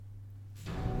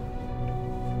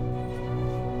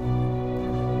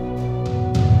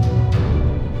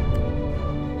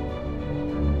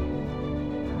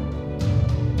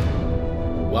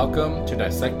Welcome to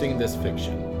Dissecting This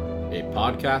Fiction, a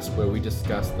podcast where we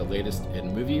discuss the latest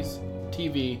in movies,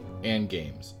 TV, and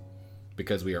games.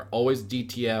 Because we are always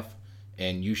DTF,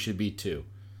 and you should be too.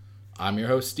 I'm your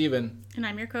host, Steven. And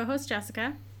I'm your co-host,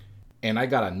 Jessica. And I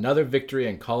got another victory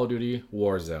in Call of Duty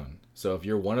Warzone. So if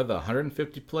you're one of the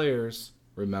 150 players,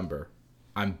 remember,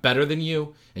 I'm better than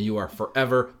you, and you are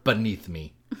forever beneath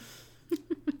me.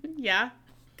 Yeah,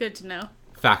 good to know.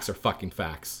 Facts are fucking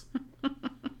facts.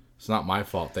 It's not my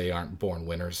fault they aren't born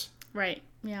winners. Right,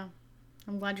 yeah.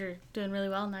 I'm glad you're doing really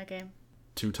well in that game.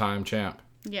 2-time champ.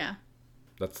 Yeah.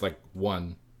 That's like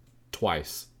won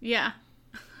twice. Yeah.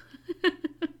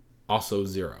 Also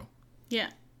 0.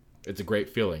 Yeah. It's a great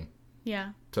feeling. Yeah.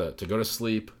 To go to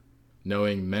sleep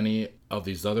knowing many of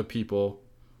these other people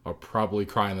are probably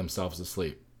crying themselves to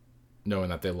sleep, knowing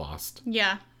that they lost.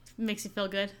 Yeah. Makes you feel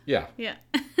good. Yeah. Yeah.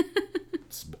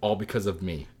 It's all because of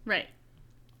me. Right.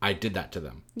 I did that to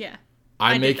them. Yeah.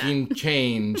 I'm making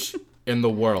change in the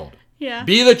world. Yeah.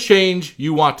 Be the change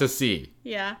you want to see.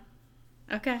 Yeah.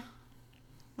 Okay.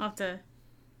 I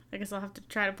guess I'll have to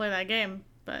try to play that game,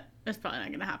 but it's probably not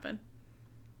going to happen.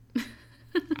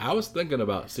 I was thinking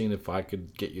about seeing if I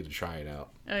could get you to try it out.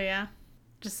 Oh, yeah?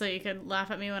 Just so you could laugh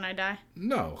at me when I die?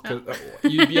 No, because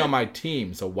you'd be on my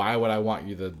team, so why would I want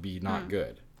you to be not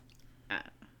good?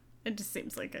 It just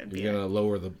seems like it'd be... You're going to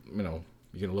lower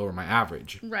you're going to lower my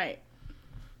average. Right.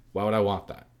 Why would I want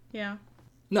that? Yeah.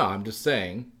 No, I'm just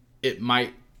saying it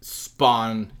might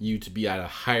spawn you to be at a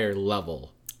higher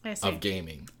level of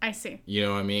gaming. I see. You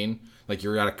know what I mean? Like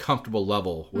you're at a comfortable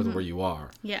level with where you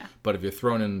are. Yeah. But if you're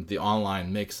thrown in the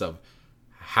online mix of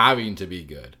having to be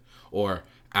good, or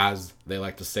as they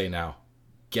like to say now,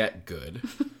 get good.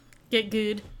 Get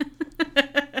good.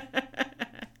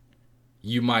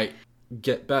 You might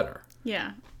get better.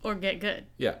 Yeah. Or get good.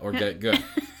 Yeah, or get good.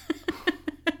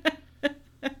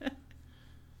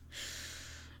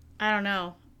 I don't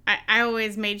know. I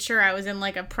always made sure I was in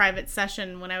like a private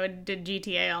session when I did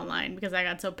GTA Online because I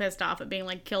got so pissed off at being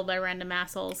like killed by random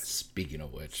assholes. Speaking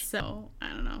of which. So, I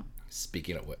don't know.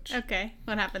 Speaking of which. Okay.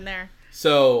 What happened there?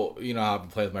 So, I've been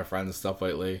playing with my friends and stuff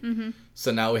lately. Mm-hmm. So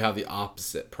now we have the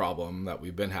opposite problem that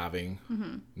we've been having.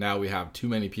 Mm-hmm. Now we have too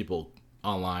many people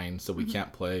online, so we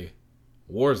can't play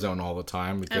Warzone all the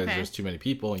time because there's too many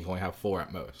people and you can only have 4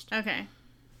 at most. Okay.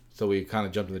 So we kind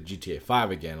of jumped into GTA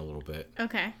 5 again a little bit.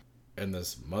 Okay. And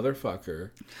this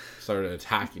motherfucker started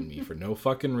attacking me for no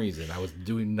fucking reason. I was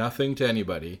doing nothing to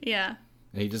anybody. Yeah.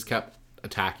 And he just kept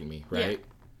attacking me, right? Yeah.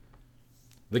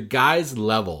 The guy's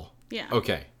level. Yeah.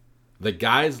 Okay. The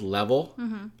guy's level,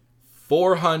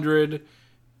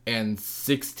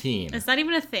 416. Is that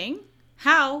even a thing?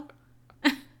 How?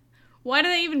 Why do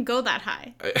they even go that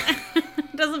high?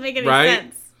 It doesn't make any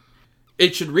sense.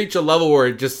 It should reach a level where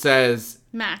it just says...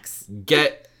 Max.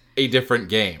 Get a different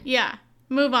game. Yeah.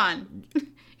 Move on.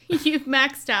 You've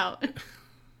maxed out.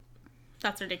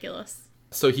 That's ridiculous.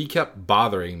 So he kept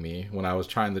bothering me when I was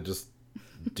trying to just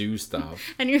do stuff.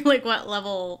 And you're like, what,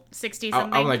 level 60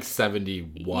 something? I'm like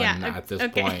 71 at this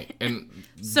point. And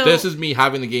so, this is me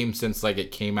having the game since like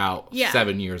it came out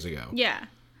 7 years ago. Yeah.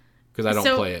 Because I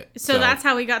don't play it. So that's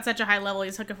how he got such a high level.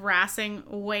 He's like harassing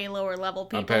way lower level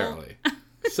people. Apparently.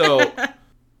 So,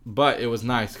 but it was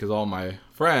nice because all my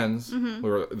friends,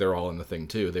 they're all in the thing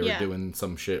too. They were doing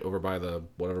some shit over by the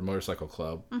whatever motorcycle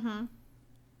club. Mm-hmm.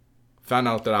 Found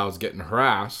out that I was getting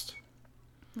harassed.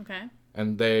 Okay.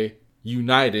 And they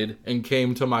united and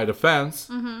came to my defense.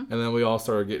 Mm-hmm. And then we all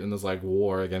started getting this like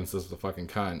war against this fucking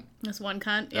cunt. This one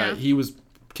cunt, yeah. He was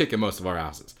kicking most of our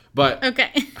asses. But...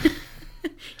 Okay.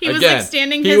 He was like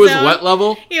standing his own. He was own. what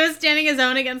level? He was standing his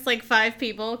own against like 5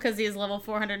 people because he's level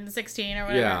 416 or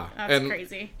whatever. Yeah. That's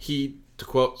crazy. He, to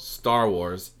quote Star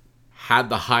Wars, had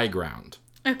the high ground.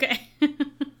 Okay.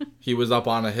 He was up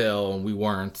on a hill and we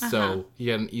weren't, so he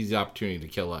had an easy opportunity to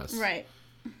kill us. Right.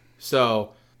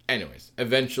 So, anyways,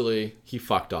 eventually he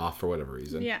fucked off for whatever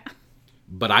reason. Yeah.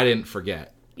 But I didn't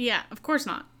forget. Yeah, of course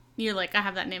not. You're like, I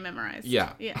have that name memorized.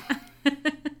 Yeah. Yeah.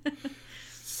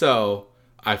 So...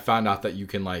 I found out that you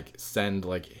can, like, send,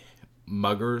 like,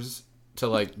 muggers to,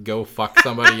 like, go fuck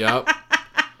somebody up.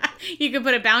 You could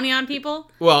put a bounty on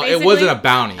people? Well, basically? It wasn't a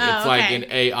bounty. Oh, it's like an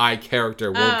AI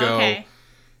character will go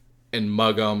and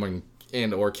mug them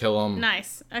and or kill them.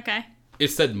 Nice. Okay. It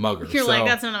said mugger. You're like,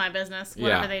 that's none of my business.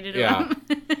 Whatever they do to them.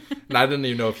 And I didn't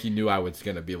even know if he knew I was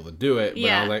going to be able to do it. But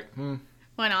I was like,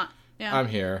 why not? Yeah. I'm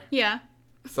here. Yeah.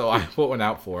 So I put one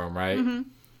out for him, right? Mm-hmm.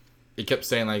 He kept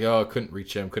saying, like, oh, couldn't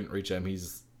reach him.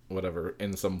 He's, whatever,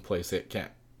 in some place it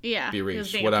can't be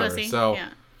reached. Whatever. So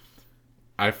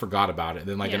I forgot about it.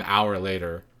 Then, like, an hour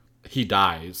later, he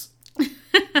dies.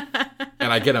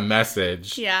 And I get a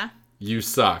message. Yeah. You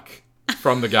suck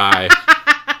from the guy.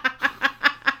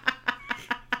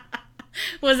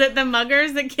 Was it the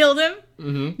muggers that killed him?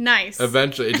 Mm-hmm. Nice.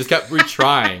 Eventually, it just kept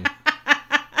retrying.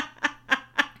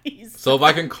 So if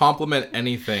I can compliment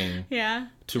anything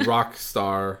to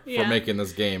Rockstar for making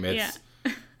this game, it's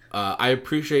I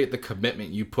appreciate the commitment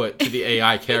you put to the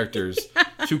AI characters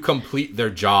to complete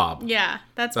their job. Yeah,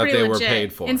 that's that pretty they legit. were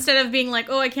paid for. Instead of being like,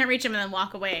 oh, I can't reach him and then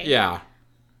walk away. Yeah.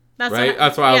 That's right?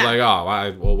 That's why I was like,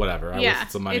 oh, well, whatever. I wasted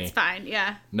some money. It's fine,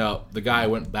 yeah. No, the guy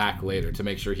went back later to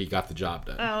make sure he got the job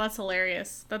done. Oh, that's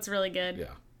hilarious. That's really good.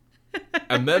 Yeah.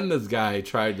 And then this guy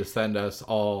tried to send us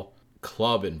all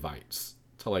club invites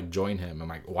to, like, join him. I'm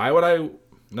like, why would I...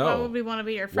 No. Why would we want to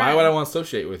be your friend? Why would I want to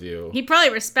associate with you? He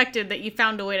probably respected that you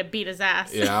found a way to beat his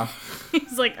ass. Yeah.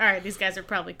 He's like, all right, these guys are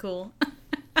probably cool.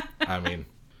 I mean...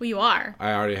 Well, you are.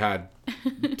 I already had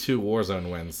 2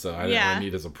 Warzone wins, so I didn't really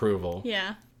need his approval.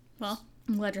 Yeah. Well,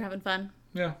 I'm glad you're having fun.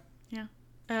 Yeah.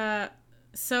 Yeah.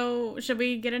 So, should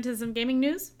we get into some gaming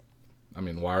news? I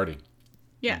mean, we already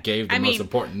Yeah. gave the most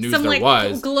important news some, there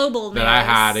was. Global news. That I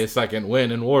had a second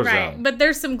win in Warzone. Right, but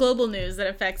there's some global news that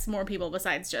affects more people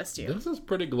besides just you. This is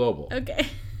pretty global. Okay.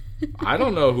 I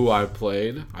don't know who I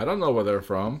played. I don't know where they're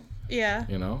from. Yeah.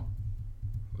 You know?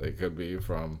 They could be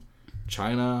from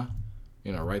China,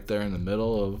 you know, right there in the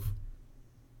middle of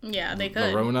they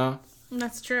could. the Rona.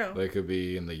 That's true. They could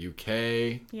be in the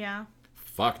UK. Yeah.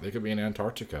 Fuck, they could be in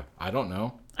Antarctica. I don't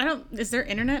know. Is there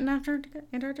internet in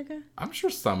Antarctica? I'm sure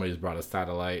somebody's brought a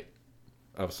satellite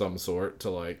of some sort to,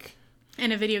 like...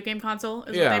 And a video game console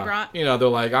is what they brought? You know, they're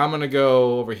like, I'm going to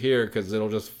go over here because it'll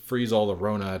just freeze all the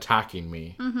Rona attacking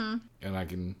me. Mm-hmm. And I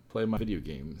can play my video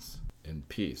games in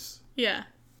peace. Yeah.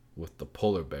 With the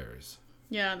polar bears.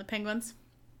 Yeah, the penguins.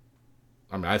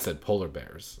 I mean, I said polar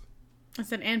bears. I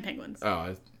said and penguins.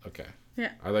 Oh, okay.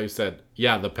 Yeah. I thought you said,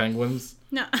 the penguins.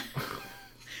 No.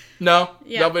 No,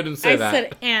 nobody didn't say that. I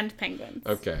said and penguins.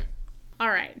 Okay. All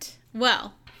right.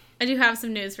 Well, I do have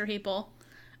some news for people.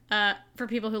 For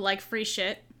people who like free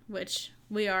shit, which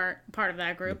we are part of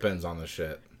that group. Depends on the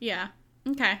shit. Yeah.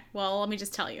 Okay. Well, let me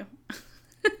just tell you.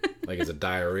 Like, is it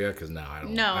diarrhea? Because I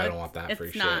don't want that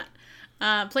free shit. It's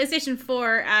not. PlayStation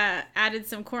 4 added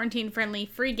some quarantine-friendly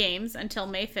free games until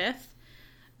May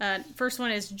 5th. First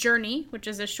one is Journey, which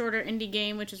is a shorter indie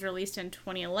game which was released in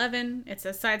 2011. It's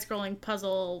a side-scrolling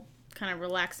puzzle, kind of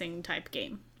relaxing type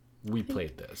game. We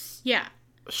played this. Yeah.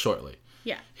 Shortly.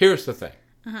 Yeah. Here's the thing.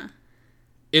 Uh-huh.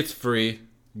 It's free.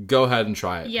 Go ahead and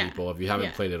try it, people, if you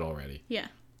haven't played it already. Yeah.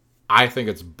 I think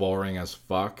it's boring as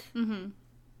fuck. Mm-hmm.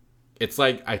 It's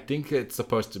like, I think it's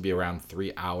supposed to be around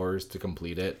 3 hours to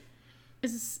complete it.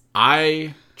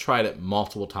 I tried it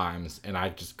multiple times, and I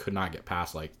just could not get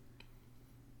past, like,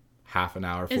 half an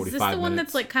hour, 45 minutes. Is this the one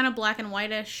that's, like, kind of black and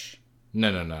whitish? No.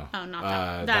 Oh, not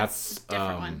that. That's a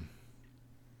different one.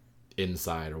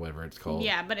 Inside, or whatever it's called.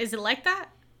 Yeah, but is it like that?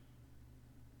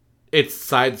 It's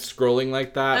side-scrolling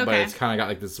like that, but it's kind of got,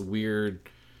 like, this weird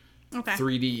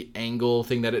 3D angle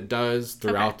thing that it does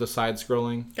throughout the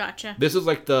side-scrolling. Gotcha. This is,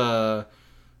 like, the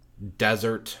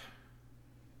desert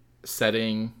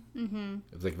setting. Mm-hmm.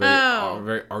 It's, like,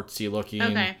 very artsy looking.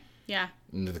 Okay, yeah.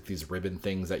 And like these ribbon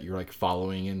things that you're like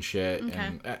following and shit. Okay.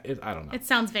 And I don't know. It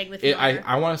sounds vaguely familiar.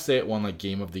 I want to say it won like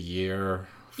Game of the Year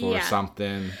for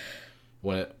something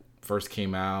when it first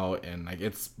came out, and like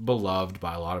it's beloved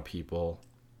by a lot of people.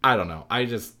 I don't know.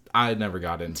 I never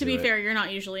got into it. To be fair, you're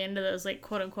not usually into those like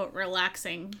quote unquote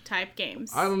relaxing type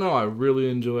games. I don't know. I really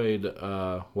enjoyed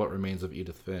What Remains of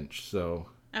Edith Finch. So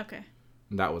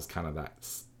that was kind of that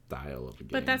style of a game.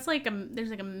 But that's like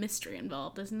there's like a mystery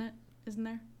involved, isn't it? Isn't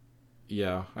there?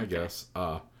 Yeah, I guess.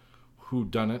 Who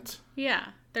done it? Yeah,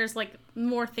 there's like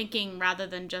more thinking rather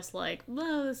than just like,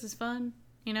 "Oh, this is fun,"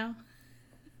 you know.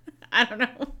 I don't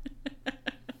know.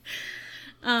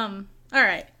 All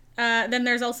right. Then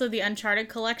there's also the Uncharted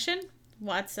collection.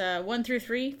 What's 1 through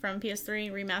 3 from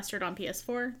PS3 remastered on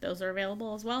PS4. Those are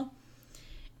available as well.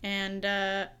 And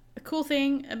a cool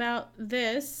thing about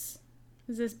this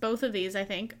is both of these, I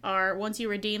think, are once you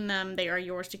redeem them, they are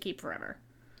yours to keep forever.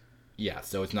 Yeah,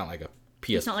 so it's not like a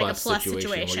PS Plus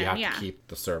situation where you have to keep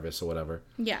the service or whatever.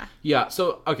 Yeah. Yeah,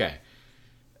 so, okay.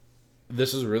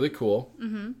 This is really cool.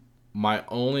 Mm-hmm. My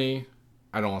only,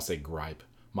 I don't want to say gripe,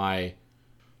 my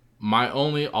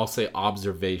only, I'll say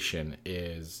observation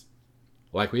is,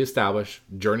 like we established,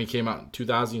 Journey came out in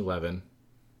 2011,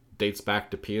 dates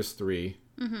back to PS3.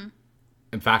 Mm-hmm.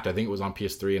 In fact, I think it was on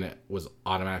PS3 and it was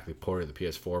automatically ported to the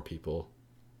PS4 people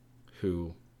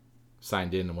who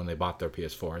signed in when they bought their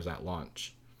PS4s at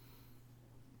launch.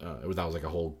 That was like a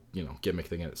whole, gimmick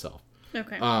thing in itself.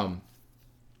 Okay.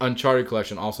 Uncharted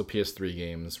collection, also PS3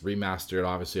 games, remastered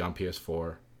obviously on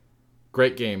PS4.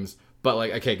 great games. But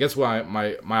like, okay, guess what?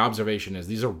 My observation is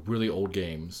these are really old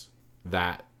games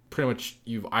that pretty much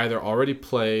you've either already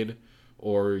played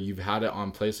or you've had it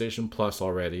on PlayStation Plus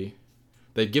already.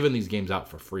 They've given these games out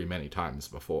for free many times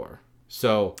before.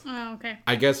 So, okay.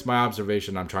 I guess my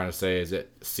observation I'm trying to say is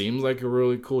it seems like a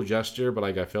really cool gesture, but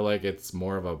like I feel like it's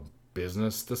more of a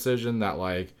business decision that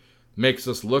like makes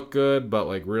us look good, but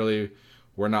like really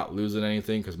we're not losing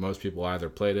anything because most people either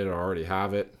played it or already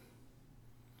have it.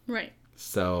 Right.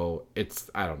 So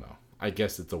it's, I don't know. I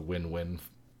guess it's a win-win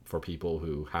for people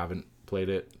who haven't played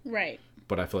it. Right.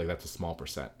 But I feel like that's a small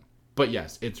percent. But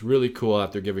yes, it's really cool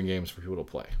that they're giving games for people to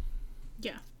play.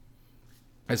 Yeah.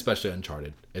 Especially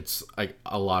Uncharted. It's like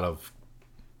a lot of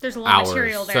There's a lot hours. of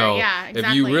material there. So yeah,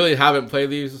 exactly. if you really haven't played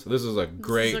these, this is a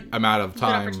great amount of good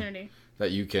time opportunity.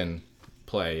 that you can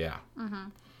play. Yeah. Mm-hmm.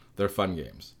 They're fun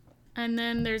games. And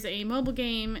then there's a mobile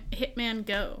game, Hitman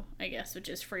Go, I guess, which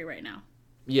is free right now.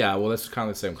 Yeah, well, that's kind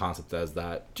of the same concept as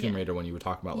that Tomb Raider one you were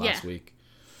talking about last week.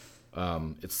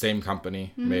 It's same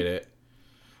company made it.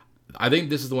 I think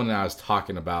this is the one that I was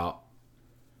talking about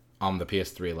on the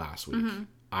PS3 last week.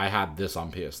 I had this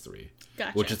on PS3.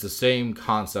 Gotcha. Which is the same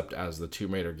concept as the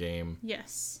Tomb Raider game.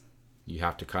 Yes. You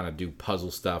have to kind of do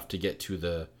puzzle stuff to get to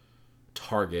the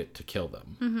target to kill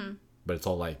them. Mm-hmm. But it's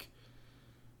all like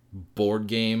board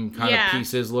game kind of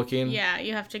pieces looking. Yeah,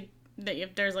 you have to...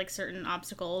 There's like certain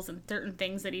obstacles and certain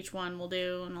things that each one will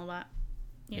do and all that.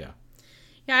 Yeah,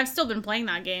 I've still been playing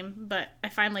that game, but I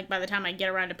find like by the time I get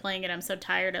around to playing it, I'm so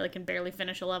tired I like can barely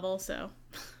finish a level. So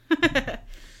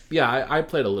yeah, I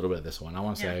played a little bit of this one. I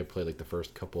want to say I played like the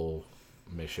first couple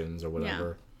missions or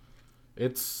whatever. Yeah.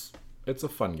 It's a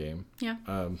fun game. Yeah.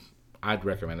 I'd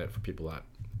recommend it for people that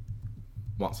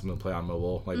want something to play on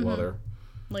mobile, like while they're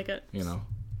like it,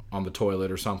 on the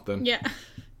toilet or something. Yeah.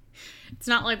 It's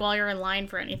not like while you're in line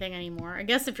for anything anymore. I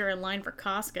guess if you're in line for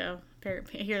Costco, I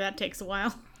hear that takes a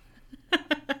while.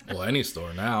 Well, any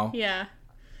store now. Yeah.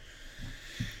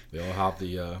 They all have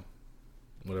the,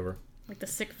 whatever. Like the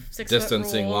six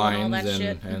distancing foot rule lines and all that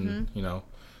shit. And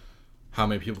how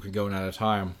many people can go in at a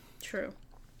time. True.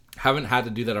 Haven't had to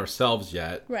do that ourselves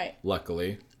yet. Right.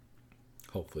 Luckily.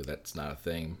 Hopefully that's not a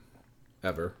thing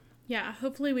ever. Yeah,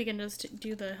 hopefully we can just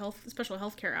do the special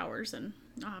healthcare hours and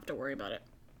not have to worry about it.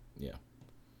 Yeah.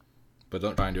 But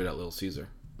don't try and do it at Little Caesar.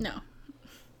 No.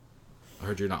 I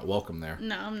heard you're not welcome there.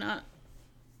 No, I'm not.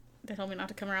 They told me not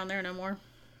to come around there no more.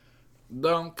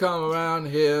 Don't come around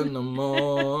here no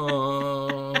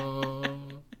more.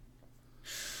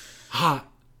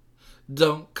 Hot.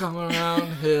 Don't come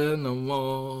around here no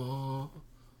more.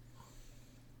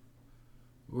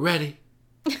 Ready.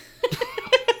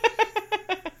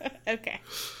 Okay.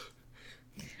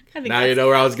 Now you know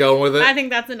where I was going with it? I think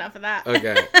that's enough of that.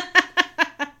 Okay.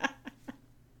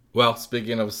 Well,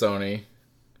 speaking of Sony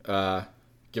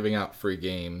giving out free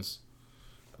games,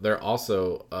 they're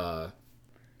also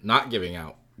not giving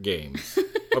out games,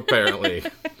 apparently.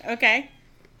 Okay.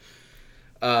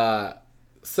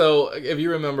 So, if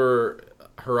you remember,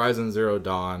 Horizon Zero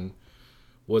Dawn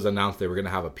was announced they were going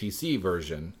to have a PC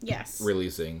version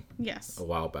releasing a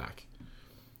while back.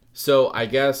 So, I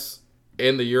guess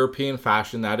in the European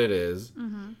fashion that it is,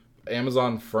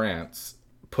 Amazon France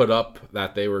put up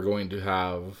that they were going to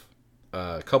have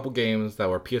a couple games that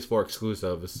were PS4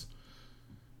 exclusives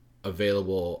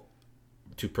available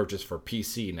to purchase for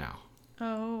PC now.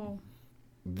 Oh.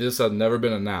 This had never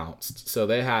been announced. So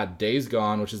they had Days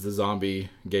Gone, which is the zombie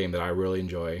game that I really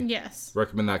enjoy. Yes.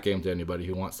 Recommend that game to anybody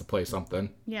who wants to play something.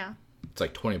 Yeah. It's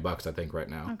like $20, I think, right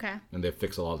now. Okay. And they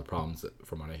fix a lot of the problems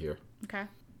from what I hear. Okay.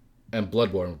 And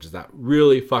Bloodborne, which is that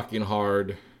really fucking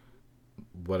hard,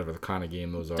 whatever the kind of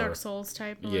game those are. Dark Souls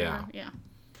type. Yeah. Yeah.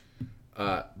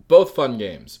 Both fun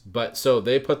games. But so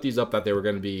they put these up that they were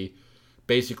going to be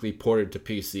basically ported to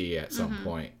PC at some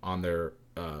point on their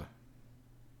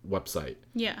website.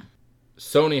 Yeah.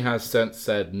 Sony has since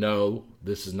said, no,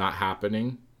 this is not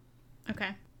happening.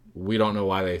 Okay. We don't know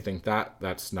why they think that.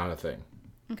 That's not a thing.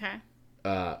 Okay.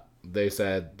 They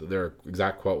said their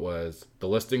exact quote was, "The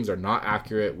listings are not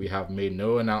accurate. We have made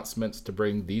no announcements to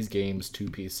bring these games to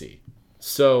PC."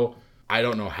 So I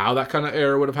don't know how that kind of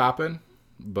error would have happened,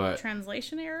 but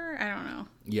translation error? I don't know.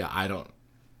 Yeah, I don't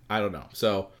know.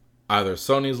 So either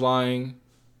Sony's lying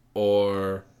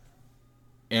or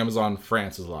Amazon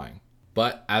France is lying.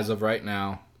 But as of right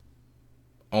now,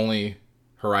 only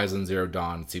Horizon Zero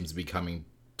Dawn seems to be coming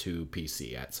to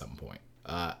PC at some point.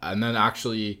 And then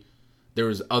actually, there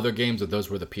was other games, but those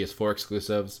were the PS4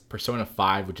 exclusives. Persona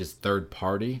 5, which is third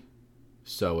party,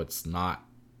 so it's not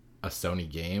a Sony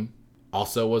game,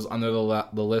 also was under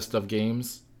the list of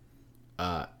games.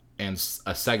 And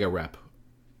a Sega rep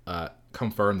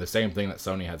confirmed the same thing that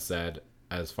Sony had said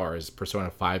as far as Persona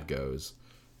 5 goes,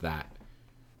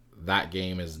 that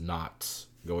game is not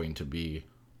going to be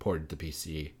ported to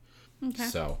PC. Okay.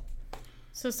 So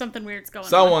something weird's going on.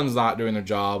 Someone's not doing their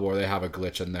job, or they have a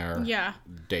glitch in their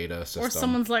data system. Or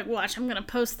someone's like, watch, I'm going to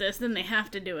post this, then they have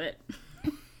to do it.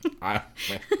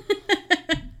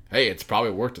 Hey, it's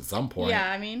probably worked at some point.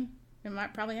 Yeah, I mean, it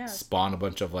might probably have. Spawn a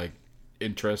bunch of, like,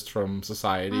 interest from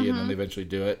society, and then they eventually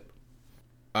do it.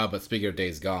 But speaking of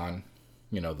Days Gone,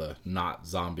 you know, the not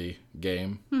zombie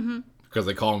game. Because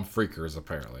they call them freakers,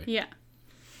 apparently. Yeah.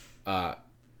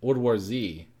 World War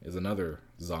Z is another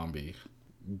zombie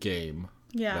game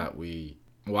that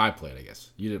I played, I guess.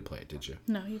 You didn't play it, did you?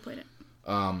 No, you played it.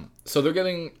 So they're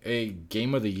getting a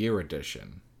Game of the Year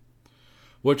edition,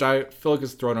 which I feel like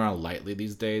is thrown around lightly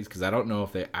these days, because I don't know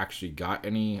if they actually got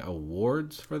any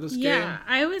awards for this game. Yeah,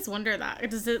 I always wonder that.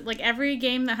 Does it, like, every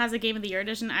game that has a Game of the Year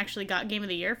edition actually got Game of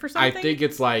the Year for something? I think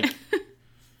it's like,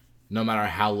 no matter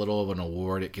how little of an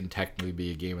award, it can technically be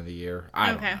a Game of the Year.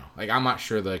 I don't know. Like, I'm not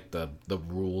sure, like, the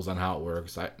rules on how it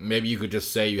works. Maybe you could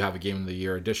just say you have a Game of the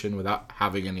Year edition without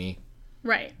having any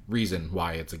reason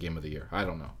why it's a Game of the Year. I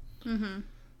don't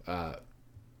know.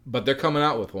 But they're coming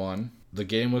out with one. The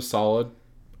game was solid.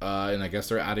 And I guess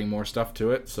they're adding more stuff to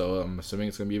it, so I'm assuming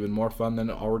it's going to be even more fun than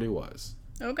it already was.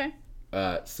 Okay.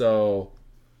 So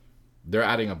they're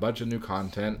adding a bunch of new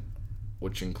content,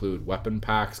 which include weapon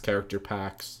packs, character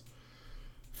packs,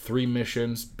 3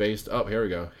 missions based... Oh, here we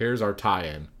go. Here's our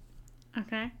tie-in.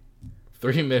 Okay.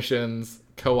 3 missions,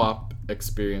 co-op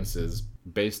experiences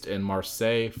based in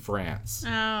Marseille, France.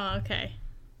 Oh, okay.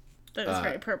 That was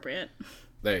very appropriate.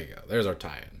 There you go. There's our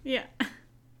tie-in. Yeah.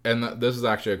 And this is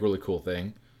actually a really cool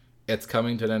thing. It's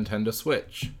coming to Nintendo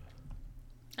Switch.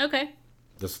 Okay.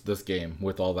 This game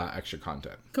with all that extra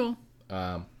content. Cool.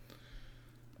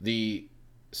 The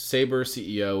Saber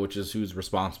CEO, which is who's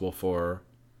responsible for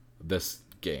this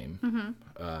game,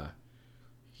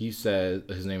 he says,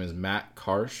 his name is Matt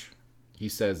Karsh. He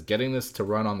says, getting this to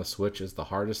run on the Switch is the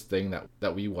hardest thing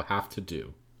that we will have to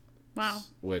do. Wow.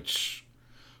 Which,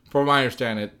 from my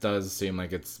understanding, it does seem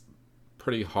like it's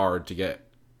pretty hard to get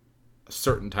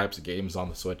certain types of games on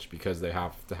the Switch because they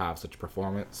have to have such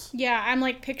performance. Yeah, I'm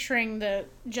like picturing the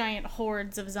giant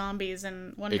hordes of zombies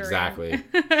and wondering. Exactly.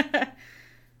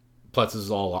 Plus, this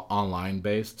is all online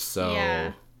based, so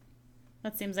yeah,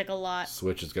 that seems like a lot.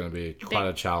 Switch is going to be quite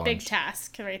a challenge. Big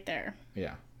task right there.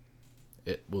 Yeah,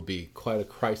 it will be quite a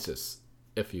crisis,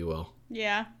 if you will.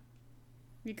 Yeah,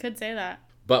 you could say that.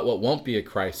 But what won't be a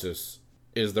crisis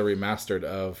is the remastered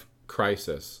of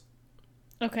Crysis.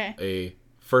 Okay. A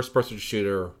first-person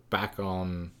shooter back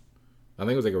on, I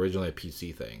think it was like originally a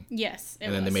PC thing. Yes,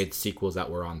 and then they made sequels that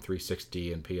were on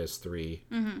 360 and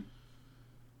PS3.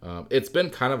 It's been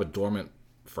kind of a dormant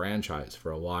franchise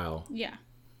for a while. Yeah.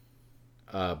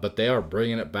 But they are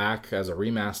bringing it back as a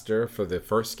remaster for the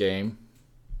first game.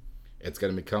 It's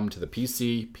going to come to the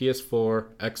PC,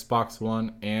 PS4, Xbox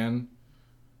One, and,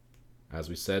 as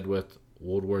we said with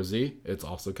World War Z, it's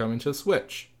also coming to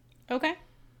Switch. Okay.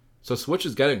 So Switch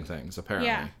is getting things, apparently.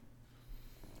 Yeah.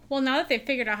 Well, now that they've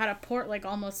figured out how to port like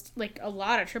almost like a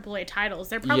lot of AAA titles,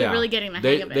 they're probably really getting the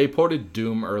hang of it. They ported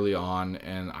Doom early on,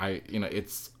 and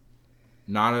it's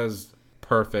not as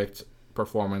perfect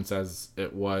performance as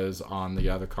it was on the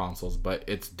other consoles, but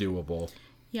it's doable.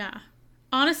 Yeah.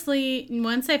 Honestly,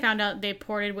 once I found out they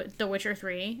ported with The Witcher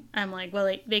 3, I'm like,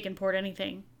 well, they can port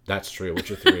anything. That's true,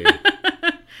 Witcher 3.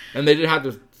 And they did have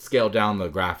to scale down the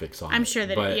graphics on it. I'm sure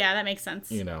that, yeah, that makes sense.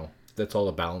 You know, that's all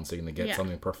the balancing to get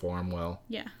something to perform well.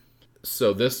 Yeah.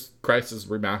 So this Crysis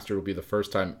Remastered will be the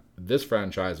first time this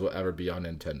franchise will ever be on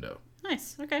Nintendo.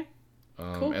 Nice, okay.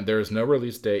 Cool. And there is no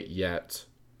release date yet,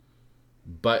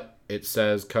 but it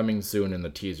says coming soon in the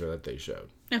teaser that they showed.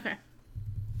 Okay.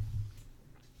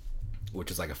 Which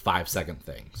is like a 5-second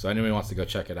thing. So anyone wants to go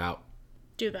check it out,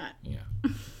 do that.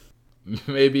 Yeah.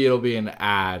 Maybe it'll be an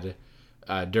ad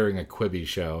during a Quibi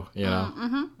show, you know?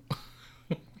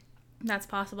 Mm-hmm. That's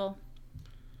possible.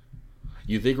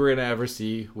 You think we're going to ever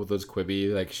see with those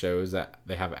Quibi like shows that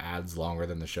they have ads longer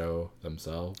than the show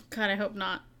themselves? God, I hope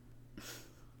not.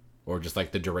 Or just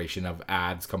like the duration of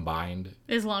ads combined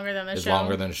is longer than the show. Is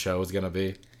longer than the show is going to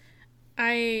be.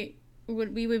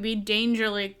 We would be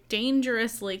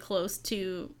dangerously close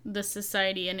to the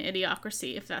Society and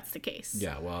Idiocracy if that's the case.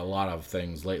 Yeah, well, a lot of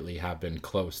things lately have been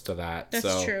close to that.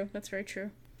 That's true. That's very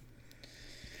true.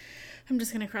 I'm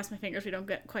just going to cross my fingers we don't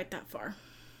get quite that far.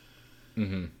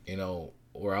 Mm-hmm. You know,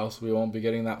 where else we won't be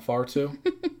getting that far to?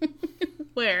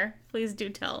 Where? Please do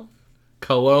tell.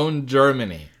 Cologne,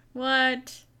 Germany.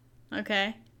 What?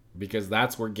 Okay. Because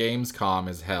that's where Gamescom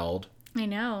is held. I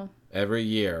know. Every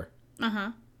year.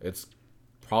 Uh-huh. It's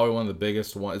probably one of the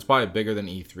biggest ones. It's probably bigger than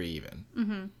E3 even.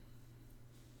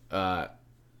 Mm-hmm.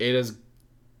 It has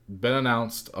been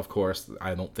announced, of course,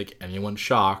 I don't think anyone's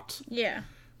shocked. Yeah.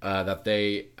 That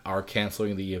they are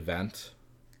canceling the event.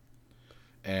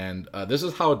 And this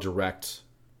is how direct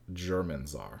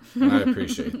Germans are. And I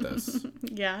appreciate this.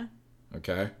 Yeah.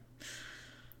 Okay?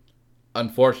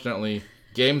 Unfortunately,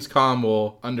 Gamescom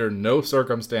will, under no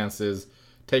circumstances,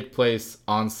 take place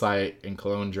on site in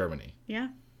Cologne, Germany. Yeah.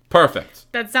 Perfect.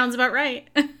 That sounds about right.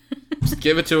 Just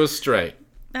give it to us straight.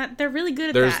 They're really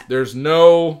good at that. There's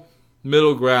no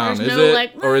middle ground, There's is no,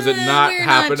 it? Or is it not we're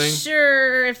happening? Not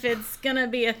sure if it's gonna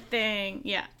be a thing.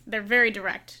 Yeah, they're very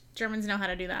direct. Germans know how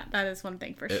to do that. That is one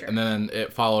thing for sure. And then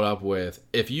it followed up with,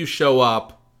 if you show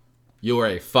up, you're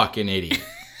a fucking idiot.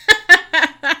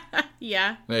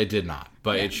 Yeah. It did not,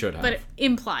 but it should have. But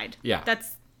implied. Yeah.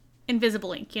 That's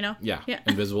invisible ink, you know? Yeah.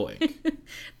 Invisible ink.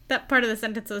 That part of the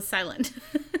sentence was silent.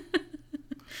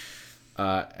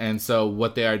 And so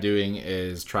what they are doing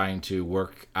is trying to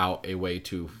work out a way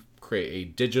to create a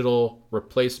digital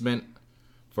replacement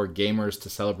for gamers to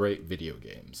celebrate video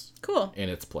games. Cool. In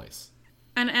its place.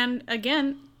 And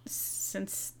again,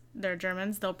 since they're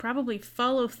Germans, they'll probably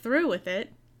follow through with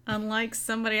it, unlike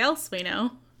somebody else we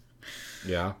know.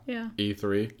 Yeah? Yeah.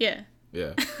 E3? Yeah.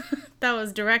 Yeah. That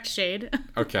was direct shade.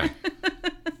 Okay.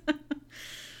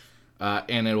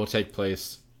 And it will take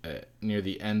place near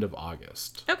the end of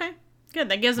August. Okay. Good.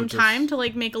 That gives them time to,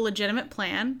 like, make a legitimate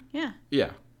plan. Yeah. Yeah.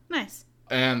 Nice.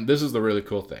 And this is the really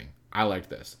cool thing. I like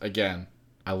this. Again,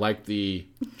 I like the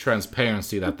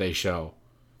transparency that they show.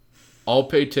 All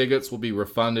paid tickets will be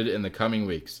refunded in the coming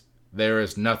weeks. There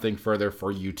is nothing further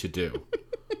for you to do.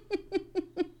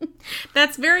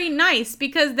 That's very nice,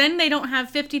 because then they don't have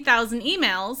 50,000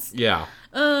 emails. Yeah.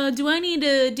 Do I need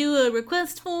to do a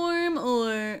request form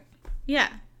or... Yeah.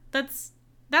 That's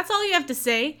all you have to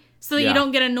say, so that you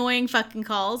don't get annoying fucking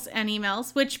calls and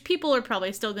emails, which people are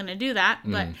probably still going to do that,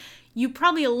 but you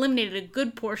probably eliminated a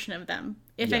good portion of them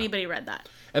if anybody read that.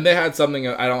 And they had something,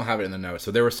 I don't have it in the notes,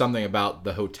 so there was something about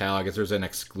the hotel. I guess there's an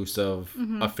exclusive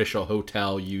official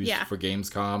hotel used for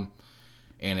Gamescom,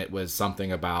 and it was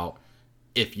something about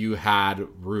if you had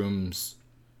rooms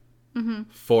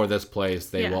for this place,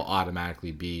 they will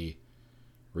automatically be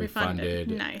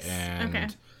refunded. Nice. And okay.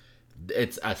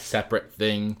 It's a separate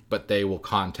thing, but they will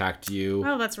contact you.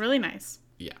 Oh, that's really nice.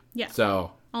 Yeah. Yeah.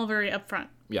 So. All very upfront.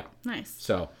 Yeah. Nice.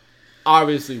 So,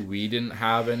 obviously, we didn't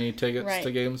have any tickets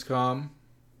to Gamescom.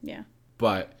 Yeah.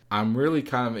 But I'm really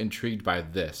kind of intrigued by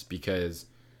this because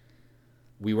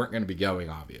we weren't going to be going,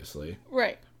 obviously.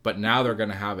 Right. But now they're going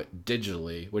to have it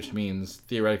digitally, which means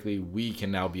theoretically we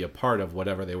can now be a part of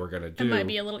whatever they were going to do. It might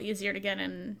be a little easier to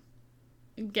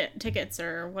get tickets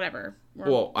or whatever. Or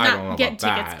well, I don't know get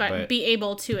about tickets, that, but be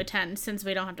able to attend since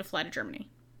we don't have to fly to Germany.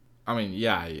 I mean,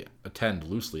 yeah, attend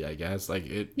loosely, I guess. Like,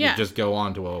 you just go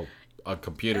on to a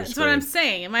computer That's screen. what I'm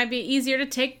saying. It might be easier to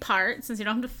take part since you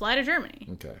don't have to fly to Germany.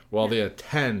 Okay. Well, the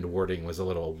attend wording was a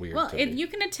little weird to me. You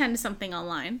can attend something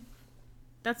online.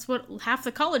 That's what half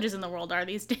the colleges in the world are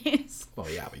these days. Well,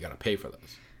 yeah, but you got to pay for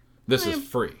those. This is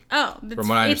free. Oh, from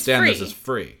what I understand, this is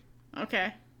free.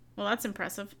 Okay. Well, that's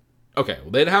impressive. Okay.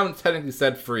 Well, they haven't technically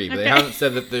said free, but they haven't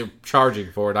said that they're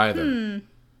charging for it either.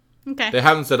 Okay. They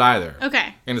haven't said either.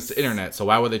 Okay. And it's the internet, so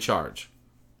why would they charge?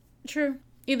 True.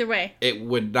 Either way. It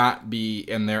would not be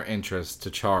in their interest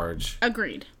to charge.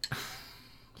 Agreed.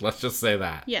 Let's just say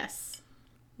that. Yes.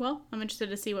 Well, I'm interested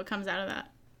to see what comes out of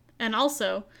that. And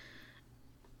also,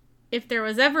 if there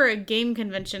was ever a game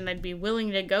convention I'd be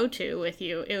willing to go to with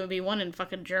you, it would be one in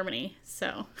fucking Germany.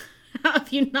 So, how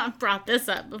have you not brought this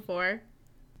up before?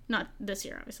 Not this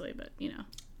year, obviously, but, you know.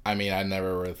 I mean, I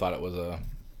never really thought it was a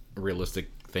realistic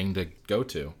thing to go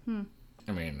to.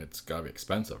 I mean, it's gotta be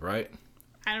expensive, right?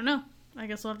 I don't know. I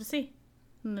guess we'll have to see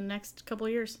in the next couple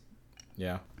of years.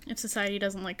 Yeah. If society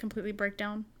doesn't, like, completely break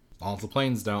down. All the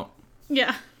planes don't.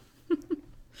 Yeah.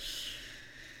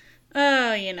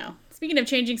 Oh, you know. Speaking of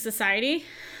changing society,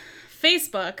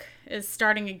 Facebook is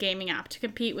starting a gaming app to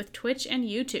compete with Twitch and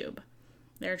YouTube.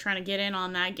 They're trying to get in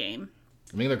on that game.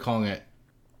 I think they're calling it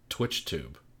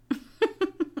TwitchTube.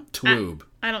 Twoob.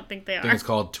 I don't think they are. I think it's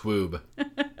called Twoob.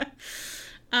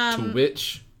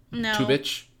 Twitch? No.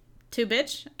 Twitch? Too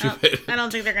bitch? Twitch. I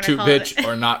don't think they're going to Too call it. bitch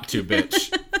or not too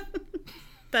bitch?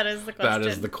 That is the question. That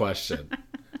is the question.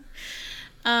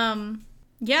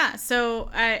 Yeah, so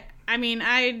I mean,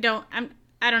 I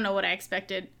don't know what I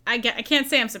expected. I can't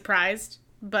say I'm surprised,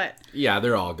 but yeah,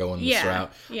 they're all going this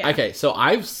route. Yeah. Okay, so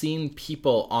I've seen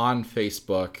people on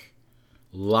Facebook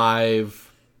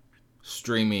live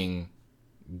streaming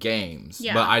games.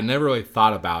 Yeah. But I never really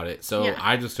thought about it. So Yeah.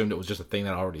 I just assumed it was just a thing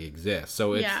that already exists.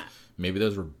 So it's Yeah. maybe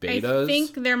those were betas. I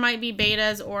think there might be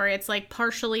betas, or it's like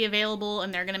partially available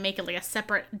and they're going to make it like a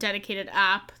separate dedicated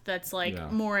app that's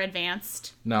like more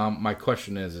advanced. Now, my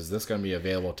question is this going to be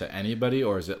available to anybody,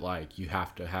 or is it like you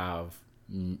have to have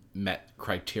met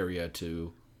criteria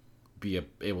to be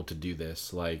able to do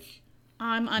this? Like,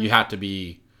 you have to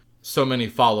be so many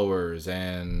followers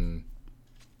and...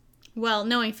 Well,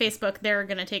 knowing Facebook, they're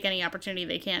going to take any opportunity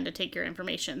they can to take your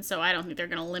information. So I don't think they're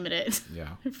going to limit it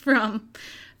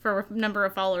for number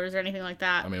of followers or anything like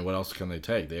that. I mean, what else can they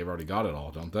take? They've already got it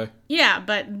all, don't they? Yeah,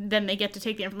 but then they get to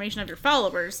take the information of your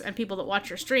followers and people that watch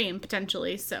your stream,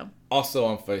 potentially, so... Also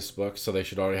on Facebook, so they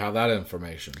should already have that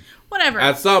information. Whatever.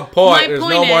 At some point, there's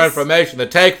no more information to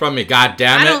take from me, God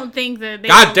damn it. I don't think that they...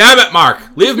 God damn it, Mark!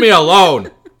 Leave me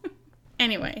alone!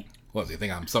 Anyway. What, do you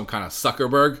think I'm some kind of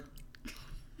Zuckerberg?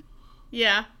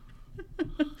 Yeah.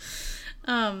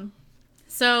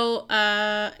 So,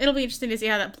 it'll be interesting to see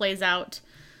how that plays out.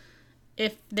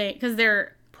 Because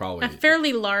they're probably a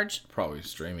fairly large... Probably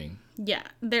streaming. Yeah.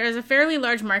 There is a fairly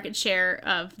large market share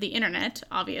of the internet,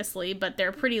 obviously, but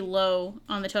they're pretty low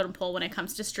on the totem pole when it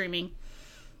comes to streaming.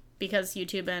 Because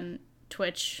YouTube and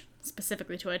Twitch,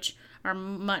 specifically Twitch, are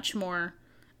much more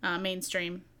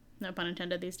mainstream. No pun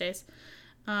intended these days.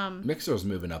 Mixer's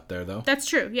moving up there, though. That's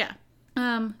true, yeah.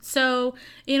 So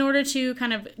in order to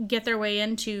kind of get their way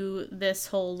into this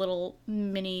whole little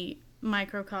mini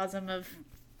microcosm of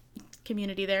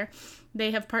community there,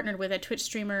 they have partnered with a Twitch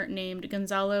streamer named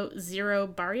Gonzalo Zero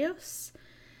Barrios.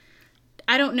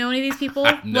 I don't know any of these people.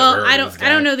 I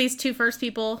don't know these two first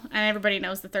people, and everybody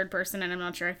knows the third person, and I'm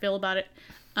not sure I feel about it.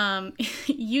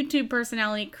 YouTube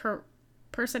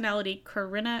personality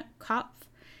Corinna Kopf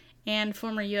and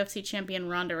former UFC champion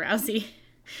Ronda Rousey.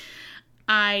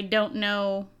 I don't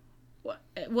know,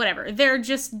 whatever. They're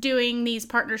just doing these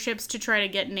partnerships to try to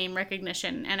get name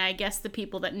recognition, and I guess the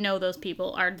people that know those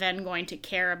people are then going to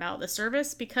care about the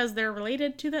service because they're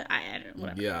related to the... I don't know,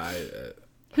 whatever. Yeah,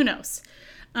 who knows?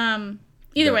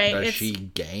 Either way, does she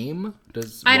game?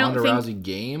 Does Ronda Rousey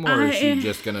game, or is she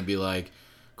just gonna be like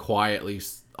quietly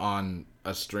on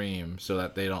a stream so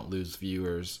that they don't lose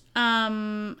viewers? I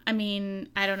mean,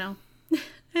 I don't know. I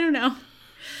don't know.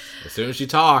 As soon as she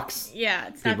talks, yeah,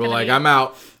 it's people are like, I'm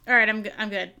out. All right, I'm good.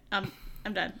 I'm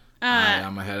done.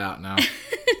 I'm gonna head out now.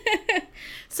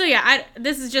 So yeah,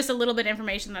 this is just a little bit of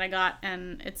information that I got,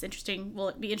 and it's interesting.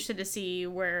 We'll be interested to see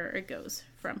where it goes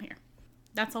from here.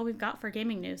 That's all we've got for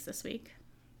gaming news this week.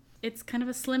 It's kind of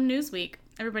a slim news week.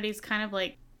 Everybody's kind of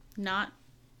like not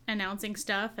announcing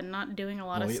stuff and not doing a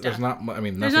lot of stuff. There's not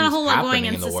a whole lot going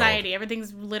in society.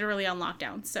 Everything's literally on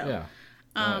lockdown. So yeah.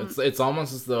 It's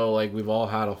almost as though like we've all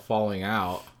had a falling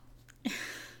out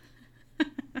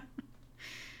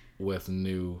with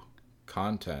new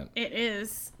content. It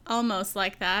is almost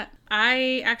like that.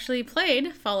 I actually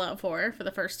played Fallout 4 for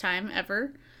the first time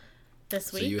ever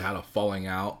this week. So you had a falling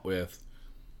out with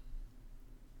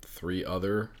 3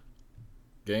 other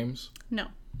games? No.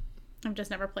 I've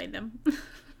just never played them.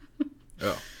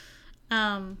 Oh.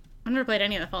 I've never played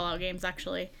any of the Fallout games,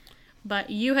 actually.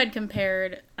 But you had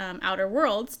compared Outer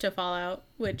Worlds to Fallout,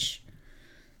 which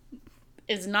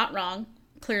is not wrong,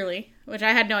 clearly. Which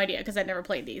I had no idea, because I'd never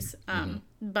played these.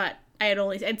 But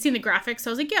I'd seen the graphics, so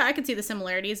I was like, yeah, I could see the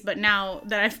similarities. But now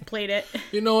that I've played it...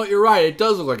 You know what, you're right. It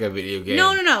does look like a video game.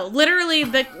 No. Literally,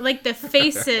 the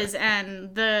faces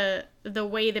and the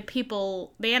way the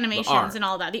people... The animations and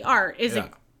all that. The art is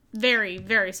very,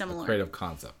 very similar. A creative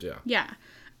concept, yeah. Yeah.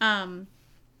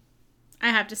 I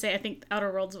have to say, I think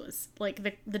Outer Worlds was, like,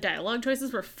 the dialogue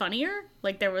choices were funnier.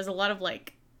 Like, there was a lot of,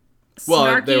 like,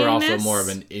 well, they were also more of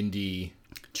an indie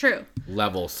True.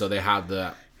 level, so they had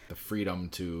the freedom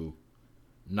to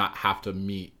not have to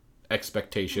meet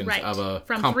expectations of a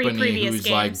company who's, games.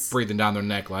 Like, breathing down their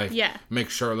neck, like, make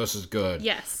sure this is good.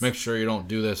 Yes. Make sure you don't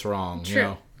do this wrong. True, you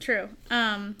know? True.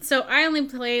 So I only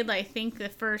played, I think, the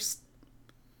first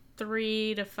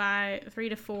 3 to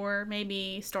 4,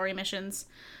 maybe, story missions.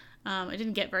 I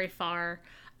didn't get very far.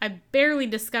 I barely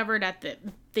discovered at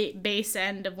the base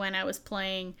end of when I was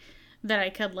playing that I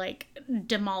could, like,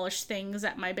 demolish things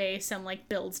at my base and, like,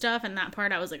 build stuff. And that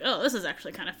part I was like, oh, this is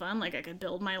actually kind of fun. Like, I could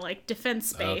build my, like, defense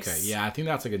space. Okay, yeah, I think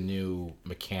that's, like, a new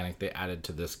mechanic they added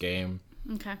to this game.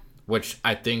 Okay. Which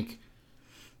I think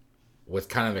was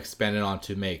kind of expanded on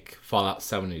to make Fallout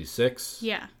 76.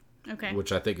 Yeah, okay.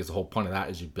 Which I think is the whole point of that,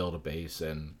 is you build a base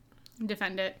and...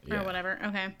 defend it or whatever.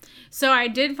 Okay. So I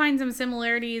did find some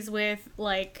similarities with,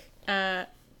 like,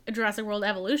 Jurassic World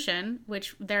Evolution,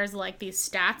 which there's, like, these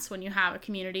stats when you have a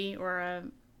community or a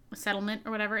settlement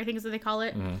or whatever, I think is what they call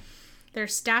it.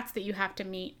 there's stats that you have to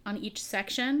meet on each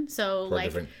section. So For like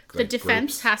different, the like,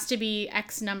 defense groups. has to be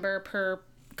X number per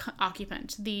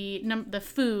occupant. The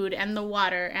food and the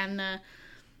water and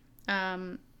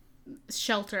the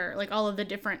shelter, like all of the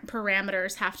different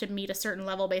parameters have to meet a certain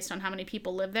level based on how many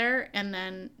people live there. And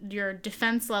then your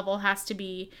defense level has to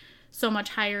be so much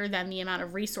higher than the amount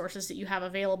of resources that you have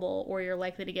available, or you're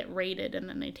likely to get raided and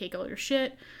then they take all your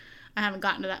shit. I haven't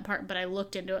gotten to that part, but I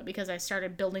looked into it because I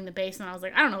started building the base and I was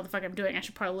like, I don't know what the fuck I'm doing. I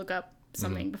should probably look up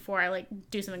something before I like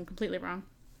do something completely wrong.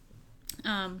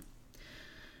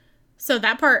 So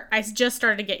that part I just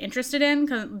started to get interested in,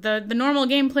 because the normal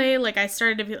gameplay, like I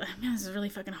started to be like, man, this is really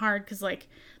fucking hard, because like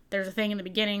there's a thing in the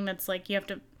beginning that's like you have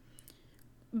to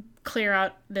clear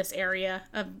out this area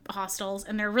of hostiles,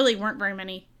 and there really weren't very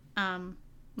many.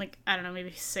 Like I don't know,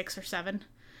 maybe 6 or 7.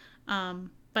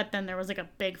 But then there was like a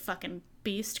big fucking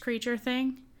beast creature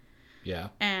thing. Yeah.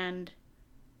 And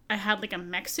I had like a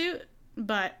mech suit,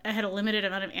 but I had a limited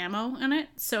amount of ammo in it.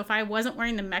 So if I wasn't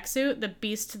wearing the mech suit, the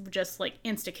beast just like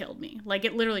insta-killed me. Like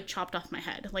it literally chopped off my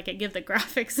head. Like it gave the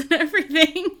graphics and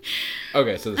everything.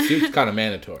 Okay, so the suit's kind of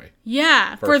mandatory.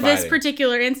 Yeah, for this fighting.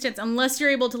 particular instance, unless you're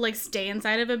able to like stay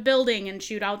inside of a building and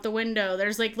shoot out the window.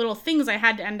 There's like little things I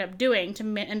had to end up doing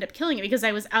to end up killing it, because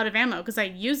I was out of ammo, because I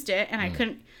used it and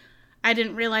I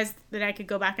didn't realize that I could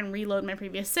go back and reload my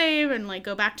previous save and like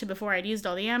go back to before I'd used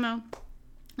all the ammo.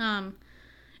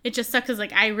 It just sucks because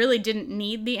like I really didn't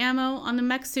need the ammo on the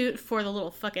mech suit for the little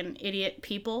fucking idiot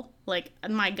people. Like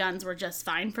my guns were just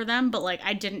fine for them, but like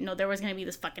I didn't know there was gonna be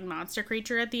this fucking monster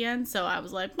creature at the end, so I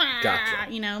was like,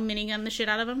 Gotcha. you know, minigun the shit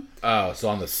out of them. Oh, so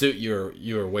on the suit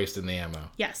you were wasting the ammo.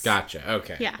 Yes. Gotcha.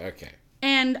 Okay. Yeah. Okay.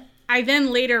 And I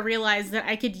then later realized that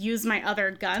I could use my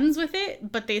other guns with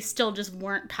it, but they still just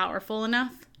weren't powerful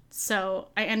enough. So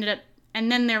I ended up, and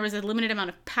then there was a limited amount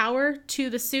of power to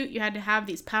the suit. You had to have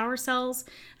these power cells,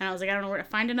 and I was like, I don't know where to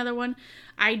find another one.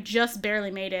 I just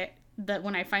barely made it that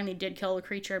when I finally did kill the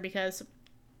creature, because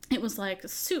it was like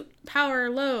suit power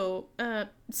low,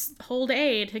 hold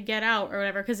A to get out or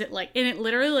whatever, because it like, and it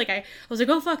literally like I was like,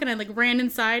 oh fuck, and I like ran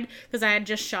inside because I had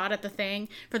just shot at the thing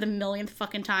for the millionth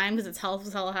fucking time because its health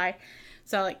was hella high.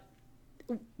 So I like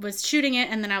was shooting it,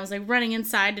 and then I was like running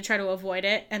inside to try to avoid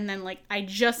it, and then like I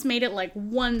just made it like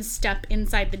one step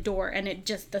inside the door, and it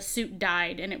just, the suit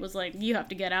died, and it was like, you have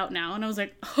to get out now. And I was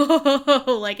like,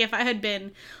 oh, like if I had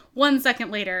been 1 second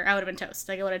later, I would have been toast.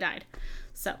 Like I would have died.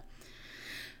 So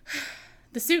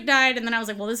the suit died, and then I was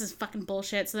like, well, this is fucking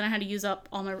bullshit. So then I had to use up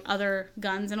all my other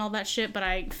guns and all that shit, but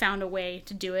I found a way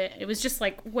to do it. It was just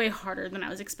like way harder than I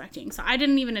was expecting. So I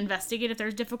didn't even investigate if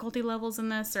there's difficulty levels in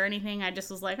this or anything. I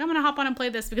just was like, I'm gonna hop on and play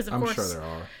this because of course, I'm sure there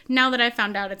are. now that I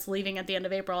found out it's leaving at the end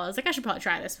of April, I was like, I should probably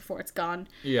try this before it's gone.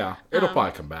 Yeah. It'll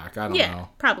probably come back. I don't know.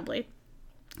 Probably.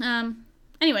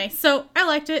 Anyway, so I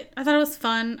liked it. I thought it was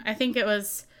fun. I think it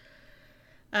was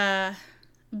a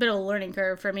bit of a learning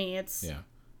curve for me. Yeah.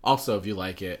 Also, if you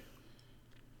like it,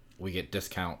 we get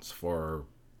discounts for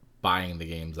buying the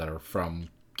games that are from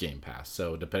Game Pass.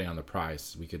 So depending on the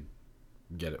price, we could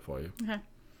get it for you. Okay.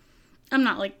 I'm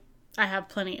not like, I have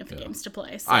plenty of games to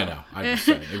play. So. I know. I'm just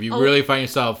saying. If you really find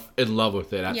yourself in love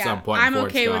with it at some point, I'm before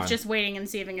okay it's with gone, just waiting and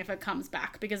seeing if it comes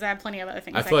back, because I have plenty of other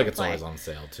things I feel like can it's play. always on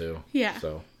sale too. Yeah.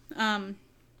 So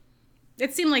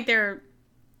It seemed like I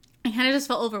kind of just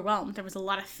felt overwhelmed. There was a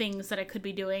lot of things that I could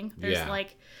be doing. There's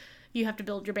like, you have to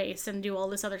build your base and do all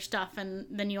this other stuff, and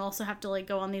then you also have to like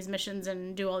go on these missions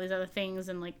and do all these other things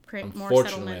and like create more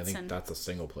settlements. Unfortunately, I think that's a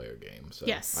single player game, so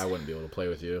Yes. I wouldn't be able to play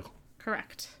with you.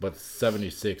 Correct. But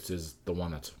 76 is the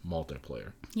one that's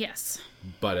multiplayer. Yes.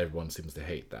 But everyone seems to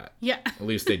hate that. Yeah. At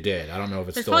least they did. I don't know if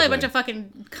it's There's still probably a thing. bunch of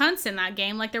fucking cunts in that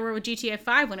game, like there were with GTA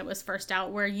 5 when it was first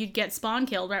out, where you'd get spawn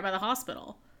killed right by the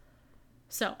hospital.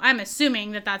 So I'm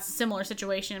assuming that that's a similar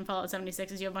situation in Fallout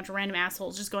 76, is you have a bunch of random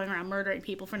assholes just going around murdering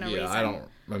people for no reason. I don't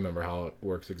remember how it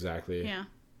works exactly. Yeah.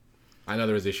 I know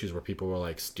there was issues where people were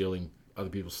like stealing other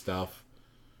people's stuff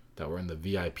that were in the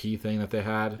VIP thing that they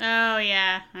had. Oh,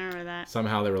 yeah. I remember that.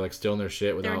 Somehow they were like stealing their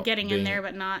shit without They were getting in there,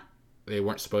 but not. They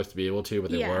weren't supposed to be able to,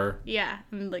 but they were. Yeah.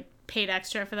 And like paid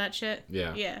extra for that shit.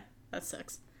 Yeah. Yeah. That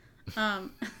sucks.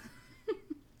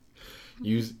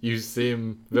 You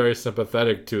seem very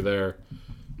sympathetic to their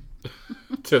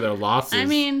losses. I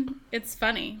mean, it's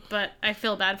funny, but I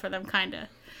feel bad for them, kind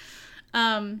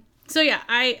of. So yeah,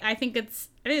 I think it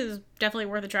is definitely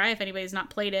worth a try if anybody's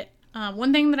not played it.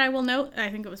 One thing that I will note, I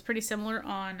think it was pretty similar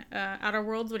on Outer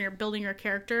Worlds, when you're building your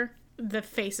character, the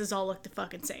faces all look the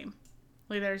fucking same.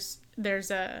 Like there's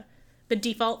the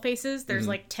default faces, there's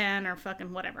like 10 or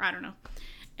fucking whatever, I don't know.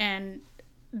 And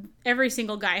every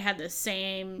single guy had the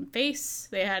same face.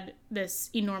 They had this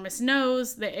enormous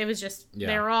nose. It was just,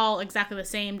 they were all exactly the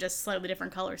same, just slightly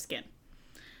different color skin.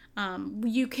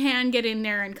 You can get in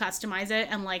there and customize it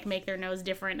and like make their nose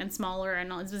different and smaller,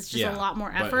 and it's just a lot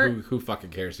more effort. But who fucking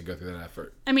cares to go through that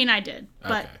effort? I mean, I did,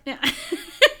 but yeah.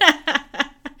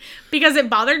 Because it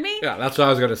bothered me. Yeah, that's what I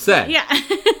was gonna say. Yeah.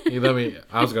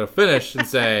 I was gonna finish and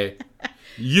say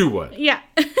you would. Yeah.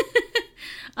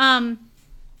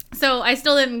 So I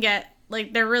still didn't get,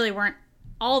 like, there really weren't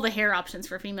all the hair options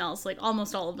for females. Like,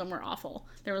 almost all of them were awful.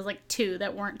 There was like 2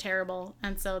 that weren't terrible,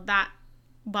 and so that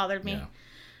bothered me. Yeah.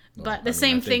 Well, but the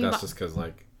same thing. That's just because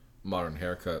like modern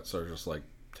haircuts are just like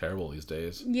terrible these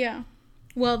days. Yeah.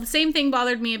 Well, the same thing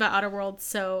bothered me about Outer Worlds,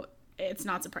 so it's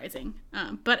not surprising.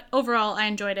 But overall, I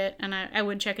enjoyed it, and I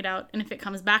would check it out. And if it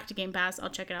comes back to Game Pass, I'll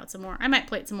check it out some more. I might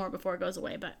play it some more before it goes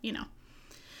away, but you know.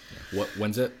 Yeah.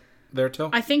 When's it there till?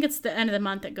 I think it's the end of the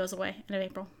month it goes away, end of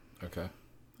April. Okay.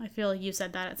 I feel you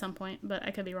said that at some point, but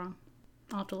I could be wrong.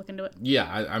 I'll have to look into it. Yeah,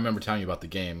 I remember telling you about the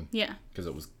game. Yeah. Because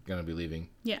it was going to be leaving.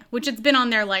 Yeah, which it's been on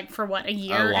there like for what, a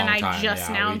year? And I just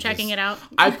now I'm checking it out.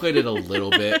 I played it a little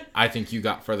bit. I think you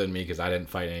got further than me because I didn't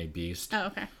fight any beast. Oh,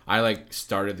 okay. I like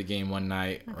started the game one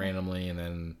night randomly, and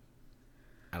then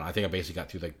I think I basically got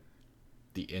through like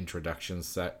the introduction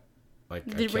set. Like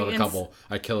I killed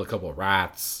a couple of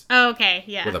rats. Oh, okay,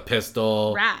 yeah. With a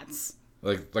pistol. Rats.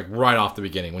 Like right off the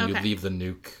beginning when you leave the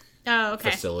nuke. Oh, okay.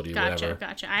 Facility, whatever.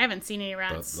 Gotcha. I haven't seen any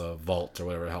rats. The vault or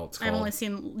whatever the hell it's called. I've only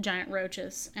seen giant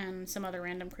roaches and some other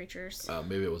random creatures.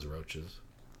 Maybe it was roaches.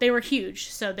 They were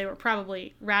huge, so they were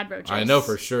probably rad roaches. I know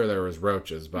for sure there was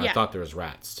roaches, but I thought there was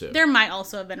rats too. There might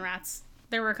also have been rats.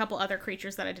 There were a couple other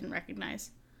creatures that I didn't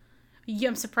recognize. Yeah,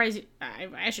 I'm surprised.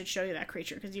 I should show you that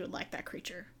creature because you would like that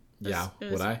creature. Would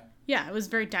I? Yeah, it was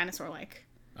very dinosaur-like.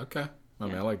 Okay. I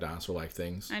mean, I like dinosaur-like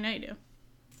things. I know you do.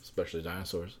 Especially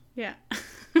dinosaurs. Yeah.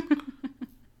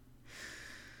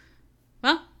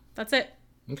 Well, that's it.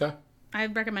 Okay.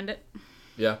 I'd recommend it.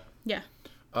 Yeah. Yeah.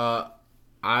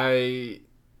 I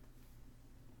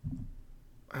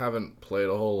haven't played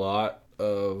a whole lot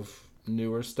of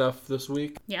newer stuff this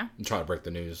week. Yeah. I'm trying to break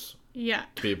the news. Yeah.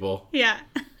 People. Yeah.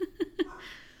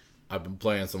 I've been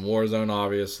playing some Warzone,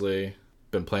 obviously.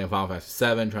 Been playing Final Fantasy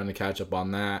VII, trying to catch up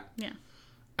on that. Yeah.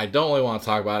 I don't really want to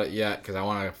talk about it yet because I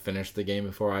want to finish the game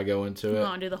before I go into it. You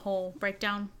want to do the whole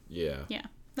breakdown? Yeah. Yeah.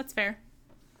 That's fair.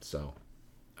 So,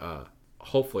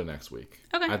 hopefully next week.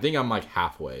 Okay. I think I'm like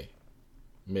halfway.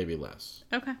 Maybe less.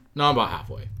 Okay. No, I'm about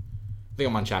halfway. I think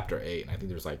I'm on chapter 8, and I think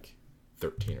there's like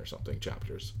 13 or something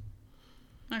chapters.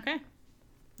 Okay.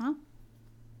 Well,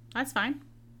 that's fine.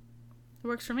 It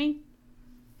works for me.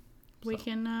 We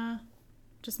can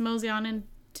just mosey on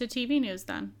into TV news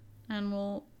then, and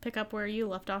we'll pick up where you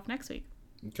left off next week.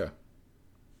 Okay.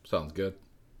 Sounds good.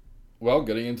 Well,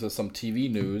 getting into some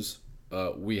TV news,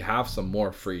 we have some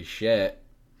more free shit.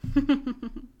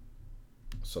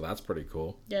 So that's pretty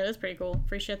cool. Yeah, it is pretty cool.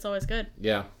 Free shit's always good.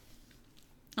 Yeah.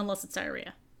 Unless it's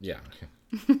diarrhea. Yeah.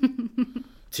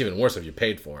 It's even worse if you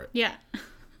paid for it. Yeah.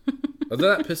 Doesn't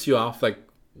that piss you off, like,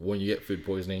 when you get food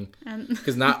poisoning?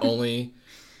 Because not only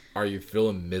are you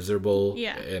feeling miserable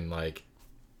and, like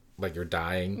you're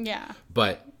dying. Yeah.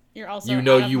 But you're also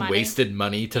you wasted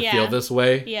money to feel this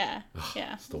way. Yeah. Ugh,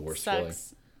 yeah. It's the worst feeling.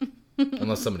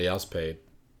 Unless somebody else paid.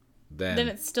 Then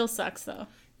it still sucks, though.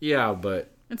 Yeah,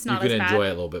 but it's not you can as enjoy bad.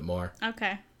 it a little bit more.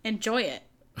 Okay. Enjoy it.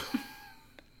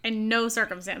 In no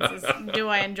circumstances do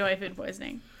I enjoy food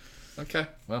poisoning. Okay.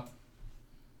 Well,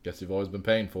 guess you've always been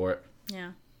paying for it.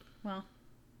 Yeah. Well,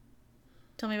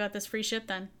 tell me about this free shit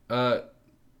then. I'm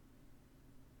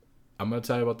going to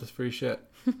tell you about this free shit.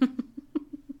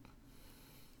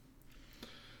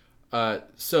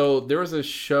 So there was a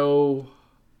show,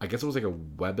 I guess it was like a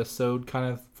webisode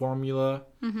kind of formula,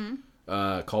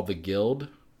 called The Guild.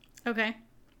 Okay.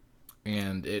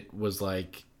 And it was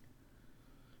like,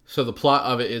 so the plot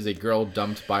of it is a girl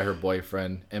dumped by her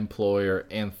boyfriend, employer,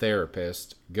 and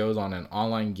therapist goes on an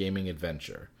online gaming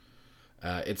adventure.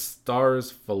 It stars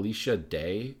Felicia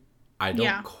Day. I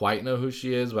don't quite know who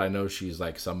she is, but I know she's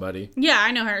like somebody. Yeah,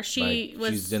 I know her.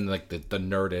 She's in like the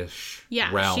nerdish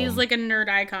realm. She's like a nerd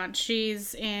icon. She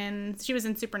was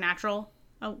in Supernatural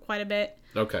quite a bit.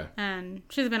 Okay. And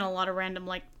she's been in a lot of random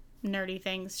like nerdy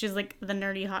things. She's like the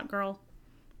nerdy hot girl.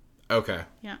 Okay.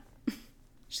 Yeah.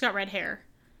 She's got red hair.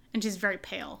 And she's very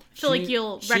pale. I feel like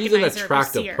you'll recognize her. She's an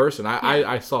attractive person.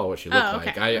 I saw what she looked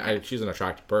okay. like. She's an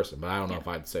attractive person, but I don't know if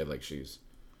I'd say like she's...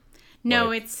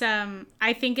 No, it's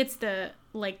I think it's the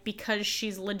like because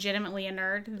she's legitimately a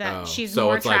nerd that she's so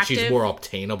more it's attractive. like she's more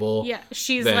obtainable. Yeah,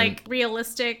 she's like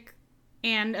realistic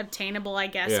and obtainable, I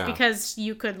guess, Yeah. because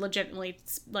you could legitimately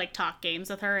like talk games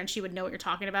with her and she would know what you're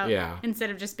talking about. Yeah. Instead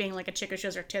of just being like a chick who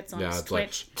shows her tits on it's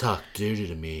Twitch. like, talk dirty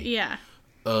to me. Yeah.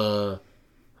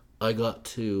 I got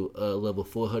to level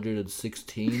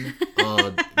 416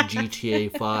 on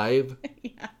GTA 5.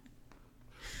 Yeah.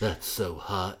 That's so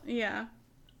hot. Yeah.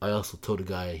 I also told a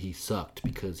guy he sucked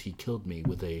because he killed me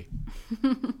with a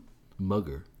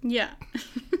mugger. Yeah.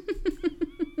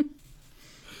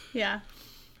 Yeah.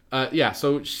 Yeah,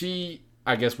 so she,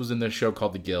 I guess, was in this show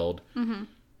called The Guild. Mm-hmm.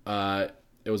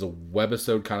 It was a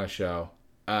webisode kind of show.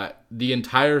 The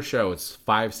entire show, it's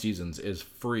 5 seasons, is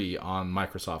free on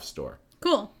Microsoft Store.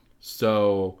 Cool.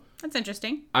 So That's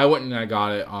interesting. I went and I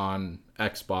got it on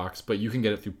Xbox, but you can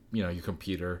get it through, your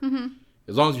computer. Mm-hmm.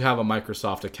 As long as you have a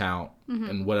Microsoft account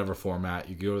in whatever format,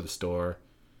 you go to the store.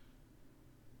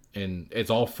 And it's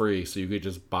all free, so you could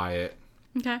just buy it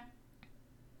Okay.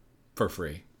 for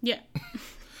free. Yeah.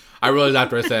 I realized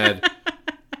after I said,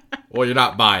 well, you're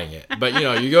not buying it. But,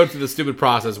 you go through the stupid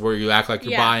process where you act like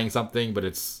you're buying something, but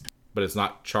it's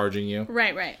not charging you.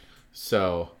 Right.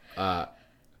 So,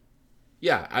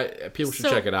 people should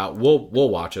check it out. We'll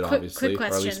watch it, obviously. quick or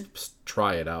at question. least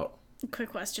try it out. Quick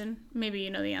question. Maybe you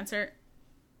know the answer.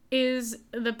 Is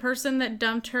the person that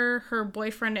dumped her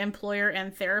boyfriend, employer,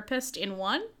 and therapist in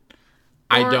one?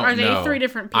 I don't know. Are they 3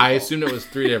 different people? I assumed it was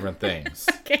 3 different things.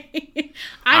 Okay.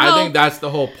 I think that's the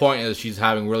whole point, is she's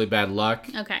having really bad luck.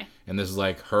 Okay. And this is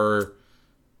like her,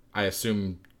 I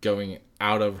assume, going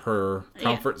out of her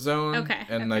comfort zone. Okay.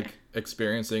 And like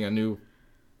experiencing a new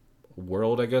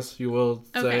world, I guess you will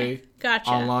say. Gotcha.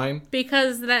 Online.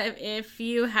 Because if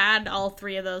you had all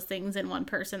 3 of those things in one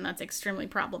person, that's extremely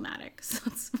problematic.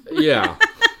 So Yeah.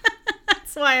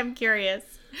 that's why I'm curious.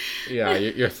 Yeah,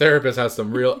 your therapist has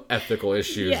some real ethical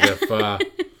issues if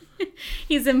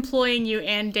he's employing you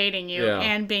and dating you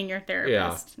and being your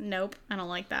therapist. Yeah. Nope, I don't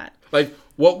like that. Like,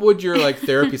 what would your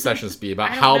therapy sessions be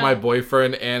about? How know. my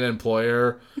boyfriend and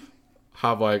employer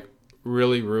have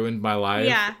really ruined my life?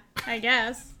 Yeah, I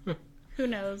guess. Who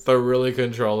knows? They're really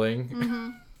controlling. Mm-hmm.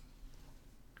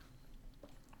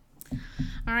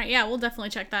 All right, yeah, we'll definitely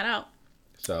check that out.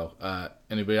 So,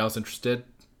 anybody else interested?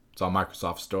 It's on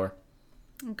Microsoft Store.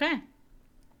 Okay.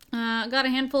 Got a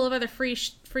handful of other free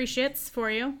shits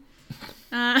for you.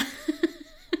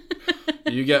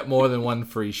 You get more than one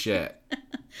free shit.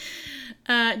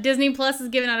 Disney Plus is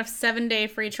giving out a 7-day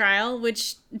free trial,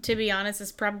 which, to be honest,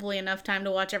 is probably enough time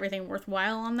to watch everything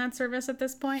worthwhile on that service at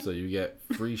this point. So you get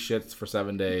free shits for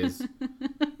 7 days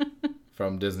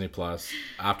from Disney Plus.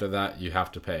 After that, you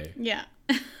have to pay. Yeah.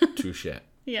 To shit.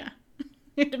 Yeah.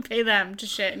 You have to pay them to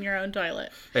shit in your own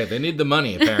toilet. Hey, they need the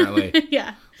money, apparently.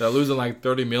 Yeah. They're losing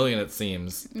 $30 million, it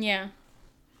seems. Yeah.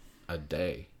 A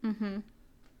day. Mm-hmm.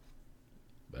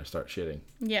 Better start shitting.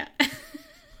 Yeah.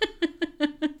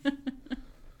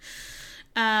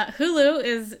 Hulu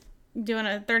is doing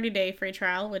a 30-day free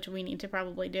trial, which we need to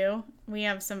probably do.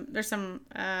 There's some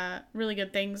really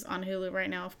good things on Hulu right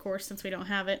now, of course, since we don't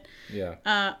have it.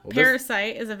 Yeah.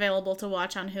 Parasite is available to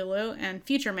watch on Hulu, and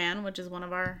Future Man, which is one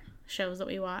of our shows that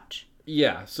we watch.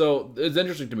 Yeah, so it's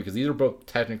interesting to me because these are both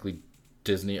technically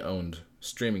Disney-owned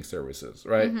streaming services,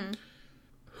 right? Mm-hmm.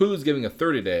 Hulu's giving a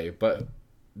 30-day, but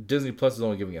Disney Plus is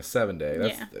only giving a 7-day.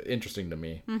 That's interesting to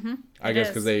me. Mm-hmm. I guess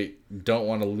because they don't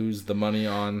want to lose the money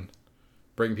on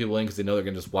bringing people in because they know they're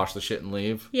going to just watch the shit and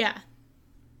leave. Yeah.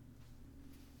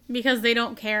 Because they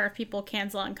don't care if people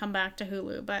cancel and come back to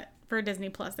Hulu, but for Disney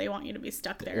Plus, they want you to be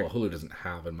stuck there. Well, Hulu doesn't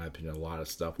have, in my opinion, a lot of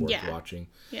stuff worth watching.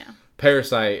 Yeah.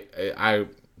 Parasite, I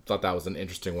thought that was an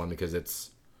interesting one because it's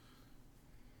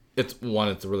a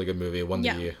really good movie. It won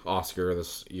the Oscar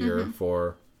this year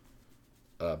for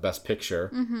Best Picture.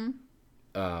 Mm-hmm.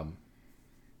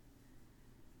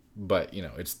 But,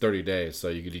 it's 30 days, so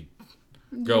you could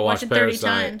go watch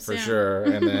Parasite for sure.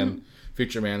 And then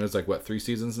Future Man is 3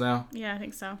 seasons now? Yeah, I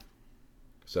think so.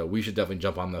 So we should definitely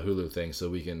jump on the Hulu thing so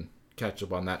we can catch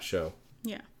up on that show.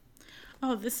 Yeah.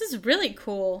 Oh, this is really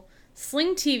cool.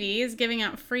 Sling TV is giving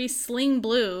out free Sling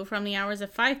Blue from the hours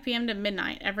of 5 p.m. to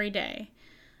midnight every day.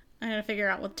 I gotta figure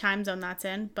out what time zone that's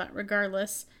in, but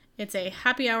regardless, it's a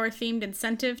happy hour themed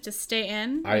incentive to stay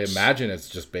in. I imagine it's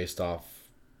just based off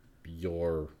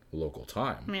your local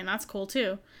time. I mean, that's cool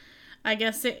too. I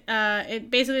guess it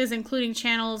basically is including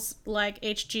channels like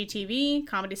HGTV,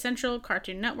 Comedy Central,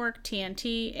 Cartoon Network,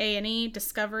 TNT, A&E,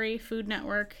 Discovery, Food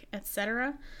Network,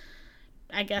 etc.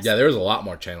 I guess. Yeah, there's a lot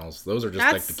more channels. Those are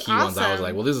just the key ones. I was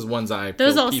like, well, this is ones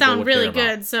those all sound really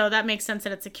good, so that makes sense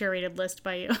that it's a curated list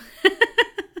by you.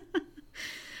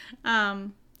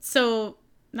 So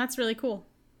that's really cool.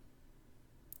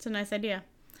 It's a nice idea.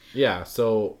 Yeah,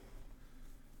 so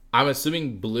I'm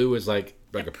assuming Blue is like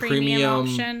a premium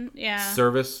option. Yeah.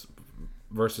 service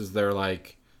versus their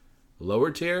like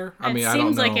lower tier. I mean, I don't know.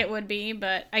 It seems like it would be,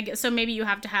 but I guess so. Maybe you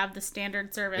have to have the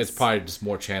standard service. It's probably just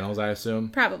more channels, I assume.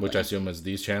 Probably. Which I assume is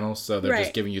these channels. So they're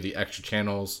just giving you the extra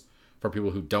channels for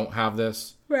people who don't have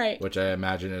this. Right. Which I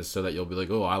imagine is so that you'll be like,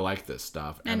 oh, I like this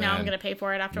stuff. And now I'm going to pay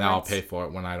for it afterwards. Now I'll pay for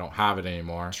it when I don't have it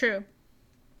anymore. True.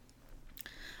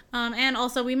 And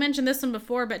also, we mentioned this one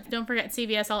before, but don't forget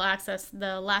CBS All Access.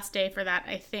 The last day for that,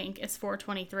 I think, is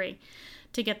 4/23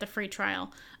 to get the free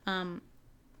trial.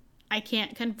 I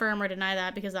can't confirm or deny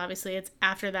that because obviously it's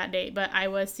after that date, but I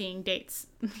was seeing dates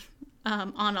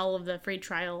on all of the free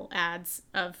trial ads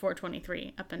of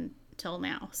 4/23 up until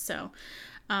now. So,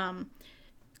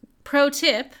 pro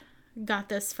tip, got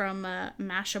this from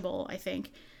Mashable, I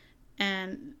think.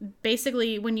 And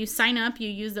basically, when you sign up, you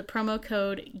use the promo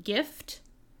code GIFT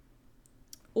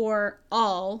or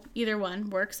all, either one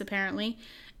works apparently.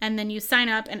 And then you sign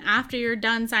up, and after you're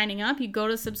done signing up, you go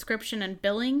to subscription and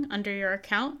billing under your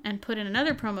account and put in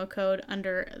another promo code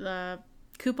under the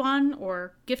coupon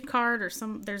or gift card or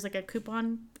there's like a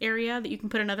coupon area that you can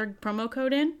put another promo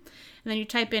code in. And then you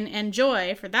type in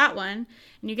enjoy for that one,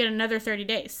 and you get another 30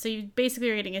 days. So you basically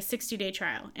are getting a 60-day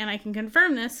trial. And I can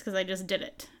confirm this because I just did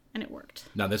it, and it worked.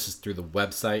 Now, this is through the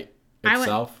website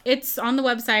itself? It's on the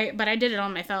website, but I did it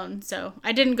on my phone, so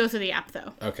I didn't go through the app,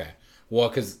 though. Okay. Well,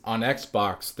 because on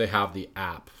Xbox, they have the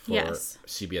app for Yes.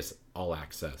 CBS All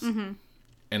Access. Mm-hmm.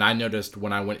 And I noticed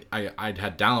when I went, I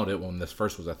had downloaded it when this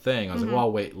first was a thing. I was like, well,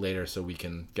 I'll wait later so we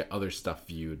can get other stuff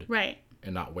viewed. Right.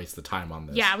 And not waste the time on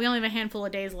this. Yeah, we only have a handful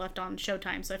of days left on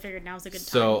Showtime, so I figured now's a good time.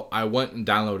 So I went and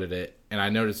downloaded it, and I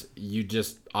noticed you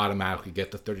just automatically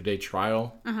get the 30-day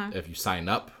trial if you sign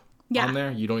up on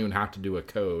there. You don't even have to do a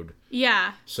code.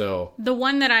 Yeah. So the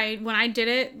one that when I did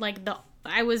it,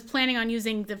 I was planning on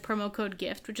using the promo code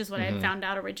GIFT, which is what I had found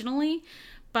out originally,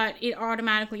 but it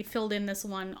automatically filled in this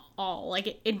one all.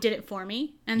 Like, it did it for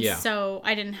me, and so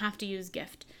I didn't have to use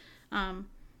GIFT.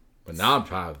 But now I'm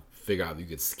trying to figure out if you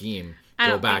could scheme,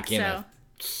 go back in a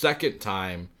second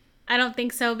time. I don't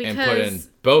think so, because and put in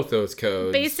both those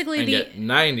codes basically and get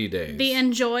 90 days. The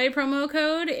enjoy promo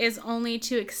code is only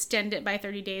to extend it by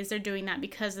 30 days. They're doing that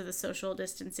because of the social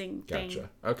distancing thing. Gotcha.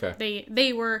 Okay.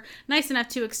 They were nice enough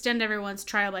to extend everyone's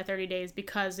trial by 30 days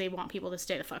because they want people to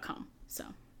stay the fuck home. So.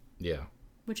 Yeah.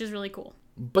 Which is really cool.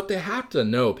 But they have to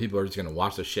know people are just going to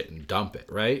watch the shit and dump it,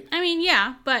 right? I mean,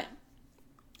 yeah, but...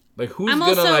 Like, who's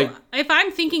going to, like... If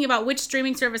I'm thinking about which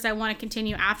streaming service I want to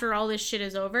continue after all this shit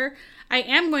is over, I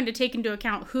am going to take into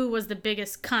account who was the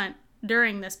biggest cunt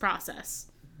during this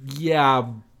process.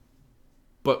 Yeah,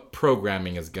 but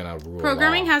programming is going to rule.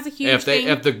 Programming has a huge thing.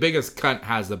 If the biggest cunt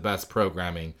has the best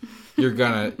programming, you're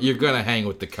gonna hang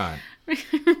with the cunt.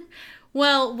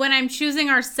 Well, when I'm choosing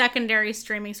our secondary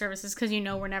streaming services, because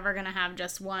we're never going to have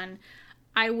just one,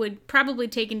 I would probably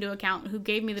take into account who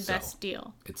gave me the best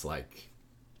deal. It's like...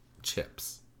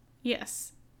 chips.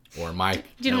 Yes. Or my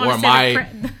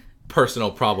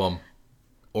personal problem,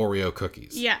 Oreo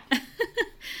cookies. Yeah.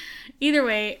 Either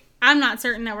way, I'm not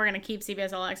certain that we're going to keep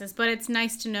CBS All Access, but it's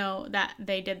nice to know that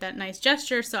they did that nice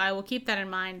gesture, so I will keep that in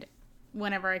mind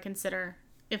whenever I consider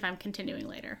if I'm continuing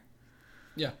later.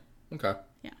 Yeah. Okay.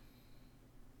 Yeah.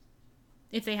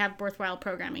 If they have worthwhile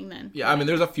programming, then. Yeah, I mean,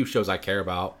 there's a few shows I care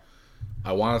about.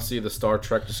 I want to see the Star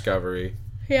Trek Discovery.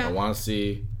 Yeah. I want to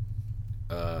see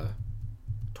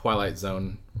Twilight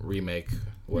Zone remake,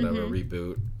 whatever,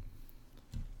 reboot.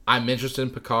 I'm interested in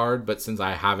Picard, but since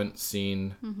I haven't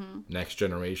seen Next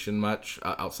Generation much,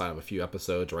 outside of a few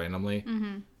episodes randomly,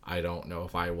 I don't know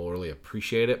if I will really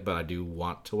appreciate it, but I do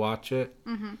want to watch it.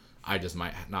 I just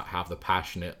might not have the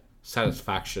passionate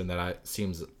satisfaction that it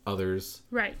seems others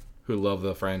who love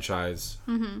the franchise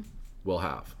will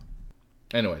have.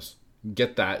 Anyways,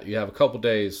 get that. You have a couple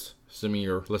days, assuming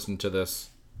you're listening to this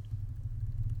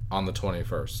on the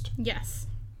 21st. Yes.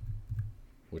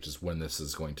 Which is when this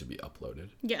is going to be uploaded.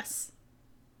 Yes.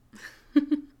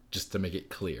 Just to make it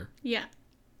clear. Yeah.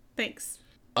 Thanks.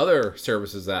 Other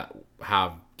services that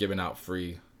have given out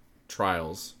free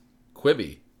trials.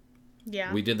 Quibi.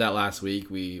 Yeah. We did that last week.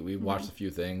 We watched a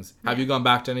few things. Have you gone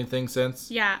back to anything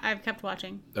since? Yeah, I've kept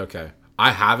watching. Okay.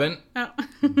 I haven't. Oh.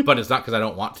 But it's not because I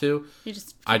don't want to.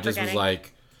 I just was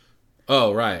like,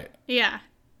 oh, right. Yeah.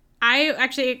 I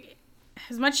actually,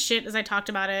 as much shit as I talked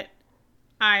about it,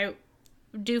 I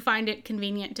do find it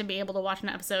convenient to be able to watch an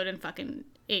episode in fucking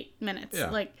 8 minutes.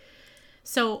 Yeah.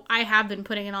 So I have been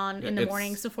putting it on in the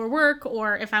mornings before work,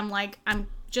 or if I'm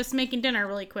just making dinner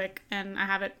really quick and I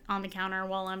have it on the counter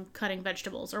while I'm cutting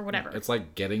vegetables or whatever. It's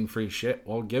like getting free shit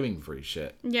while giving free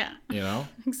shit. Yeah. You know?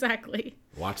 Exactly.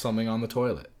 Watch something on the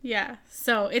toilet. Yeah.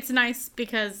 So it's nice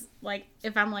because, like,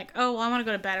 if I'm like, oh, well, I want to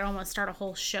go to bed, I don't want to start a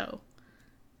whole show.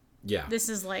 Yeah. This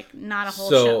is, like, not a whole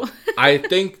show. So I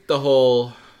think the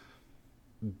whole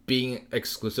being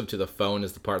exclusive to the phone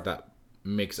is the part that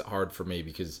makes it hard for me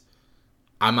because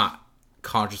I'm not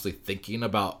consciously thinking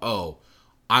about, oh,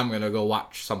 I'm going to go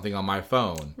watch something on my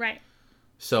phone. Right.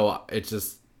 So it's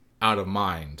just out of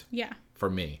mind. Yeah. For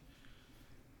me.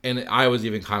 And I was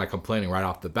even kind of complaining right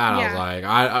off the bat. Yeah.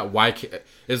 I was like,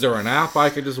 is there an app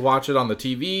I could just watch it on the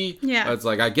TV? Yeah. It's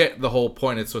like, I get the whole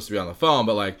point. It's supposed to be on the phone,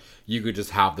 but like, you could just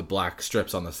have the black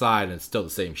strips on the side and it's still the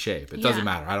same shape. It doesn't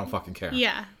matter. I don't fucking care.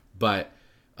 Yeah. But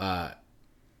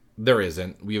there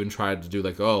isn't. We even tried to do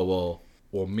like, oh, well,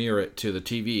 we'll mirror it to the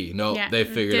TV. No, they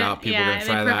figured out people were going to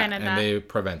try that and they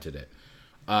prevented it.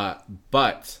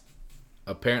 But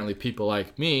apparently people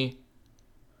like me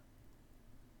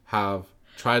have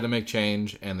tried to make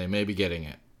change and they may be getting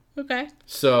it. Okay.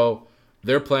 So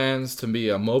their plans to be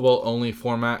a mobile only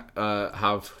format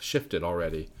have shifted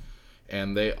already.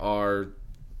 And they are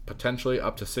potentially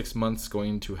up to 6 months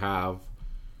going to have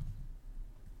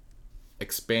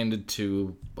expanded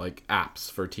to like apps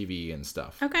for TV and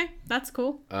stuff. Okay, that's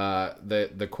cool.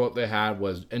 The quote they had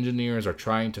was, engineers are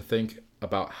trying to think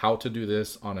about how to do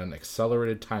this on an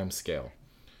accelerated time scale.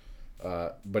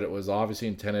 But it was obviously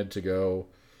intended to go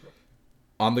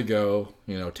on the go,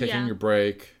 you know, taking your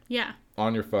break,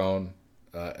 on your phone,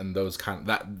 and those kind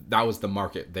of, that was the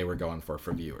market they were going for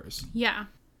viewers. Yeah.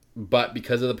 But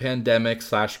because of the pandemic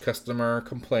 / customer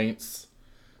complaints,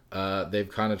 they've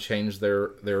kind of changed their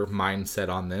mindset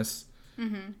on this.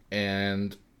 Mm-hmm.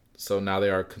 And so now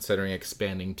they are considering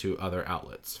expanding to other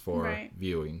outlets for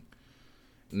viewing.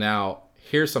 Now,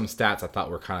 here's some stats I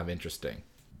thought were kind of interesting.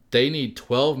 They need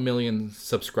 12 million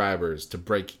subscribers to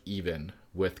break even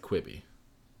with Quibi.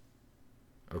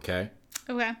 Okay?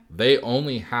 Okay. They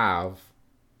only have,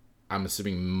 I'm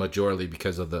assuming majorly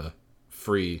because of the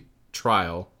free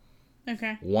trial,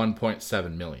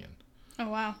 1.7 million. Oh,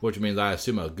 wow. Which means I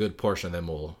assume a good portion of them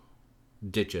will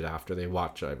ditch it after they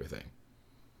watch everything.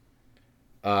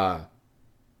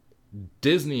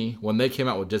 Disney, when they came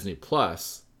out with Disney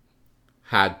Plus,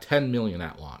 had 10 million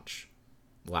at launch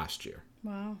last year.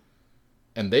 Wow.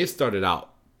 And they started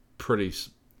out pretty,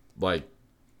 like,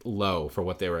 low for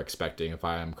what they were expecting, if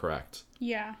I am correct.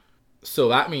 Yeah. So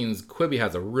that means Quibi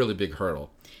has a really big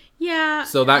hurdle. Yeah.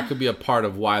 So that could be a part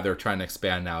of why they're trying to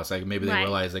expand now. It's like maybe they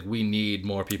realize like we need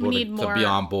more people to be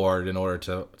on board in order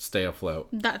to stay afloat.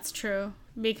 That's true.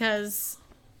 Because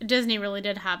Disney really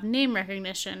did have name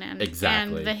recognition and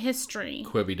the history.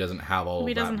 Quibi doesn't have all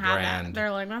of that brand.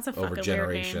 They're like, that's a fucking over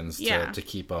generations weird name. to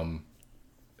keep them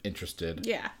interested.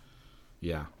 Yeah.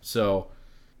 Yeah. So,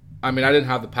 I mean, I didn't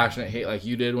have the passionate hate like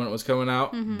you did when it was coming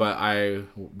out, but I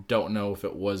don't know if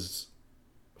it was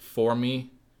for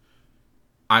me.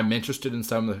 I'm interested in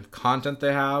some of the content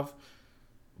they have,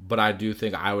 but I do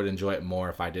think I would enjoy it more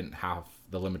if I didn't have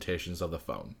the limitations of the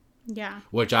phone. Yeah.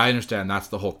 Which I understand that's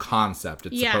the whole concept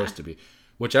it's supposed to be.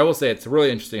 Which I will say it's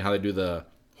really interesting how they do the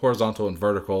horizontal and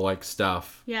vertical like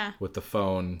stuff with the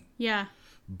phone. Yeah.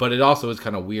 But it also is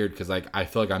kind of weird because like I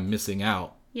feel like I'm missing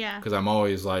out. Yeah. Because I'm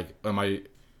always like, am I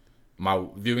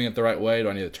viewing it the right way? Do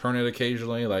I need to turn it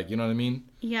occasionally? Like, you know what I mean?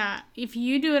 Yeah. If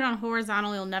you do it on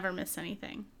horizontal, you'll never miss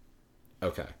anything.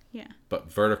 Okay. Yeah.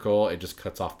 But vertical, it just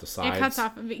cuts off the sides. It cuts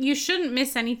off. You shouldn't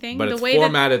miss anything. But it's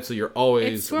formatted so you're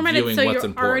always viewing so what's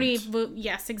important.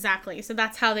 Yes, exactly. So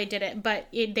that's how they did it. But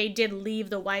they did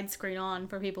leave the widescreen on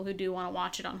for people who do want to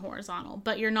watch it on horizontal.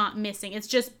 But you're not missing. It's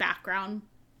just background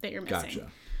that you're missing.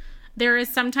 Gotcha. There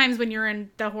is sometimes when you're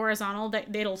in the horizontal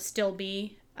that it'll still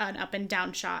be an up and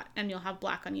down shot. And you'll have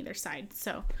black on either side.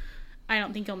 So I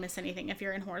don't think you'll miss anything if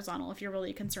you're in horizontal, if you're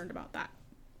really concerned about that.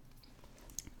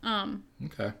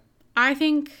 Okay. I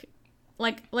think,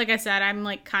 like I said, I'm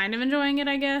like kind of enjoying it,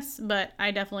 I guess, but I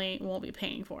definitely won't be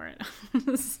paying for it.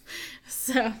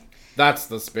 So that's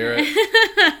the spirit.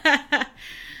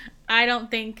 I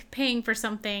don't think paying for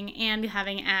something and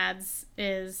having ads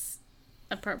is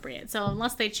appropriate. So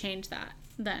unless they change that,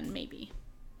 then maybe.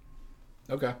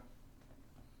 Okay.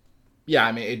 Yeah,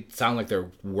 I mean, it sounds like they're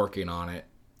working on it.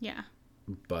 Yeah.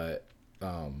 But,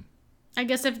 I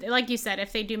guess if, like you said,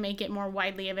 if they do make it more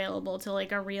widely available to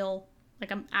like a real, like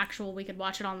an actual, we could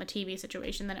watch it on the TV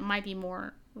situation, then it might be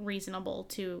more reasonable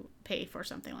to pay for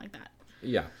something like that.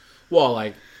 Yeah. Well,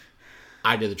 like,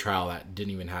 I did the trial that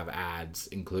didn't even have ads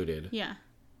included. Yeah.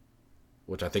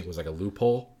 Which I think was like a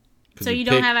loophole. So you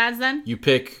don't have ads then? You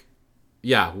pick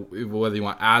Yeah, whether you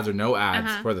want ads or no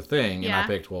ads for the thing. And Yeah. I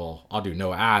picked, well, I'll do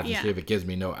no ads and Yeah. see if it gives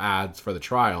me no ads for the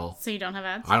trial. So you don't have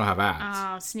ads? I don't have ads.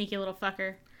 Oh, sneaky little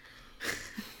fucker.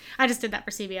 I just did that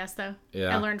for CBS, though.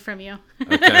 Yeah. I learned from you.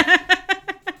 Okay.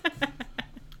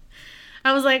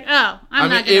 I was like, oh, I'm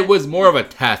not gonna... It was more of a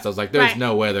test. I was like, there's Right.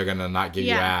 no way they're going to not give you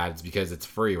Yeah. ads because it's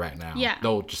free right now. Yeah.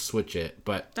 They'll just switch it.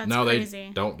 But That's no, crazy.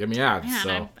 they don't give me ads. Man,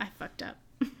 so, I fucked up.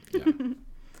 yeah. You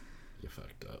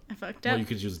fucked up. I fucked Well, up. you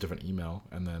could use a different email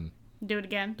and then Do it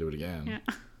again. do it again.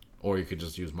 Yeah. Or you could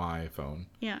just use my phone.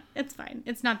 Yeah, it's fine.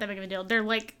 It's not that big of a deal. They're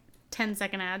like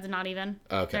 10-second ads, not even.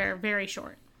 Okay. They're very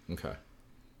short. Okay.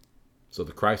 So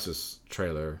the Crisis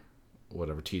trailer,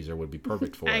 whatever teaser, would be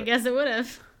perfect for I it. guess it would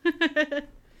have.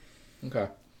 Okay.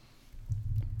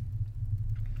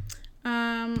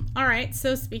 All right.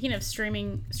 So speaking of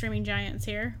streaming giants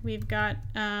here, we've got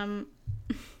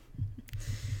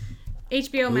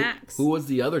HBO Max. Who was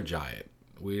the other giant?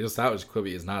 We just thought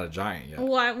Quibi is not a giant yet.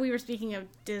 Well, we were speaking of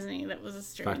Disney. That was a In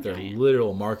streaming fact, their giant.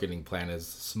 literal marketing plan is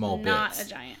small Not bits. a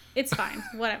giant. It's fine.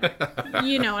 Whatever.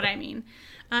 You know what I mean.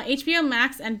 HBO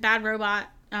Max and Bad Robot.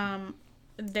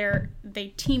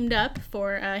 They teamed up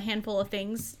for a handful of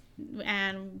things,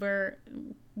 and we're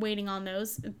waiting on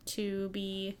those to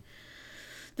be.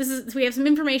 We have some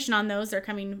information on those. They're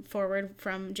coming forward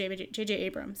from J.J.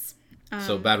 Abrams.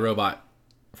 So Bad Robot,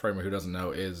 for anyone who doesn't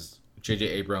know, is J.J.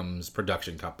 Abrams'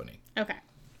 production company. Okay.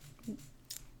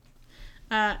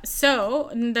 So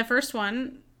the first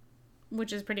one,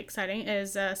 which is pretty exciting,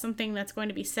 is something that's going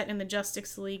to be set in the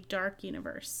Justice League Dark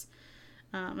Universe.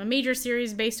 A major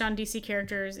series based on DC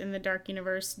characters in the Dark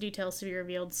Universe. Details to be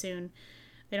revealed soon.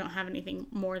 They don't have anything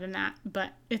more than that,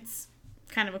 but it's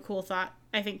kind of a cool thought.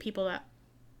 I think people that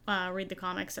read the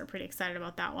comics are pretty excited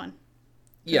about that one.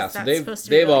 Yeah, so that's supposed to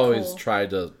they've be really always cool.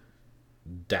 tried to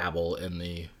dabble in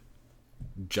the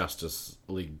Justice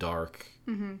League Dark.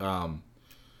 Mm-hmm.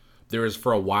 There was,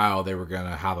 for a while, they were going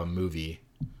to have a movie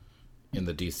in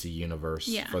the DC universe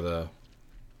Yeah. for the,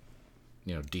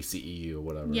 DCEU or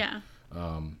whatever. Yeah.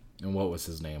 And what was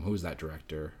his name? Who's that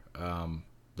director?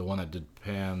 The one that did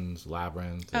Pan's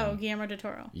Labyrinth. Oh, Guillermo del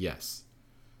Toro. Yes.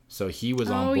 So he was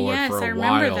on Oh, board yes, for I a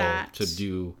remember while that. to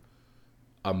do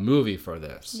a movie for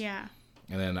this. Yeah.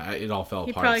 And then it all fell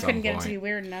He apart probably at some couldn't get it point. to be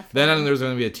weird enough. Then there was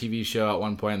going to be a TV show at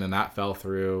one point, and then that fell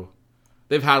through.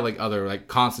 They've had other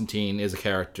Constantine is a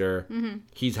character. Mm-hmm.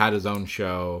 He's had his own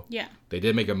show. Yeah. They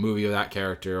did make a movie of that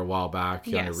character a while back.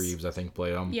 Keanu Yes. Reeves, I think,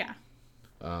 played him. Yeah.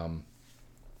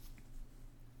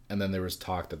 And then there was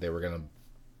talk that they were going to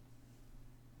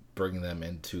bring them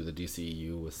into the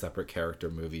DCEU with separate character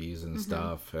movies and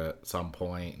stuff at some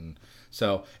point. And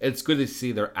so it's good to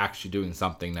see they're actually doing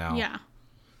something now. Yeah.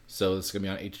 So this is going to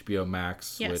be on HBO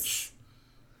Max, Yes. which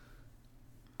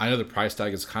I know the price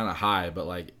tag is kind of high,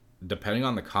 but depending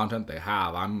on the content they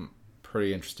have, I'm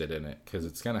pretty interested in it because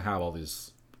it's going to have all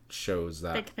these shows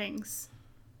that Big things.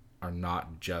 are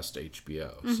not just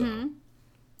HBO.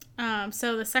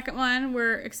 So the second one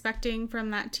we're expecting from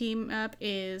that team up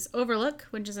is Overlook,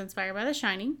 which is inspired by The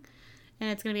Shining. And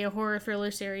it's going to be a horror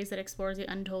thriller series that explores the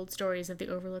untold stories of the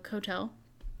Overlook Hotel.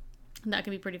 And that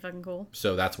could be pretty fucking cool.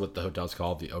 So that's what the hotel's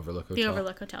called, the Overlook Hotel? The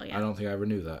Overlook Hotel, yeah. I don't think I ever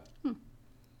knew that.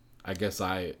 I guess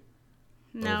I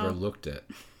overlooked it.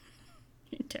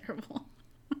 You're terrible.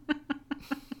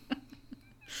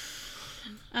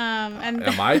 And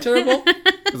Am I terrible?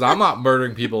 Because I'm not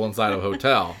murdering people inside of a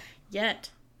hotel.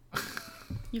 yet.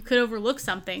 You could overlook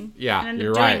something. Yeah, and end up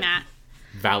you're doing right. that.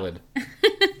 Valid.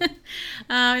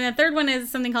 And the third one is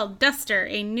something called Duster,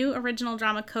 a new original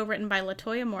drama co-written by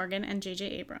LaToya Morgan and J.J.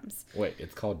 Abrams. Wait,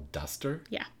 it's called Duster?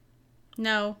 Yeah.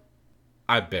 No,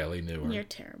 I barely knew her. you're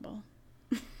terrible.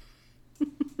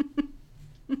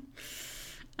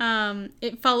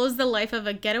 It follows the life of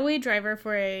a getaway driver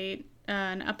for an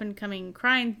up-and-coming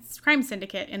crime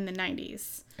syndicate in the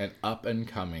 90s. An up and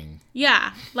coming.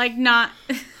 Yeah, not...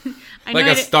 I Like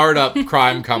know a startup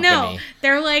crime company. No,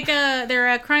 they're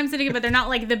a crime syndicate, but they're not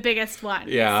the biggest one.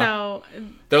 Yeah. So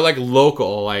They're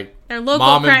local, they're local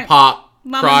mom and pop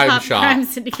crime shop. crime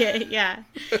syndicate. Yeah.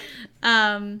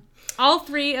 All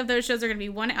three of those shows are going to be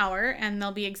 1 hour, and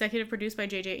they'll be executive produced by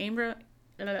J.J.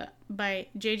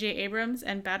 Abrams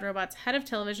and Bad Robot's head of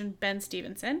television, Ben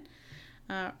Stevenson.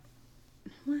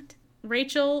 What?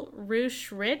 Rachel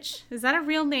Roosh Rich? Is that a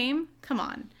real name? Come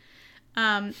on.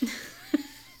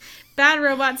 Bad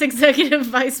Robot's executive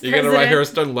vice president. You're going to write her a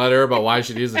stern letter about why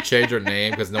she needs to change her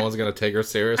name because no one's going to take her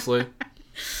seriously?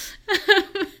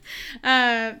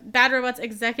 Bad Robot's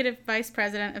executive vice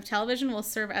president of television will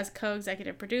serve as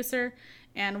co-executive producer,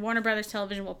 and Warner Brothers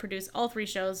Television will produce all three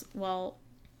shows while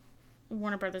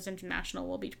Warner Brothers International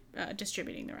will be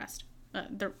distributing the rest.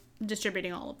 they're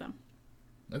distributing all of them.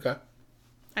 Okay.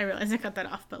 I realized I cut that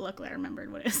off, but luckily I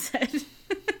remembered what it said.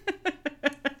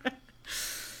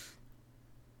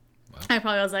 I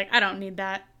probably was like, I don't need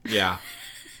that. Yeah.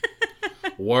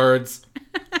 Words.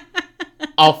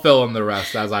 I'll fill in the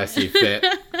rest as I see fit.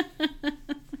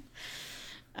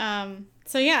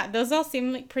 So yeah, those all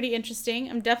seem like pretty interesting.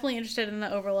 I'm definitely interested in the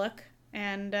Overlook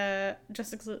and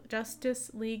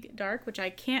Justice League Dark, which I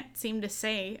can't seem to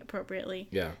say appropriately.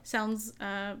 Yeah. Sounds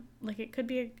like it could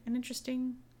be an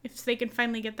interesting... If they can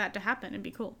finally get that to happen, it'd be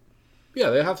cool.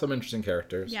 Yeah, they have some interesting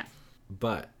characters. Yeah.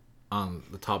 But on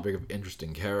the topic of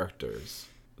interesting characters,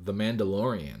 The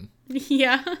Mandalorian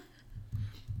Yeah.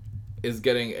 is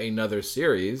getting another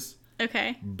series,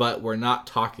 Okay. but we're not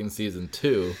talking season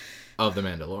 2 of The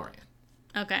Mandalorian.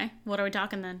 Okay. What are we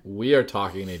talking then? We are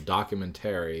talking a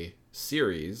documentary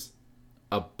series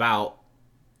about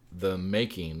the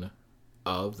making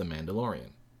of The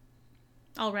Mandalorian.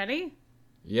 Already?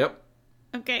 Yep.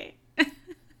 Okay.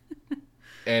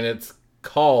 And it's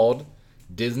called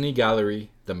Disney Gallery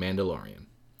The Mandalorian.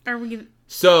 Are we...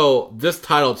 So this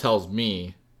title tells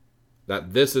me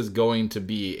that this is going to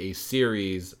be a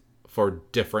series for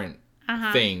different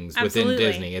things absolutely.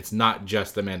 within Disney. It's not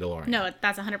just The Mandalorian. No,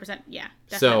 that's 100%. Yeah,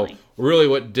 definitely. So really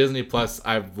what Disney Plus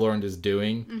I've learned is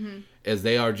doing is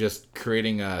they are just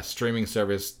creating a streaming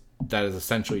service that is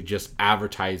essentially just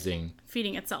advertising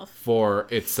Feeding itself. for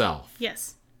itself.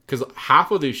 Yes. Because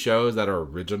half of these shows that are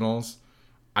originals,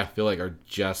 I feel like are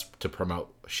just to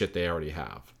promote shit they already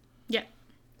have. Yeah.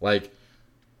 Like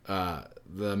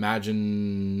the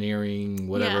Imagineering,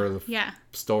 whatever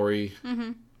story.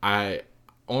 Mm-hmm. I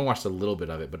only watched a little bit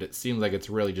of it, but it seems like it's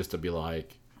really just to be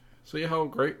like, see how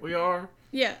great we are?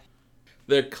 Yeah.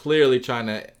 They're clearly trying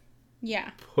to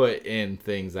put in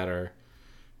things that are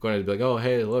going to be like, oh,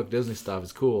 hey, look, Disney stuff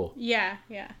is cool. Yeah,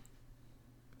 yeah.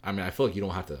 I mean, I feel like you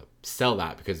don't have to sell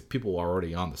that because people are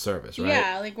already on the service, right?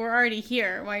 Yeah, like we're already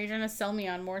here. Why are you trying to sell me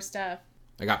on more stuff?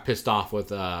 I got pissed off with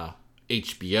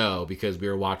HBO because we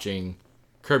were watching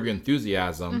Curb Your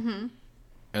Enthusiasm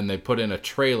and they put in a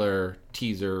trailer,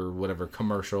 teaser, whatever,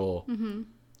 commercial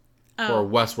for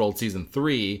Westworld Season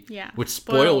 3, which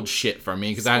spoiled shit for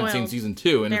me because I hadn't seen Season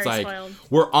 2. And Very it's like, spoiled.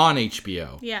 We're on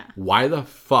HBO. Yeah. Why the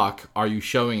fuck are you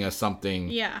showing us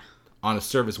something on a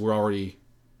service we're already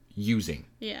using?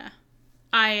 Yeah.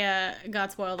 I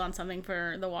got spoiled on something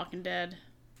for The Walking Dead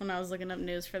when I was looking up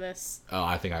news for this. Oh,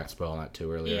 I think I got spoiled on that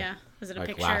too earlier. Yeah. Was it a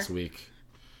picture? Last week.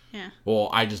 Yeah. Well,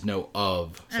 I just know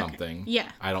of something. Okay. Yeah.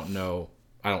 I don't know.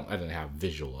 I didn't have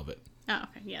visual of it. Oh,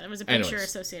 okay. Yeah, there was a picture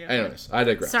associated with it. I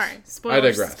digress. Sorry. Spoilers. I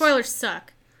digress. Spoilers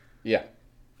suck. Yeah.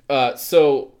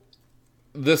 So,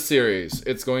 this series,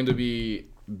 it's going to be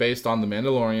based on The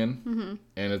Mandalorian.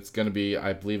 And it's going to be,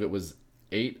 I believe it was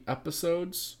 8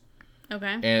 episodes.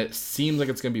 Okay. And it seems like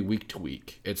it's going to be week to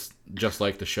week. It's just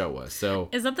like the show was. So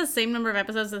is that the same number of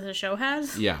episodes that the show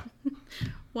has? Yeah.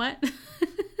 What?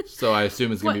 So I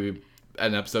assume it's going to be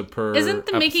an episode per Isn't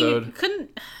the episode.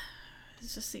 It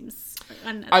just seems...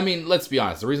 I mean, let's be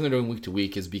honest. The reason they're doing week to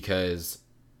week is because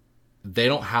they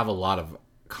don't have a lot of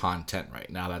content right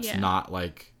now that's not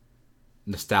like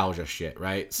nostalgia shit,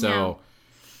 right? So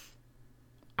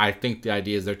I think the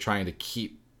idea is they're trying to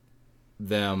keep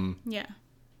them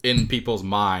in people's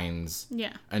minds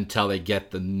until they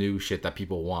get the new shit that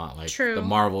people want, like the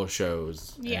Marvel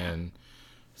shows and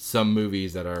some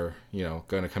movies that are,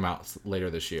 going to come out later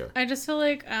this year. I just feel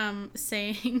like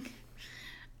saying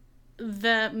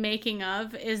the making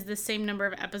of is the same number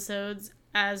of episodes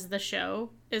as the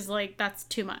show is like, that's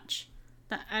too much.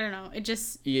 I don't know. It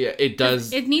just... Yeah, it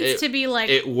does. It needs to be like...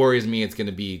 It worries me it's going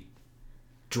to be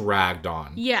dragged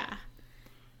on. Yeah.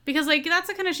 Because, like, that's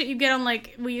the kind of shit you get on,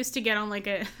 like... We used to get on, like,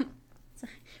 a...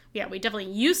 Yeah, we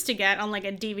definitely used to get on, like,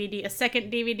 a DVD, a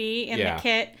second DVD in the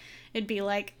kit. It'd be,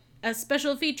 like, a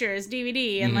special features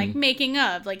DVD and, like, making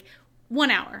of. Like,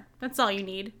 1 hour. That's all you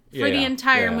need for the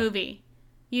entire movie.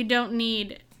 You don't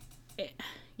need...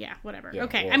 Yeah, whatever. Yeah,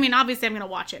 okay. Well, I mean, obviously I'm going to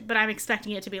watch it, but I'm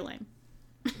expecting it to be lame.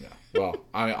 Yeah. Well,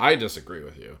 I disagree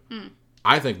with you.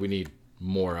 I think we need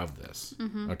more of this.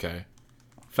 Okay?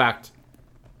 In fact,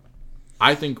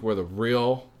 I think where the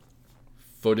real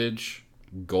footage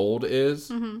gold is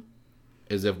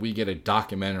if we get a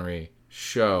documentary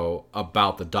show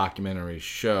about the documentary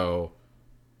show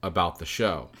about the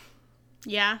show.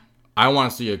 Yeah. I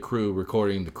want to see a crew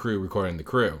recording the crew recording the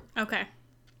crew. Okay.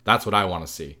 That's what I want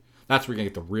to see. That's where you're going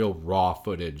to get the real raw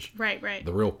footage. Right, right.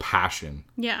 The real passion.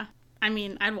 Yeah. I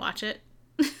mean, I'd watch it.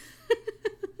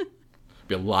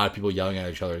 Be a lot of people yelling at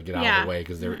each other to get out of the way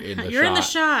because they're in the shot. You're in the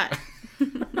shot.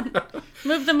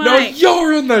 Move the mic. No,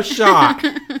 you're in the shot.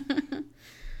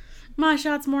 My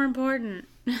shot's more important.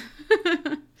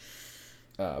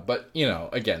 But, you know,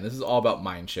 again, this is all about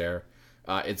mindshare.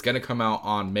 It's going to come out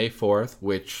on May 4th,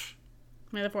 which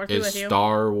May the 4th be is with you.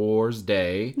 Star Wars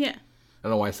Day. Yeah. I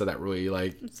don't know why I said that really,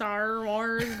 like... Star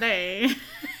Wars Day.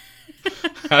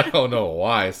 I don't know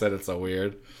why I said it so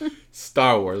weird.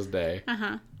 Star Wars Day.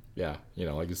 Uh-huh. Yeah, you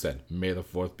know, like you said, May the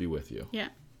 4th be with you. Yeah.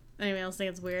 Anybody else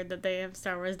think it's weird that they have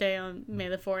Star Wars Day on May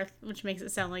the 4th, which makes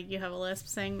it sound like you have a lisp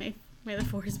saying May the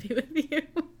 4th be with you?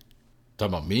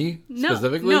 Talking about me, No,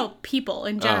 specifically? No, people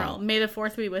in general. May the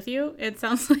 4th be with you. It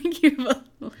sounds like you have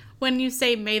when you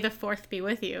say May the 4th be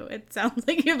with you, it sounds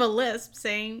like you have a lisp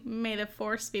saying May the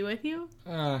Force be with you.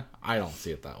 I don't see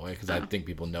it that way, because I think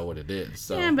people know what it is.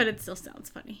 So. Yeah, but it still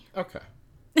sounds funny. Okay.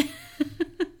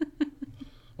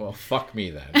 Well, fuck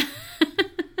me then.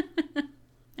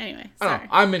 Anyway, I don't sorry. know.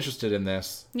 I'm interested in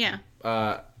this. Yeah.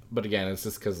 But again, it's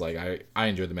just because like I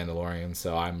enjoy The Mandalorian,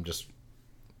 so I'm just...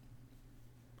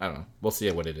 I don't know. We'll see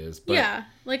what it is. But, yeah,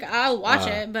 like I'll watch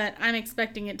it, but I'm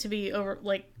expecting it to be over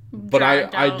But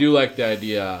I do like the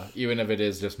idea, even if it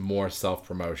is just more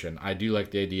self-promotion, I do like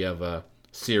the idea of a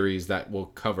series that will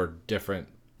cover different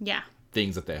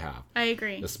things that they have. I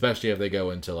agree. Especially if they go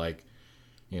into like,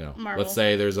 you know, Marvel. let's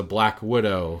say there's a Black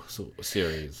Widow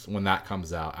series when that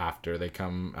comes out after they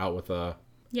come out with 8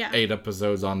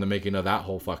 episodes on the making of that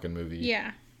whole fucking movie.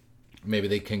 Yeah. Maybe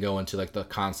they can go into like the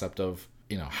concept of,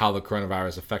 you know, how the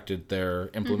coronavirus affected their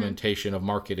implementation of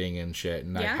marketing and shit,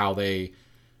 and like how they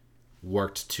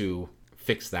worked to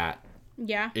fix that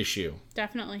issue.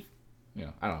 Definitely. You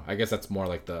know, I don't know. I guess that's more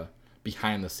like the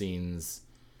behind the scenes,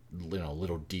 you know,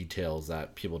 little details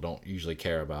that people don't usually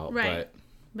care about. Right.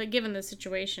 But given the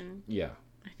situation, yeah,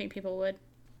 I think people would.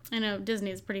 I know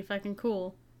Disney is pretty fucking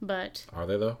cool, but... Are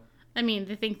they, though? I mean,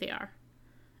 they think they are.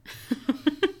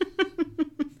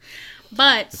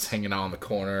 But... Just hanging out in the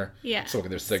corner. Yeah. Smoking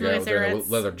their cigarette with their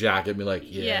leather jacket and be like,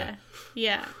 yeah.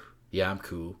 Yeah. Yeah, I'm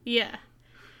cool. Yeah.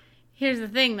 Here's the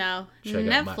thing, though.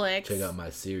 Netflix... check out my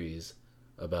series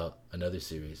about another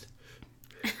series.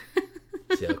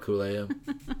 See how cool I am?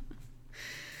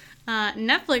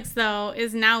 Netflix, though,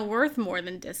 is now worth more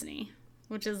than Disney.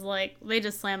 Which is like, they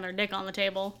just slammed their dick on the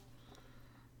table.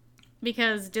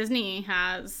 Because Disney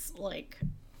has, like,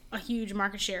 a huge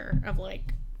market share of,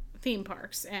 like, theme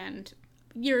parks and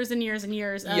years and years and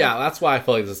years of... Yeah, that's why I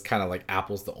feel like this is kind of like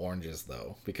apples to oranges,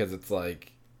 though. Because it's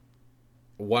like,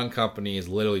 one company is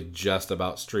literally just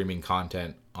about streaming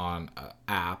content on an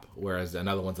app, whereas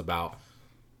another one's about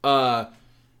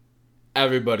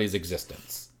everybody's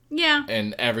existence. Yeah.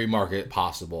 In every market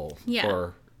possible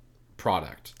for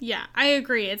product. Yeah, I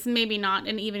agree. It's maybe not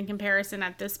an even comparison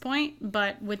at this point,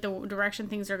 but with the direction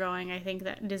things are going, I think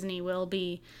that Disney will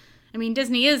be... I mean,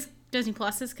 Disney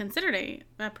Plus is considered a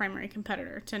primary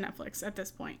competitor to Netflix at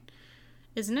this point,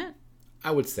 isn't it?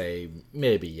 I would say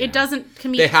maybe, yeah. It doesn't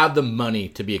compete. They have the money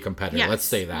to be a competitor. Yes. Let's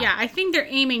say that. Yeah, I think they're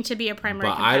aiming to be a primary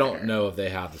but competitor. I don't know if they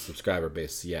have the subscriber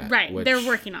base yet. Right, which, they're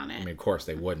working on it. I mean, of course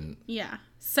they wouldn't. Yeah.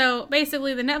 So,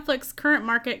 basically, the Netflix current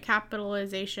market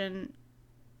capitalization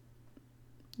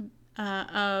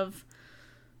of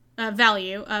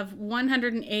value of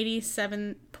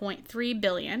 $187.3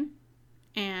 billion,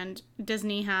 and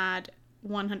Disney had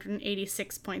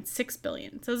 $186.6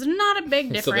 billion. So it's not a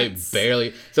big difference. So they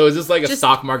barely... So is this like a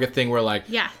stock market thing where like...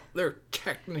 Yeah. They're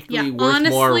technically worth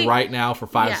more right now for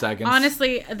 5 seconds?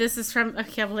 Honestly, this is from a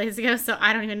couple days ago, so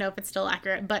I don't even know if it's still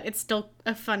accurate, but it's still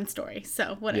a fun story,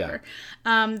 so whatever.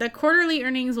 Yeah. The quarterly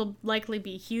earnings will likely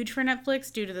be huge for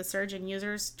Netflix due to the surge in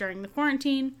users during the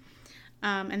quarantine.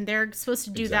 And they're supposed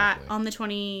to do that on the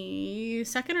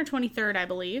 22nd or 23rd, I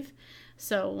believe.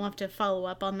 So we'll have to follow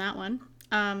up on that one.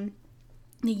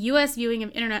 The U.S. viewing of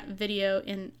internet video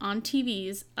on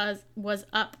TVs was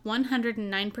up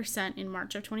 109% in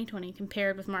March of 2020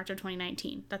 compared with March of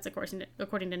 2019. That's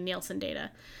according to Nielsen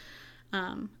data.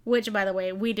 Which, by the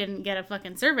way, we didn't get a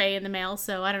fucking survey in the mail,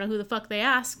 so I don't know who the fuck they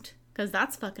asked, because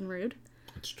that's fucking rude.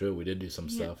 It's true. We did do some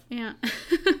stuff. Yeah.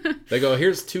 They go,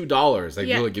 here's $2. They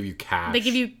really give you cash. They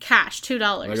give you cash,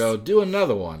 $2. They go, do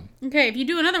another one. Okay, if you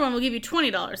do another one, we'll give you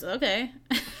 $20. Okay.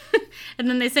 And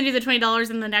then they send you the $20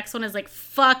 and the next one is like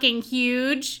fucking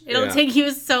huge. It'll take you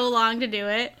so long to do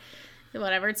it.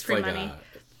 Whatever, it's free money.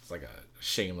 It's like a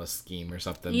shameless scheme or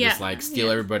something. Yeah. Just like steal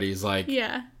everybody's like...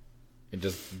 Yeah. And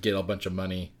just get a bunch of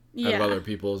money out of other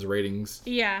people's ratings.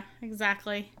 Yeah,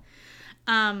 exactly.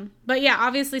 But yeah,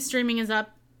 obviously streaming is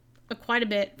up quite a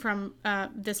bit from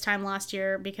this time last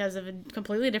year because of a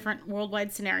completely different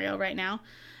worldwide scenario right now.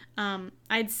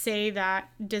 I'd say that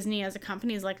Disney as a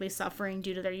company is likely suffering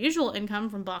due to their usual income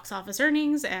from box office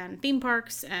earnings and theme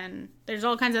parks, and there's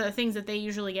all kinds of other things that they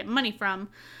usually get money from.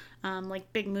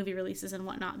 like big movie releases and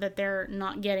whatnot that they're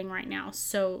not getting right now.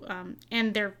 So,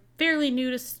 and they're fairly new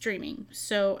to streaming.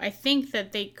 So I think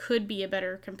that they could be a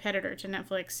better competitor to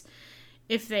Netflix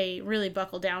if they really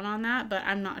buckle down on that. But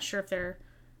I'm not sure if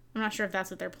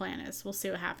that's what their plan is. We'll see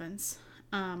what happens.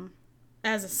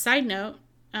 As a side note,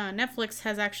 Netflix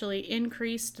has actually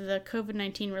increased the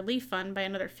COVID-19 relief fund by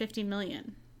another $50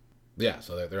 million. Yeah,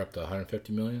 so they're up to $150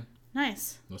 million.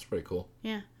 Nice. That's pretty cool.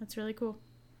 Yeah, that's really cool.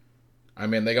 I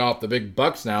mean, they got off the big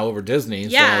bucks now over Disney,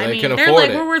 Yeah, so they can they're afford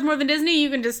like, it. we're worth more than Disney. You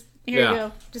can just, here Yeah. you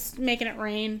go. Just making it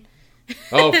rain.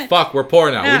 Oh, fuck, we're poor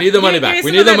now. We need the money back.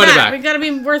 We need the money back. We gotta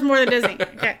be worth more than Disney.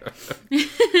 Okay.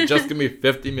 Just give me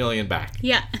 $50 million back.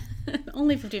 Yeah.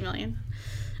 Only $50 million.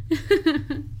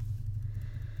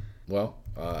 Well,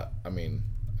 I mean,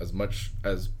 as much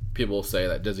as people say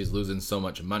that Disney's losing so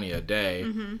much money a day,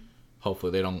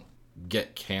 hopefully they don't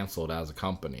get canceled as a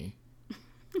company.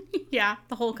 Yeah,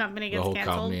 the whole company gets canceled.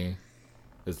 The whole company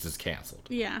is just canceled.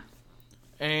 Yeah.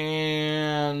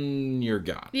 And you're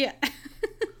gone. Yeah.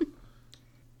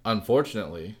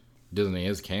 Unfortunately, Disney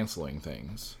is canceling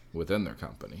things within their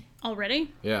company.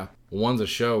 Already? Yeah. One's a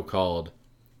show called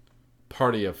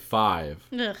Party of Five.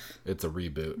 Ugh. It's a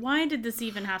reboot. Why did this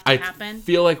even have to happen? I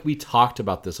feel like we talked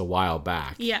about this a while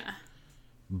back. Yeah.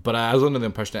 But I was under the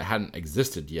impression it hadn't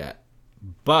existed yet.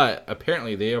 But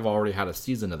apparently they have already had a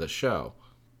season of the show.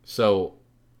 So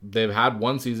they've had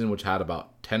one season which had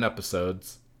about 10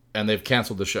 episodes. And they've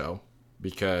canceled the show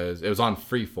because it was on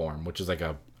Freeform, which is like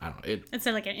a, I don't know. It's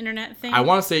like an internet thing? I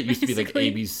want to say it used to be like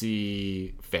basically.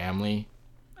 ABC Family.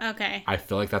 Okay. I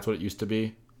feel like that's what it used to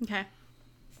be. Okay.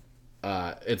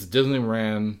 It's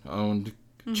Disneyland owned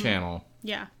channel.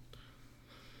 Yeah.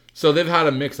 So they've had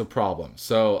a mix of problems.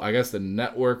 So I guess the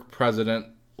network president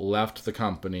left the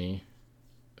company,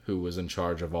 who was in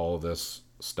charge of all of this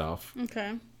stuff.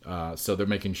 Okay. So they're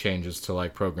making changes to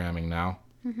like programming now.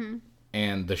 Mm-hmm.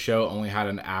 And the show only had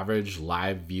an average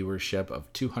live viewership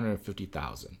of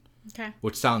 250,000. Okay.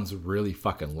 Which sounds really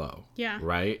fucking low. Yeah.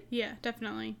 Right? Yeah,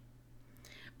 definitely.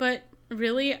 But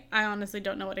really, I honestly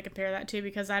don't know what to compare that to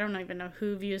because I don't even know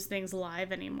who views things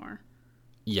live anymore.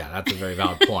 Yeah, that's a very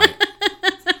valid point.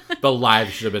 The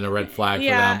live should have been a red flag for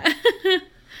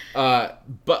them.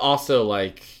 But also,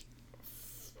 like,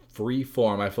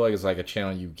 Freeform, I feel like it's like a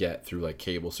channel you get through, like,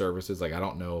 cable services. Like, I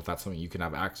don't know if that's something you can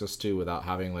have access to without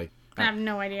having, like... I have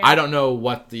no idea. I don't know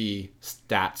what the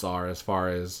stats are as far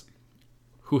as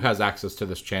who has access to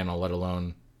this channel, let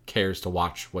alone cares to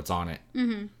watch what's on it.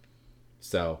 Mm-hmm.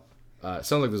 So, it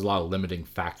sounds like there's a lot of limiting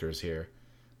factors here.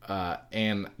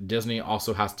 And Disney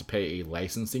also has to pay a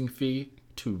licensing fee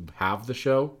to have the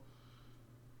show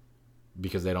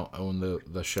because they don't own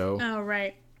the show. Oh,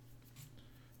 right.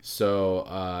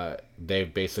 So,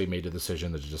 they've basically made the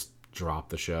decision to just drop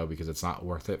the show because it's not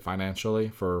worth it financially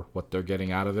for what they're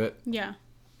getting out of it. Yeah.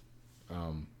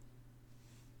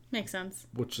 Makes sense.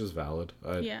 Which is valid.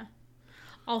 Yeah.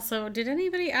 Also, did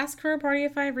anybody ask for a Party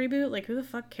of Five reboot? Like, who the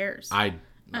fuck cares? I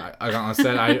honestly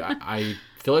said I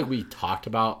feel like we talked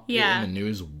about it in the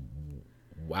news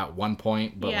at one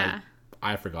point, but like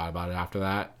I forgot about it after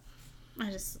that.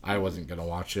 I wasn't gonna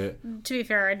watch it. To be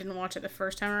fair, I didn't watch it the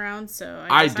first time around, so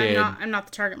I did. I'm not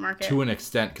the target market to an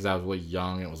extent because I was really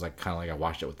young. And it was like kind of like I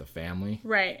watched it with the family.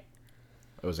 Right.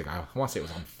 It was like I want to say it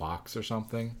was on Fox or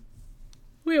something.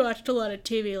 We watched a lot of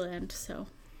TV Land, so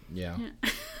yeah.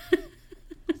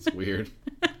 It's weird.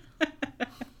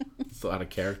 It's out of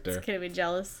character. It's gonna be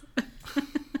jealous.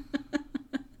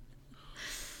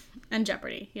 And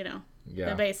Jeopardy,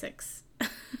 the basics.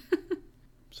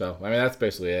 So, I mean, that's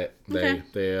basically it. Okay.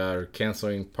 They are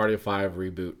canceling Party of Five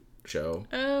reboot show.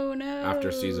 Oh, no.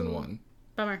 After season 1.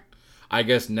 Bummer. I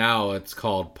guess now it's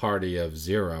called Party of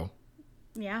Zero.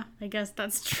 Yeah, I guess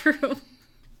that's true.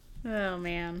 Oh,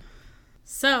 man.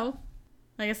 So,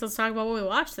 I guess let's talk about what we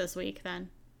watched this week, then.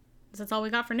 That's all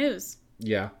we got for news.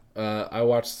 Yeah. I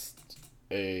watched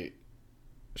a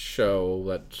show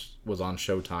that was on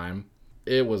Showtime.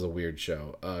 It was a weird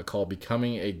show called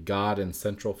Becoming a God in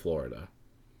Central Florida.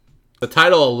 The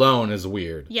title alone is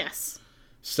weird. Yes.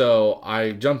 So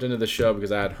I jumped into the show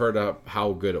because I had heard up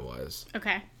how good it was.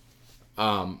 Okay.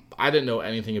 I didn't know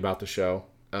anything about the show.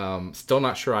 Still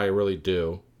not sure I really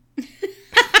do.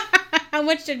 How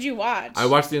much did you watch? I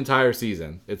watched the entire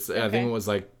season. Okay. I think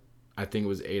it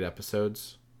was 8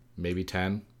 episodes, maybe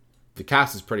 10. The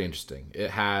cast is pretty interesting. It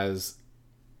has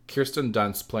Kirsten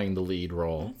Dunst playing the lead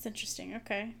role. That's interesting.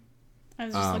 Okay. I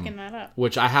was just looking that up.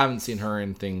 Which I haven't seen her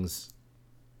in things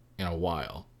in a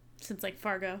while. Since, like,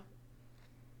 Fargo.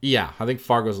 Yeah, I think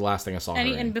Fargo's the last thing I saw her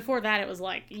in. And before that, it was,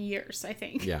 like, years, I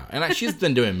think. Yeah, and she's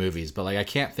been doing movies, but, like, I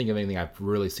can't think of anything I've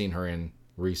really seen her in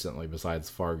recently besides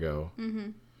Fargo. Mm-hmm.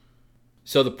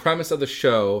 So the premise of the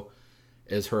show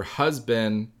is her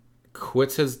husband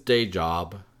quits his day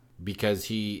job because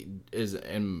he is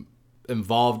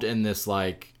involved in this,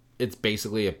 like, it's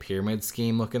basically a pyramid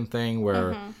scheme looking thing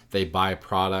where they buy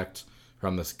product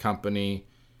from this company,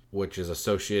 which is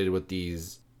associated with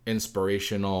these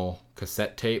inspirational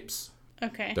cassette tapes.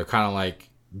 Okay. They're kind of like,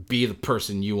 be the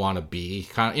person you want to be.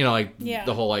 Kind of, you know, like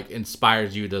the whole, like,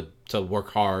 inspires you to work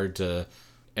hard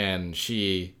and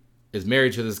she is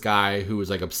married to this guy who is,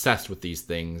 like, obsessed with these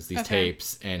things, these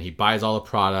tapes, and he buys all the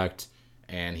product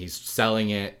and he's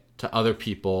selling it to other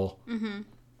people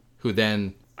who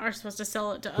then are supposed to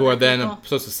sell it to who other are then people.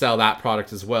 supposed to sell that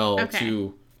product as well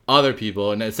to other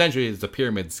people, and essentially it's a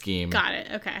pyramid scheme. Got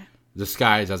it. Okay.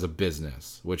 Disguised as a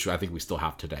business, which I think we still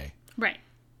have today. Right.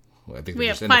 I think We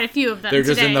have quite a few of them. They're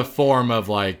just today. in the form of,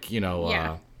 like, you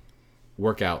know,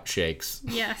 workout shakes.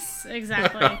 Yes,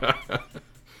 exactly.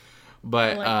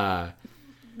 But like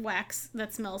wax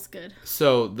that smells good.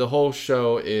 So the whole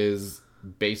show is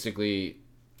basically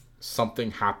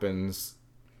something happens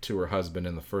to her husband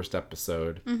in the first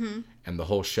episode, and the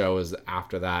whole show is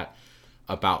after that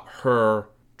about her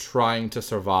trying to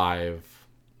survive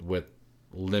with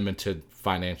limited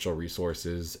financial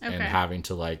resources and having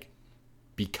to, like,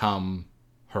 become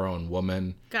her own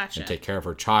woman and take care of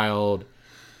her child.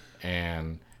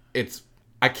 And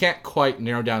I can't quite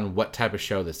narrow down what type of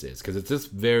show this is, because it's just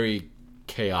very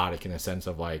chaotic in a sense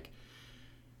of, like,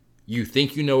 you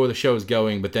think you know where the show is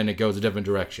going, but then it goes a different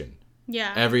direction.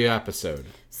 Yeah. Every episode.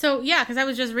 So, yeah, because I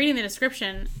was just reading the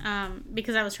description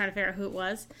because I was trying to figure out who it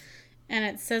was. And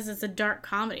it says it's a dark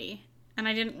comedy. And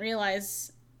I didn't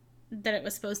realize that it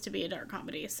was supposed to be a dark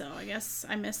comedy. So I guess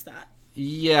I missed that.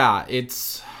 Yeah,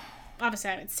 it's... Obviously,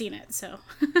 I haven't seen it, so...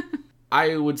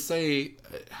 I would say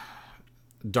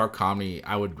dark comedy,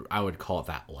 I would call it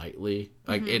that lightly.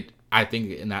 Like, I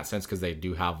think in that sense, because they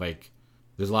do have, like...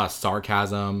 There's a lot of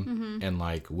sarcasm and,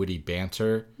 like, witty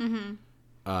banter.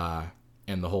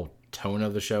 And the whole tone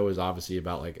of the show is obviously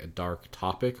about, like, a dark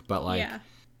topic. But, like,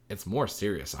 it's more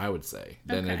serious, I would say,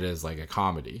 than it is, like, a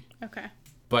comedy. Okay.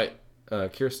 But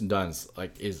Kirsten Dunst,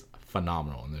 like, is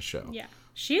phenomenal in this show. Yeah.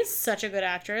 She is such a good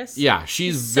actress. Yeah,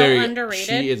 she's very underrated.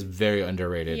 She is very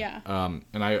underrated. Yeah.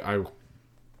 And I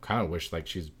kind of wish, like,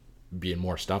 she's being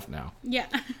more stuff now. Yeah.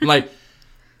 Like,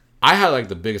 I had, like,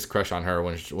 the biggest crush on her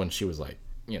when she was, like,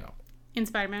 you know, in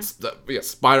Spider-Man.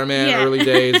 Spider-Man early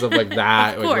days of, like,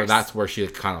 that. Of like, course. that's where she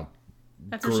kind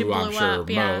of grew, I'm sure. Up,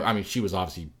 yeah. I mean, she was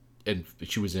obviously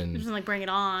she was in like Bring It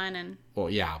On and. Well,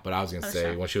 yeah, but I was gonna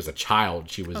say when she was a child,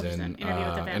 she was in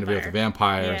Interview with the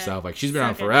Vampire and stuff. Like, she's been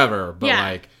around forever, but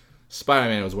like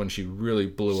Spider-Man was when she really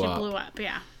blew up. She blew up,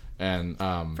 yeah. And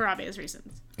for obvious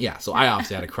reasons. Yeah, so I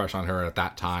obviously had a crush on her at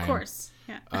that time. Of course,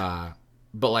 yeah.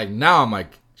 But like now, I'm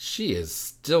like, she is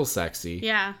still sexy.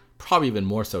 Yeah. Probably even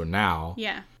more so now.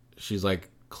 Yeah. She's like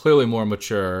clearly more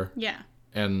mature. Yeah.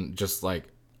 And just like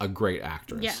a great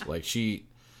actress. Yeah. Like, she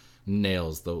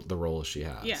nails the roles she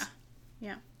has. Yeah.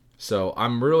 Yeah. So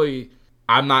I'm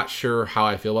not sure how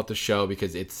I feel about the show,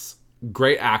 because it's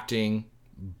great acting,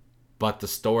 but the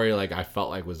story, like, I felt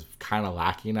like was kind of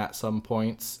lacking at some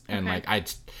points. And like,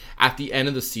 at the end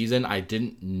of the season, I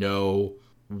didn't know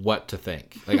what to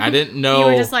think. Like, I didn't know. You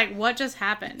were just like, what just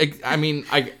happened? I mean,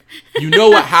 you know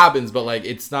what happens, but like,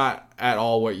 it's not at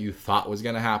all what you thought was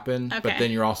going to happen. Okay. But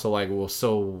then you're also like, well,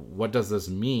 so what does this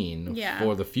mean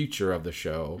for the future of the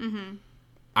show? Mm-hmm.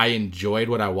 I enjoyed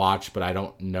what I watched, but I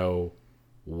don't know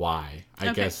why.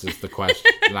 I guess is the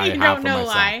question I have for myself. You don't know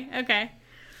why? Okay.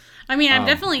 I mean, I'm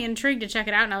definitely intrigued to check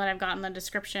it out now that I've gotten the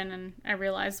description and I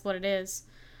realize what it is.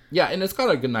 Yeah, and it's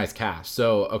got a good, nice cast.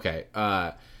 So, okay.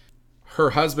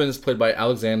 Her husband is played by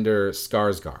Alexander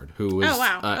Skarsgård, who is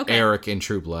Eric in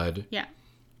True Blood. Yeah.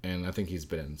 And I think he's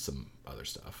been in some other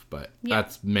stuff, but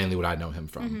that's mainly what I know him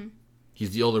from. Mm-hmm.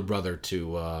 He's the older brother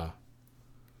to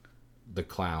the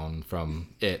clown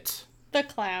from It. The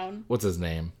clown. What's his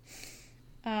name?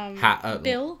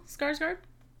 Bill Skarsgård?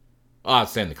 Oh, I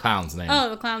was saying the clown's name. Oh,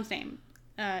 the clown's name.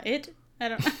 It? I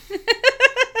don't know.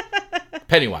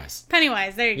 Pennywise.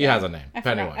 Pennywise, there you go. He has a name.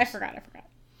 Pennywise. I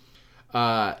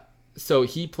forgot. So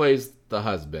he plays the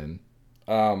husband.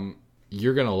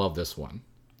 You're going to love this one.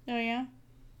 Oh, yeah?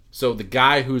 So the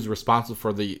guy who's responsible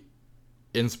for the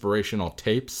inspirational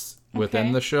tapes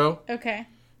within the show. Okay.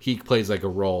 He plays like a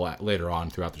role later on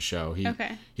throughout the show.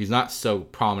 He's not so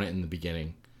prominent in the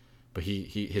beginning, but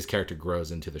his character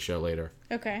grows into the show later.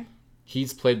 Okay.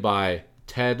 He's played by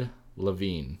Ted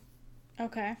Levine.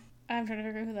 Okay. I'm trying to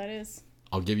figure out who that is.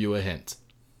 I'll give you a hint.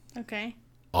 Okay.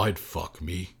 I'd fuck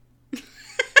me.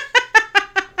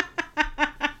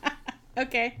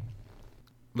 Okay.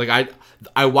 Like,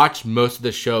 I watched most of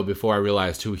the show before I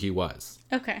realized who he was.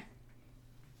 Okay.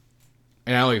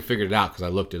 And I only figured it out because I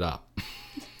looked it up.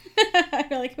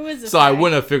 You're like, who is this So guy? I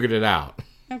wouldn't have figured it out.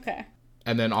 Okay.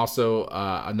 And then also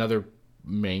another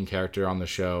main character on the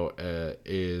show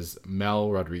is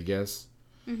Mel Rodriguez,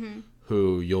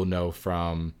 who you'll know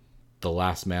from The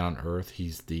Last Man on Earth.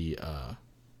 He's the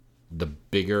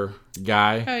bigger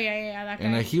guy. Oh, yeah, that guy.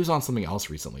 And he was on something else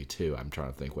recently, too. I'm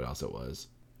trying to think what else it was.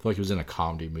 I feel like he was in a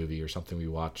comedy movie or something we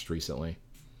watched recently.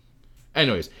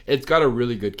 Anyways, it's got a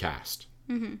really good cast.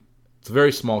 Mm-hmm. It's a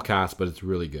very small cast, but it's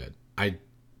really good. I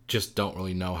just don't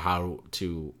really know how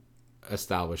to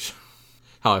establish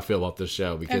how I feel about this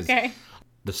show because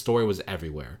the story was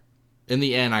everywhere. In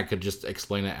the end, I could just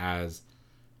explain it as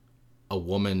a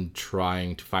woman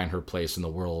trying to find her place in the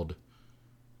world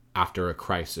after a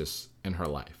crisis in her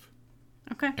life.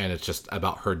 Okay. And it's just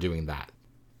about her doing that.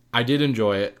 I did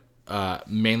enjoy it,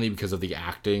 mainly because of the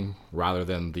acting rather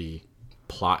than the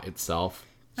plot itself.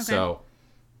 Okay. So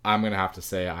I'm going to have to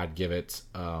say I'd give it,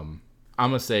 I'm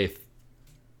going to say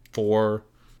 4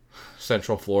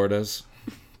 Central Floridas.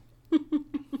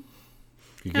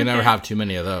 You can never have too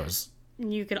many of those.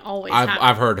 You can always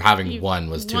I've heard having one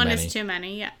was too many. One is too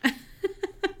many, yeah.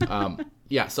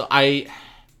 Yeah, so I'm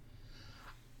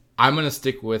going to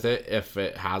stick with it if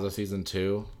it has a season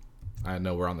 2. I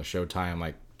know we're on the Showtime,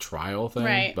 like, trial thing,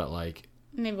 right. But, like...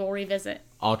 Maybe we'll revisit.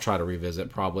 I'll try to revisit,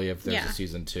 probably, if there's a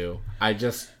season 2. I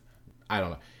don't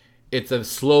know. It's a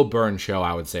slow burn show,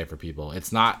 I would say, for people.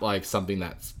 It's not, like, something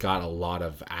that's got a lot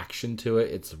of action to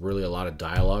it. It's really a lot of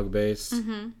dialogue based.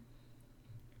 Mm-hmm.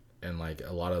 And, like,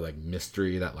 a lot of, like,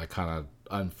 mystery that, like, kind of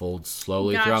unfolds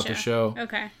slowly throughout the show.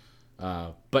 Okay.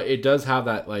 But it does have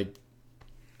that, like,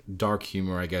 dark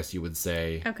humor, I guess you would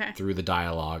say, through the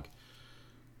dialogue.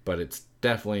 But it's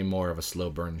definitely more of a slow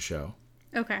burn show.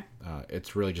 Okay.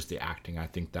 It's really just the acting, I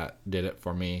think, that did it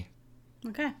for me.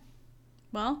 Okay.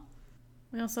 Well,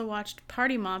 we also watched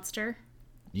Party Monster.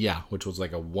 Yeah, which was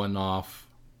like a one-off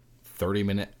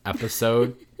 30-minute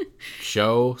episode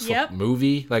show,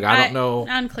 movie. Like, I don't know.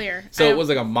 Unclear. So it was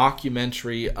like a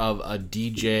mockumentary of a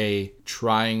DJ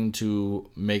trying to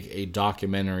make a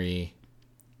documentary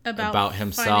about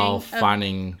himself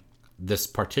finding this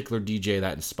particular DJ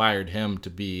that inspired him to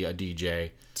be a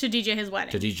DJ. To DJ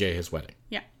his wedding.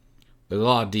 Yeah. There's a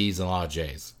lot of D's and a lot of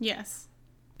J's. Yes.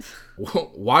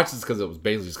 Watch this because it was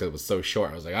basically just because it was so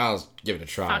short. I was like, I'll give it a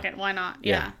try. Fuck it, why not?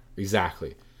 Yeah.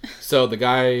 Exactly. So the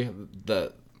guy, I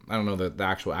don't know the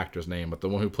actual actor's name, but the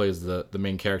one who plays the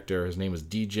main character, his name is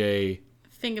DJ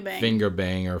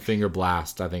Fingerbang or Finger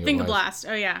Blast, I think it was. Finger Blast,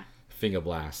 oh yeah. Finger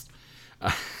Blast.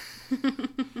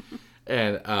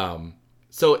 And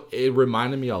so it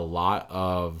reminded me a lot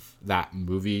of that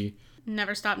movie.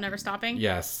 Never Stop, Never Stopping?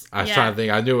 Yes. I was trying to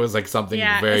think. I knew it was like something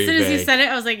very as soon as vague. you said it,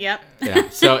 I was like, yep. Yeah.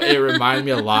 So it reminded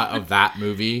me a lot of that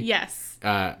movie. Yes.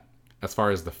 As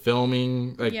far as the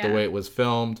filming, like the way it was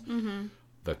filmed,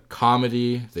 the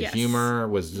comedy, the humor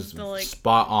was just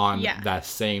spot on that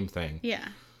same thing. Yeah.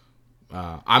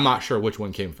 I'm not sure which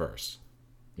one came first.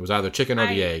 It was either chicken or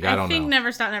the egg. I don't know. I think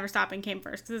Never Stop, Never Stopping came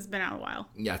first because it's been out a while.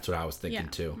 Yeah, that's what I was thinking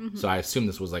too. Mm-hmm. So I assume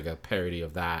this was like a parody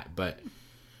of that. But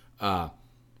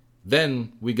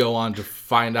then we go on to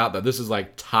find out that this is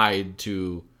like tied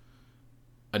to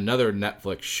another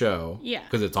Netflix show. Yeah.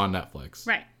 Because it's on Netflix.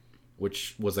 Right.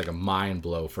 Which was like a mind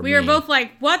blow for me. We were both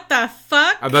like, what the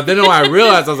fuck? But then when I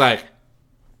realized, I was like,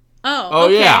 oh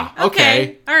okay. Yeah.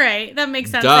 Okay. All right. That makes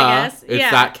sense, I guess.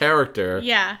 It's that character.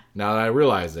 Yeah. Now that I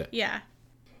realize it. Yeah.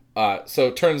 So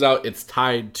it turns out it's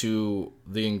tied to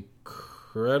the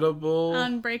incredible...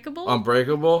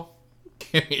 Unbreakable?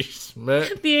 Kimmy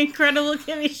Schmidt. The incredible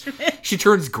Kimmy Schmidt. She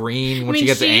turns green when she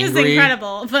gets angry. She is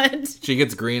incredible, but... She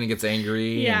gets green and gets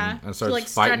angry and starts like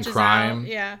fighting crime. Out.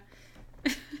 Yeah.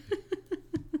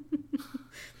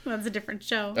 That's a different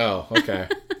show. Oh, okay.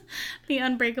 The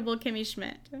Unbreakable Kimmy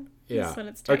Schmidt. Yeah. That's what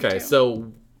it's tied to.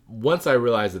 So once I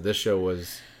realized that this show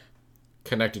was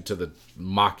connected to the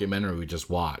mockumentary we just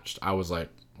watched, I was like,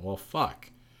 well, fuck.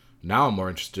 Now I'm more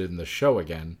interested in the show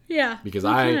again. Yeah. Because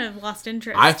I kind of lost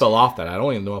interest. I fell off that. I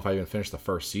don't even know if I even finished the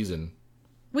first season.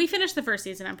 We finished the first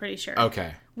season, I'm pretty sure.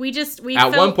 Okay.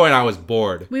 At one point I was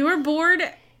bored. We were bored.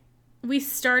 We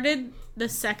started the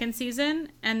second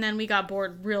season and then we got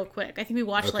bored real quick. I think we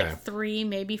watched like 3,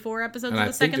 maybe 4 episodes of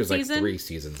the second season. I think there's like 3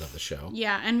 seasons of the show.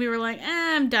 Yeah, and we were like,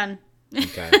 I'm done.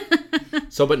 Okay.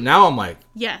 So, but now I'm like,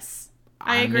 yes,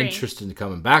 I'm interested in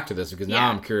coming back to this because now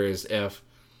I'm curious if,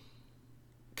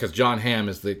 because John Hamm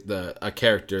is a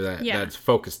character that's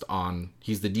focused on,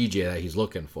 he's the DJ that he's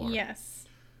looking for. Yes.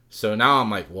 So now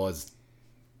I'm like, well, is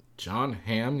John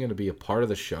Hamm going to be a part of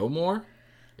the show more?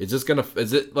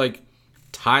 Is it like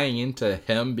tying into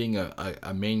him being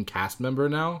a main cast member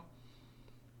now?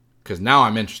 Because now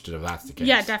I'm interested if that's the case.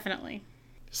 Yeah, definitely.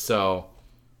 So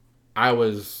I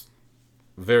was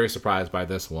very surprised by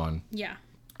this one. Yeah.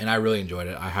 And I really enjoyed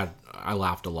it. I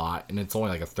laughed a lot, and it's only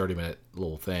like a 30-minute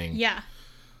little thing. Yeah.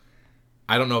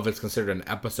 I don't know if it's considered an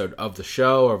episode of the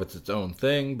show or if it's its own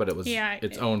thing, but it was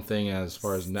its own thing as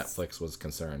far as Netflix was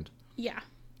concerned. Yeah.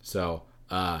 So,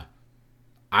 I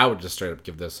would just straight up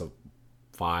give this a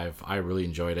 5. I really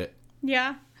enjoyed it.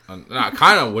 Yeah. And I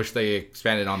kind of wish they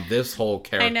expanded on this whole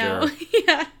character. I know.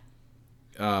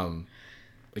 Yeah.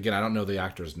 Again, I don't know the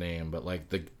actor's name, but like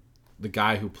the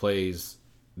guy who plays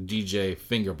DJ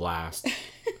Fingerblast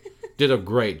did a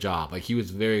great job. Like, he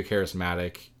was very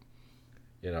charismatic.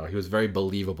 You know, he was very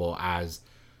believable as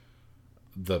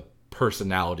the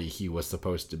personality he was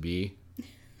supposed to be.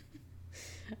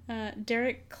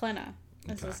 Derek Klena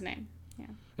is his name. Yeah.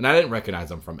 And I didn't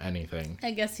recognize him from anything.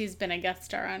 I guess he's been a guest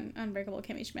star on Unbreakable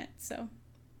Kimmy Schmidt, so.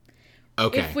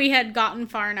 Okay. If we had gotten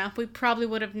far enough, we probably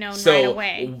would have known right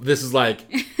away. This is like,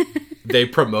 they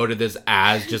promoted this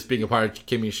as just being a part of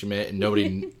Kimmy Schmidt, and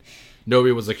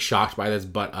nobody was like shocked by this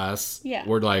but us. Yeah.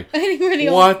 We're like, I think we're the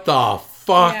what the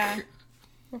fuck? Yeah.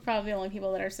 We're probably the only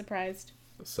people that are surprised.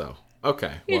 So,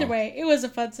 okay. Either way, it was a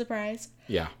fun surprise.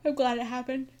 Yeah. I'm glad it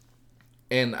happened.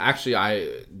 And actually,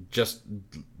 I just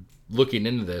looking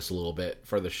into this a little bit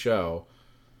for the show,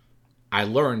 I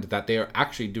learned that they are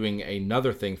actually doing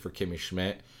another thing for Kimmy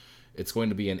Schmidt. It's going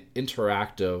to be an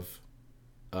interactive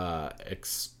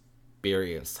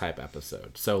experience type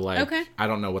episode. So, like, okay. I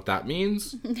don't know what that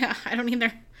means. Yeah, I don't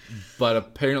either. But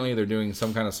apparently they're doing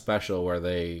some kind of special where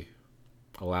they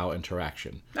allow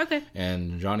interaction. Okay.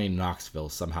 And Johnny Knoxville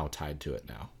is somehow tied to it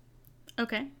now.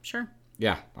 Okay, sure.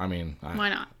 Yeah, I mean... Why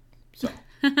not? So...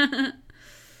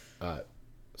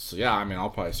 So yeah, I mean, I'll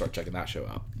probably start checking that show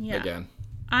out again.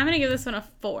 I'm going to give this one a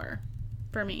 4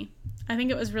 for me. I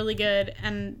think it was really good,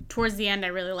 and towards the end, I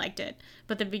really liked it.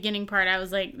 But the beginning part, I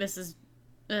was like, this is...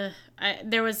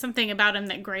 there was something about him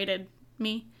that grated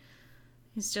me.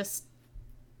 He's just...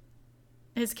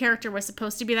 His character was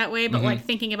supposed to be that way, but like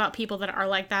thinking about people that are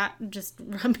like that just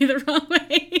rubbed me the wrong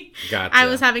way. Gotcha. I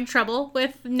was having trouble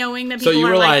with knowing that people so you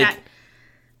are were like that.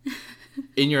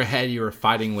 In your head, you were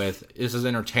fighting with, this is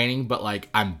entertaining, but like,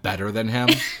 I'm better than him.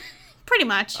 Pretty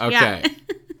much. Okay. Yeah.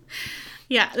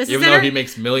 Yeah. Even though he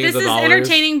makes millions of dollars. This is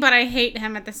entertaining, but I hate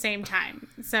him at the same time.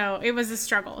 So it was a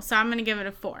struggle. So I'm going to give it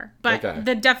a 4. But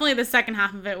definitely the second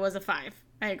half of it was a 5.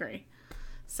 I agree.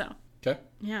 So. Okay.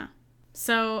 Yeah.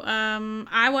 So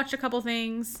I watched a couple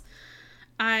things.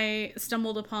 I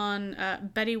stumbled upon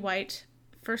Betty White,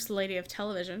 First Lady of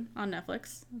Television on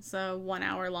Netflix. It's a 1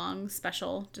 hour long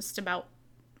special just about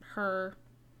her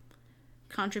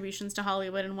contributions to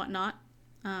Hollywood and whatnot.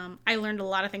 I learned a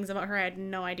lot of things about her I had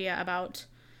no idea about.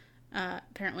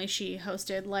 Apparently she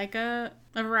hosted like a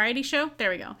variety show.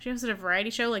 There we go. She hosted a variety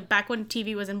show like back when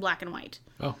TV was in black and white.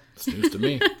 Oh, it's news to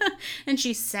me. And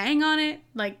she sang on it.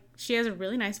 Like, she has a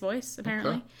really nice voice,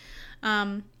 apparently.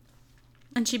 Okay.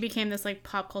 And she became this like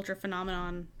pop culture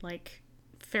phenomenon like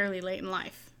fairly late in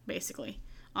life, basically.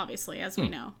 Obviously, as we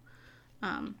know.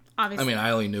 Obviously. I mean,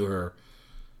 I only knew her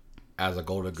as a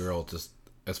Golden Girl, just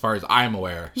as far as I'm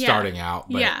aware, starting out.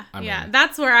 But, yeah.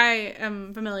 That's where I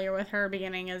am familiar with her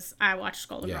beginning, is I watched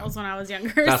Golden Girls when I was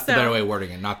younger. That's the better way of wording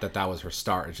it. Not that that was her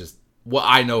start. It's just what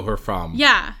I know her from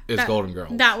is Golden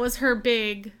Girls. That was her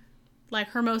big, like,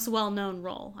 her most well-known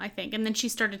role, I think. And then she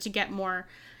started to get more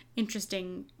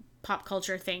interesting pop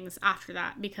culture things after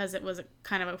that, because it was a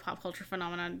kind of a pop culture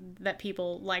phenomenon that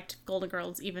people liked Golden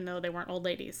Girls even though they weren't old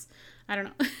ladies. I don't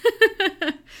know.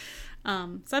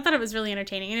 So I thought it was really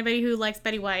entertaining. Anybody who likes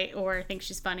Betty White or thinks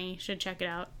she's funny should check it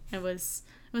out. It was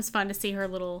fun to see her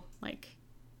little, like,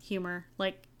 humor.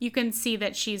 Like, you can see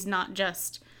that she's not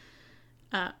just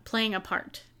playing a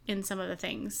part in some of the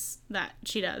things that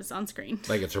she does on screen.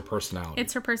 Like, it's her personality.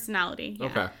 It's her personality. Yeah.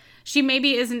 Okay. She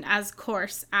maybe isn't as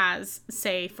coarse as,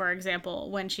 say, for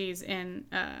example, when she's in,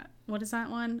 what is that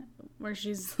one? Where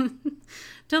she's,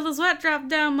 till the sweat dropped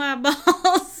down my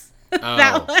balls.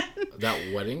 That one.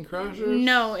 That Wedding Crashers?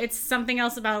 No, it's something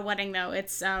else about a wedding, though.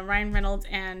 It's Ryan Reynolds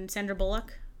and Sandra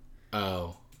Bullock.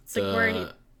 Oh. It's like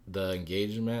where the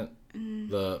engagement?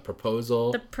 The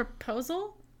proposal? The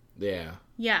proposal? Yeah.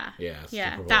 Yeah.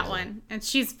 Yeah, that one. And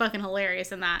she's fucking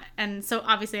hilarious in that. And so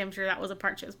obviously I'm sure that was a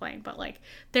part she was playing, but like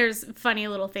there's funny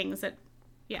little things that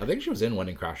I think she was in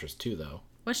Wedding Crashers too, though.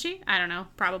 Was she? I don't know.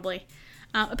 Probably.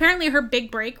 Apparently her big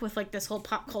break with like this whole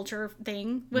pop culture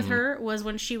thing with her was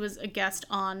when she was a guest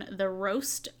on the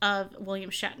roast of William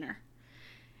Shatner.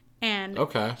 And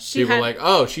okay. People were like,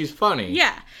 oh, she's funny.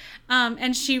 Yeah.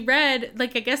 And she read,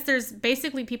 like, I guess there's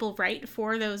basically people write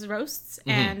for those roasts,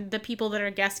 and the people that are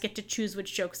guests get to choose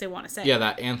which jokes they want to say. Yeah,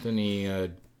 that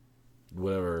Anthony,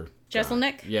 whatever.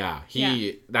 Jeselnik? Yeah,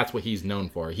 that's what he's known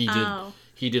for. He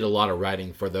did a lot of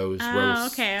writing for those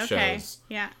roast shows.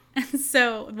 Yeah.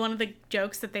 So one of the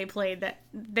jokes that they played, that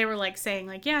they were like saying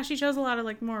like, yeah, she chose a lot of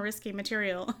like more risky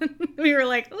material. We were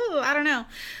like, ooh, I don't know.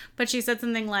 But she said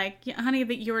something like, yeah, honey,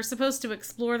 that you were supposed to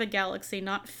explore the galaxy,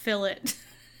 not fill it.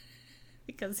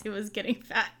 Because he was getting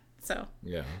fat. So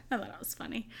yeah, I thought it was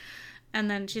funny.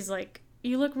 And then she's like,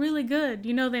 you look really good.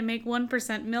 You know they make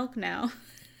 1% milk now.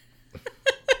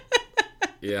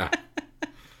 Yeah.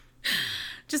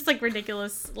 Just like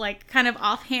ridiculous, like kind of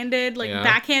offhanded, like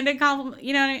backhanded compliment.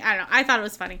 You know what I mean? I don't know. I thought it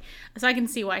was funny. So I can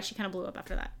see why she kind of blew up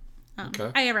after that.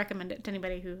 Okay. I recommend it to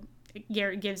anybody who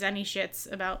gives any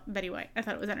shits about Betty White. I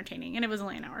thought it was entertaining. And it was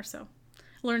only an hour, so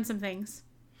learned some things.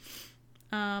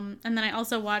 And then I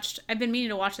also watched, I've been meaning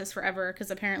to watch this forever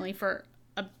because apparently for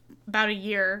about a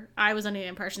year, I was under the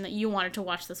impression that you wanted to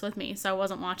watch this with me, so I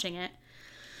wasn't watching it.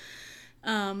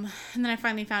 And then I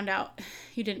finally found out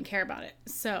you didn't care about it.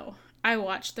 So I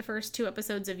watched the first 2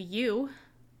 episodes of You.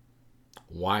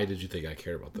 Why did you think I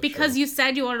cared about this Because show? you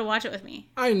said you wanted to watch it with me.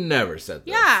 I never said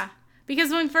this. Yeah.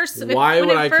 Because when first... Why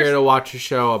would I care to watch a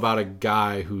show about a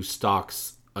guy who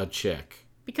stalks a chick?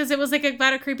 Because it was like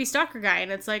about a creepy stalker guy,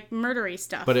 and it's like murdery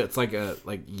stuff. But it's like a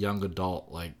young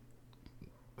adult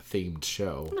themed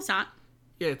show. No, it's not.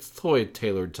 Yeah, it's totally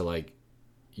tailored to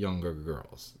younger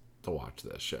girls to watch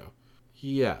this show.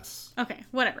 Yes. Okay,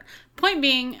 whatever. Point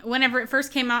being, whenever it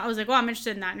first came out, I was like, well, I'm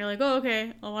interested in that. And you're like, oh,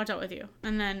 okay, I'll watch it with you.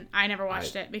 And then I never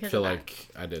watched it because of that. I feel like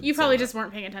I did. You probably just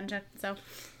weren't paying attention, so.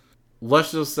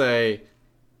 Let's just say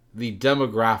the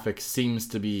demographic seems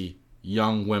to be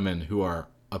young women who are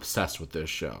obsessed with this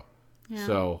show. Yeah.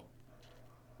 So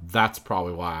that's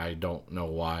probably why I don't know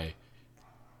why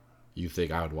you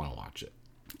think I would want to watch it.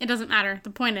 It doesn't matter. The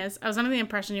point is, I was under the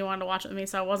impression you wanted to watch it with me,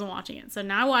 so I wasn't watching it. So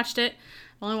now I watched it.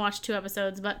 I've only watched 2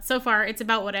 episodes, but so far it's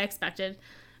about what I expected.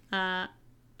 I'm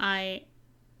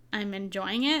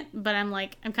enjoying it, but I'm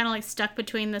kind of stuck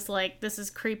between this this is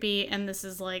creepy and this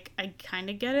is I kind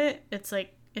of get it. It's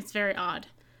it's very odd.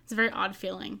 It's a very odd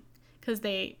feeling because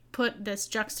they put this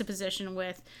juxtaposition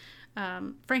with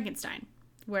Frankenstein,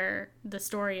 where the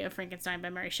story of Frankenstein by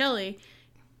Mary Shelley,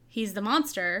 he's the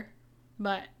monster,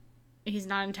 but he's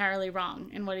not entirely wrong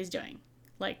in what he's doing.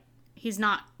 He's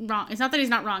not wrong. It's not that he's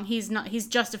not wrong. He's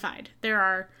justified. There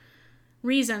are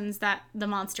reasons that the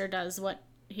monster does what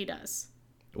he does.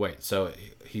 Wait, so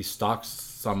he stalks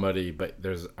somebody, but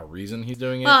there's a reason he's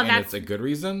doing it, and it's a good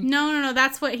reason? No.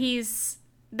 That's what he's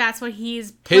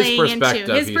playing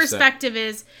into. His perspective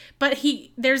is, but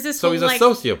there's this. So he's a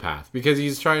sociopath because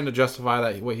he's trying to justify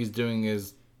that what he's doing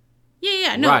is.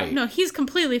 Yeah. No, he's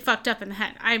completely fucked up in the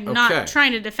head. I'm not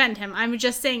trying to defend him. I'm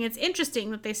just saying it's interesting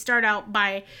that they start out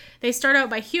by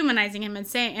humanizing him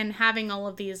and having all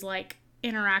of these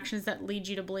interactions that lead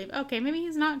you to believe, okay, maybe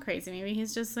he's not crazy. Maybe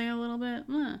he's just a little bit,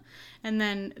 and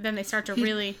then they start to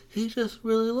really. He just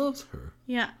really loves her.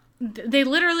 Yeah. They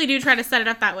literally do try to set it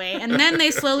up that way. And then they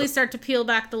slowly start to peel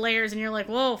back the layers and you're like,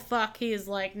 whoa, fuck, he is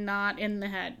not in the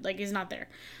head. He's not there.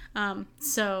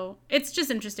 So it's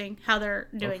just interesting how they're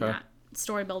doing that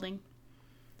story building.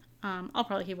 I'll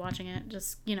probably keep watching it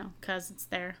just, because it's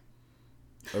there.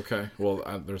 Okay.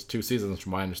 Well, there's 2 seasons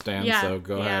from what I understand. Yeah, so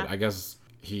go ahead. I guess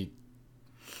he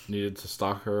needed to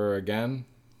stalk her again.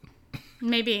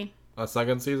 Maybe. A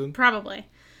second season? Probably.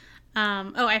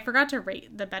 I forgot to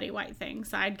rate the Betty White thing,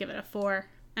 so I'd give it a 4,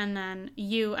 and then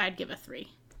I'd give a 3.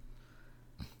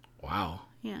 Wow.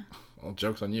 Yeah. Well,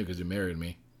 joke's on you because you married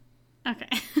me. Okay.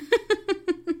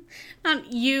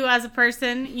 Not you as a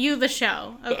person, you the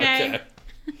show, okay?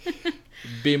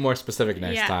 Be more specific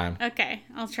next time. Okay,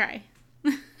 I'll try.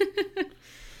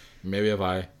 Maybe if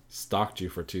I stalked you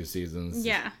for 2 seasons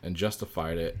and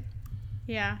justified it.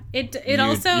 Yeah. You'd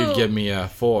give me a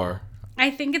 4. I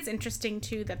think it's interesting,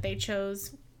 too, that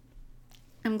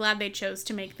I'm glad they chose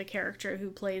to make the character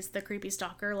who plays the creepy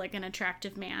stalker an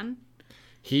attractive man.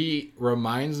 He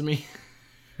reminds me...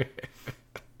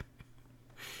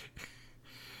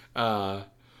 sorry,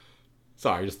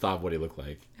 I just thought of what he looked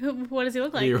like. What does he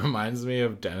look like? He reminds me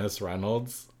of Dennis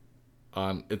Reynolds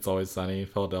on It's Always Sunny in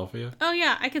Philadelphia. Oh,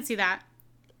 yeah, I could see that.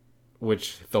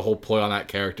 Which, the whole play on that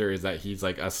character is that he's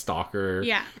a stalker.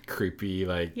 Yeah. Creepy,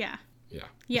 Yeah. Yeah.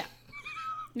 Yeah.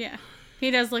 Yeah.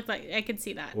 He does look like... I could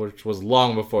see that. Which was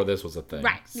long before this was a thing.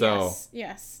 Right. So,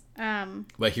 yes.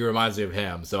 But he reminds me of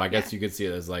him, so I guess you could see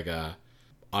it as a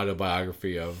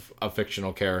autobiography of a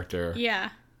fictional character.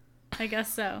 Yeah. I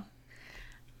guess so.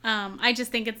 I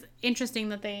just think it's interesting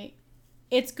that they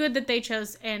it's good that they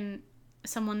chose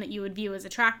someone that you would view as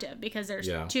attractive, because there's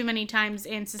too many times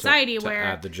in society to where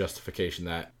add the justification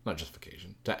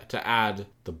to add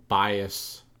the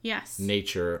bias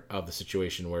nature of the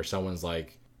situation where someone's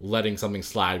like letting something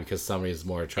slide because somebody is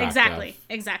more attractive.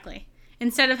 Exactly.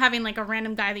 Instead of having like a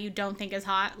random guy that you don't think is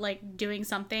hot, like doing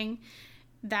something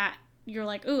that you're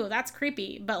like, ooh, that's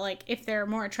creepy. But like if they're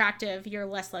more attractive, you're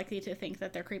less likely to think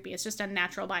that they're creepy. It's just a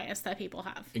natural bias that people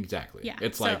have. Exactly. Yeah.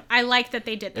 It's so like, I like that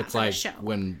they did that it's for like the show.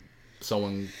 when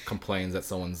someone complains that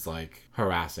someone's like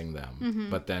harassing them,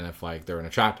 but then if like they're an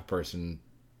attractive person,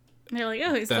 they're like,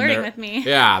 oh, he's flirting with me.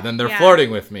 Yeah, then they're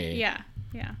flirting with me. Yeah.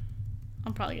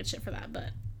 I'll probably get shit for that, but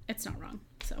it's not wrong.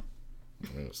 So.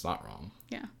 I mean, it's not wrong.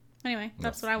 Yeah. Anyway,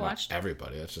 that's what I watched. Not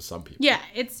everybody. That's just some people. Yeah,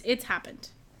 it's happened.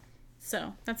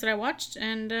 So that's what I watched,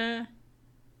 and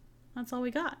that's all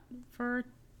we got for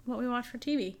what we watched for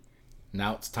TV.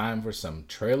 Now it's time for some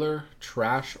trailer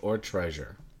trash or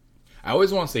treasure. I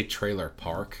always want to say trailer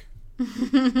park.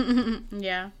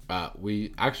 Yeah.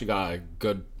 We actually got a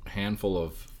good handful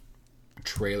of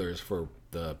trailers for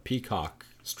the Peacock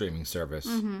streaming service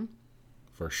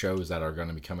for shows that are going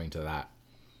to be coming to that.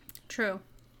 True.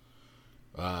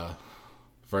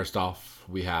 First off,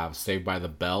 we have Saved by the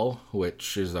Bell,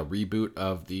 which is a reboot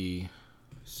of the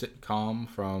sitcom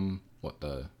from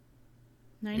the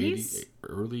 90s?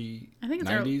 early I think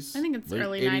it's 90s? I think it's late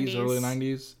early 80s, 90s. early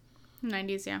 90s.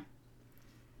 90s, yeah.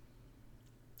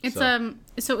 It's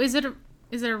so is it a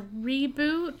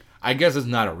reboot? I guess it's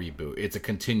not a reboot. It's a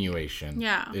continuation.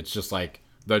 Yeah. It's just like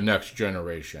the next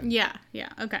generation. Yeah,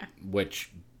 okay. Which,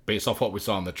 based off what we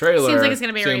saw in the trailer, seems like it's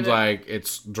gonna be a seems reboot. like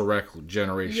it's direct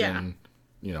generation,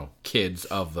 kids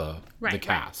of the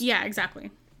cast. Right. Yeah, exactly.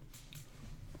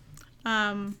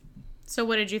 So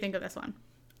what did you think of this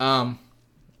one?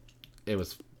 It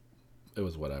was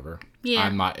whatever. Yeah.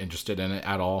 I'm not interested in it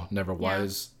at all. Never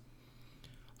was.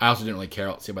 I also didn't really care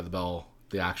about Saved by the Bell,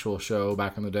 the actual show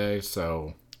back in the day,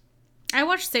 so... I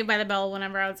watched Saved by the Bell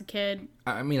whenever I was a kid.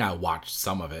 I mean, I watched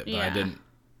some of it, but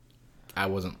I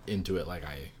wasn't into it like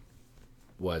I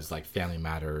was like Family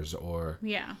Matters or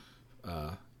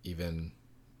even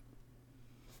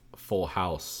Full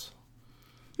House,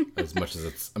 as much as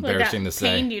it's embarrassing to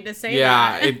say. Pained you to say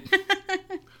that.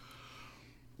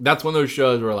 That's one of those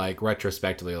shows where, like,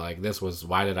 retrospectively, like,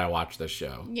 why did I watch this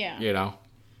show? Yeah.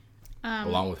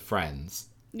 Along with Friends.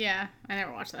 Yeah, I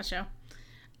never watched that show.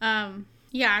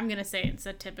 Yeah, I'm going to say it's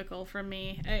a typical for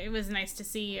me. It was nice to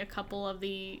see a couple of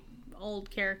the old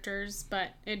characters, but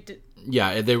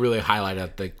Yeah, they really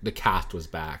highlighted the cast was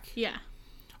back. Yeah.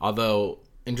 Although,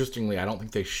 interestingly, I don't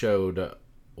think they showed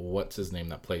what's his name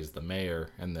that plays the mayor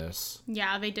in this.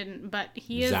 Yeah, they didn't, but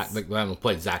he is... The guy who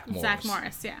played Zach Morris. Zach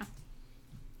Morris, yeah.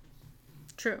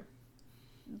 True.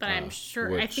 But I'm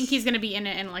sure... I think he's going to be in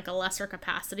it in, like, a lesser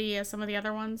capacity as some of the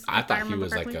other ones. I thought he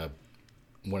was, correctly. Like,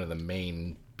 one of the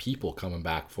main people coming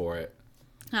back for it.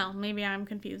 Oh, maybe I'm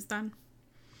confused then.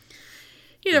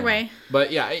 Either way.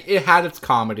 But, yeah, it had its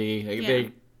comedy.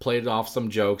 They played off some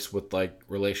jokes with, like,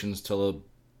 relations to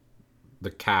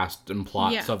the cast and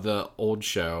plots of the old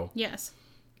show. Yes.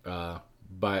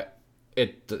 But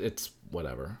it's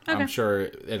whatever. Okay. I'm sure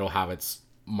it'll have its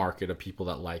market of people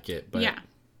that like it. But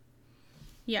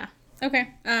Yeah. Okay.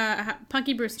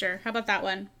 Punky Brewster. How about that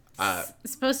one?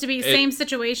 It's supposed to be same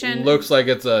situation. Looks like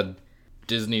it's a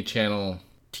Disney Channel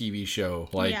TV show.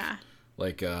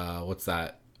 Like, what's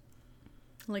that?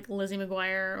 Like Lizzie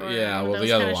McGuire or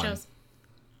the other one. Shows.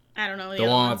 I don't know. The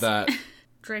one with that.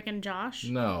 Drake and Josh?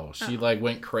 No. She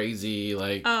went crazy.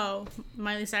 Like. Oh,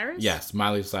 Miley Cyrus? Yes,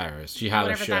 Miley Cyrus. She had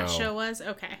a show. Whatever that show was?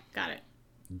 Okay, got it.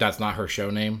 That's not her show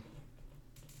name?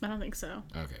 I don't think so.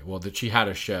 Okay, well, she had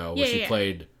a show where she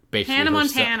played basically Hannah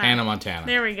Montana. Hannah Montana.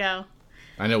 There we go.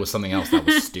 I know it was something else that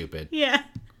was stupid. Yeah.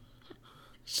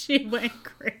 She went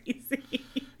crazy.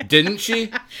 Didn't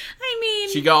she? I mean...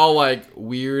 She got all, like,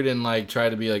 weird and, like, tried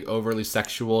to be, like, overly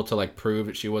sexual to, like, prove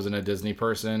that she wasn't a Disney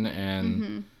person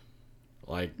and,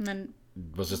 like, and then...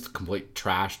 was just a complete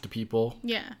trash to people.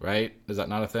 Yeah. Right? Is that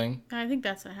not a thing? I think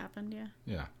that's what happened, yeah.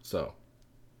 Yeah, so...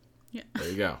 Yeah. There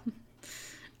you go.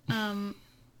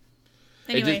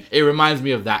 Anyway. It reminds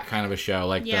me of that kind of a show,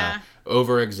 like the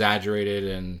over-exaggerated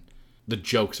and the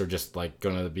jokes are just, like,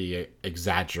 going to be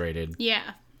exaggerated. Yeah.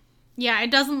 Yeah,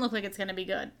 it doesn't look like it's going to be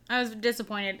good. I was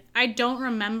disappointed. I don't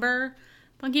remember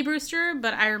Punky Brewster,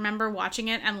 but I remember watching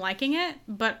it and liking it.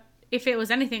 But if it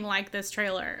was anything like this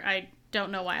trailer, I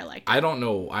don't know why I liked it. I don't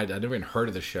know. I never even heard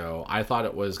of the show. I thought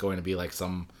it was going to be like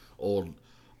some old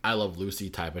I Love Lucy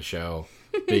type of show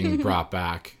being brought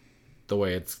back. The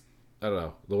way it's, I don't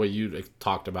know, the way you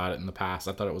talked about it in the past.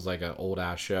 I thought it was like an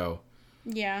old-ass show.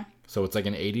 Yeah. So it's like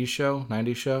an 80s show,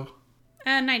 90s show?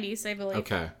 90s, I believe.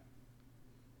 Okay.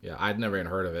 Yeah, I'd never even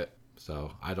heard of it,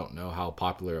 so I don't know how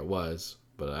popular it was,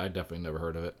 but I definitely never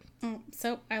heard of it.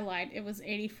 So I lied. It was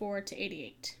 84 to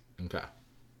 88. Okay.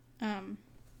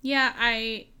 Yeah,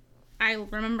 I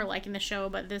remember liking the show,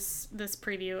 but this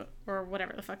preview or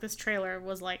whatever the fuck, this trailer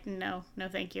was like, no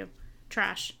thank you.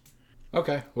 Trash.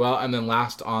 Okay. Well, and then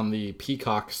last on the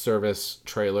Peacock service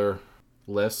trailer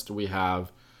list, we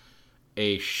have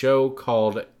a show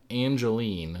called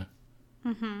Angeline.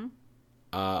 Mm-hmm.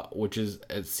 Which is,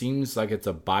 it seems like it's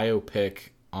a biopic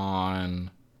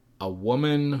on a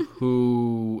woman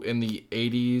who in the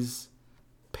 80s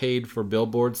paid for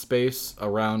billboard space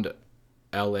around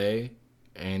LA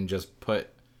and just put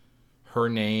her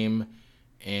name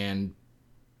and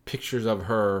pictures of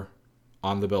her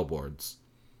on the billboards.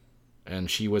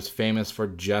 And she was famous for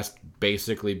just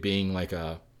basically being like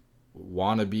a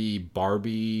wannabe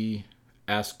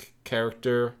Barbie-esque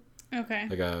character. Okay.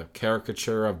 Like a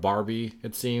caricature of Barbie,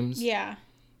 it seems. Yeah.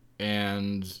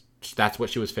 And that's what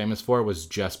she was famous for, was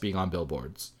just being on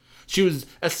billboards. She was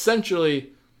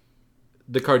essentially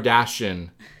the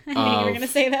Kardashian I knew you were going to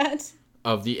say that.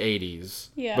 Of the 80s.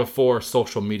 Yeah. Before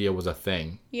social media was a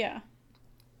thing. Yeah.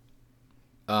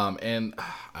 And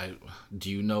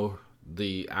do you know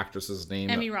the actress's name?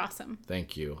 Emmy Rossum.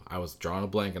 Thank you. I was drawing a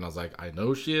blank and I was like, I know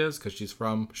who she is because she's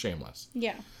from Shameless.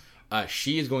 Yeah.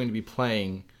 She is going to be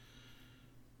playing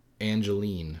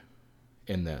Angeline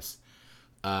in this.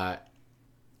 And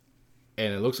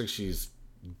it looks like she's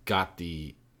got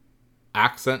the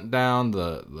accent down,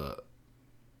 the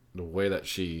way that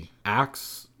she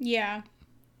acts. Yeah.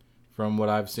 From what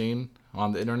I've seen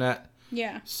on the internet.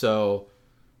 Yeah. So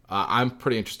I'm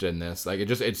pretty interested in this. Like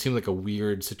it seemed like a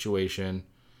weird situation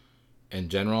in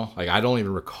general. Like I don't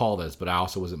even recall this, but I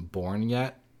also wasn't born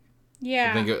yet.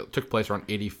 Yeah. I think it took place around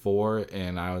 84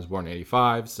 and I was born in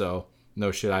 85, so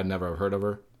no shit, I'd never heard of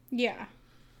her. Yeah.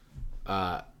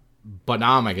 But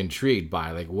now I'm like intrigued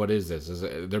by like, what is this?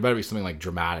 There better be something like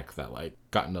dramatic that like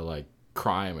got into like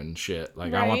crime and shit.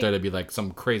 Like I want there to be like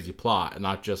some crazy plot and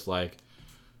not just like,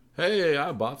 hey,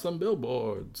 I bought some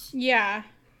billboards. Yeah.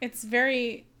 It's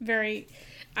very, very.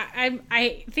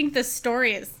 I think the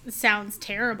story sounds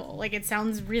terrible. Like it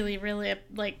sounds really, really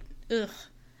like ugh.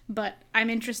 But I'm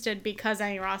interested because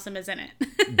Emmy Rossum is in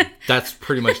it. That's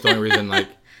pretty much the only reason. Like,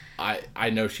 I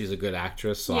know she's a good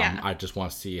actress, so yeah. I just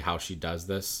want to see how she does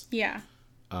this. Yeah.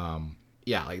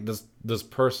 Yeah, like this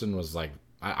person was like,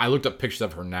 I looked up pictures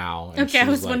of her now. And okay, I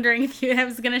was like, wondering if I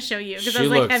was gonna show you because I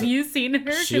was like, have you seen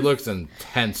her? She looks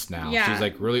intense now. Yeah. She's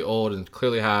like really old and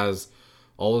clearly has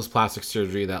all this plastic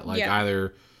surgery that like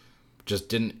either just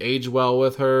didn't age well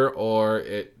with her or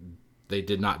they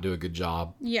did not do a good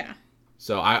job. Yeah.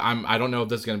 So I don't know if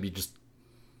this is going to be just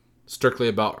strictly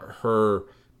about her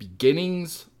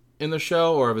beginnings in the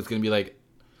show or if it's going to be like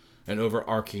an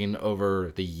overarching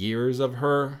over the years of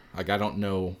her. Like I don't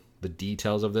know the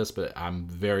details of this, but I'm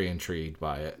very intrigued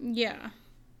by it. Yeah.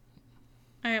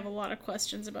 I have a lot of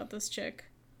questions about this chick.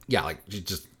 Yeah, like she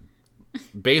just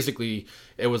basically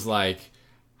it was like,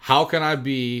 how can I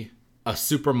be a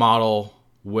supermodel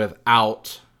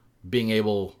without being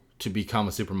able to become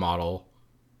a supermodel?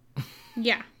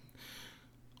 Yeah.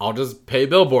 I'll just pay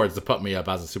billboards to put me up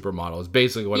as a supermodel. Is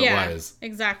basically what it was.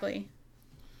 Exactly.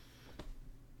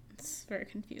 It's very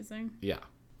confusing. Yeah.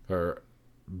 Her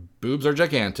boobs are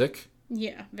gigantic.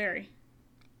 Yeah, very.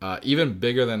 Even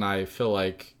bigger than I feel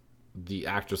like the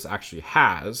actress actually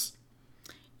has.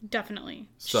 Definitely.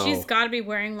 So, she's got to be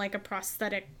wearing like a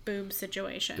prosthetic boob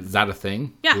situation. Is that a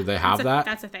thing? Yeah. Do they have that?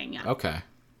 That's a thing, yeah. Okay.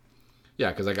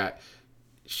 Yeah, because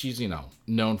she's,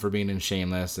 known for being in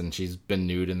Shameless, and she's been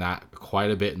nude in that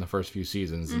quite a bit in the first few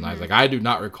seasons. And I was like, I do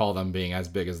not recall them being as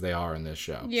big as they are in this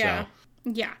show. Yeah.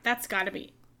 So. Yeah, that's got to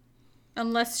be.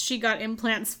 Unless she got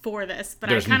implants for this,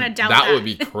 but I kind of doubt that. That would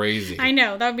be crazy. I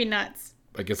know, that would be nuts.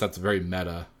 I guess that's very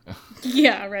meta.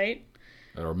 Yeah, right?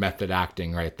 Or method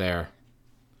acting right there.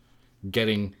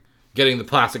 Getting the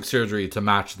plastic surgery to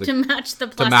match the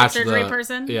plastic surgery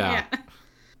person. Yeah.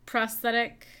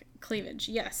 Prosthetic cleavage.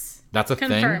 Yes. That's a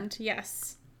Confirmed. thing? Confirmed.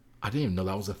 Yes. I didn't even know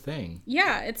that was a thing.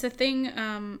 Yeah, it's a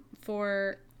thing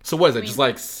for. So what is it? Just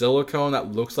like silicone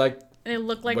that looks like they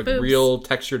look like boobs. Real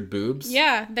textured boobs?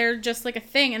 Yeah, they're just like a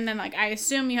thing, and then like I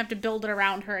assume you have to build it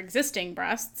around her existing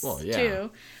breasts too.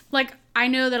 Like I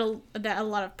know that a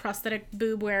lot of prosthetic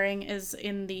boob wearing is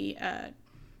in the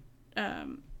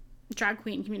drag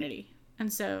queen community,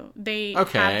 and so they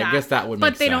have that. I guess that would make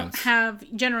sense. But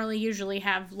they don't usually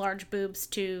have large boobs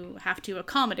to have to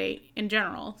accommodate in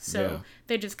general, so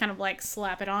they just kind of like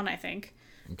slap it on, I think.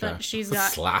 Okay. But she's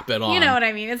got... Slap it on. You know what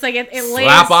I mean? It's like it lays...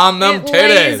 Slap on them titties.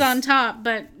 Lays on top,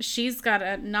 but she's got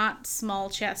a not small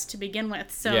chest to begin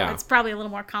with. So it's probably a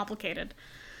little more complicated.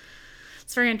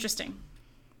 It's very interesting.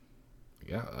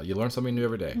 Yeah, you learn something new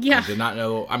every day. Yeah. I did not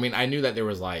know. I mean, I knew that there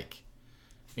was like,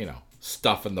 you know,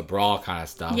 stuff in the bra kind of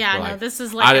stuff. Yeah, but, no, like, this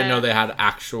is like I didn't know they had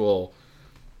actual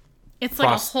it's like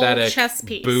a whole prosthetic chest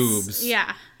piece. boobs.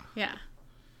 Yeah. Yeah.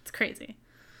 It's crazy.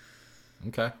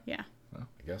 Okay. Yeah. Well,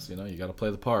 I guess, you know, you got to play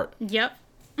the part. Yep.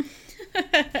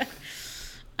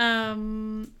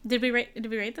 Did we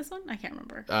rate this one? I can't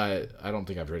remember. I don't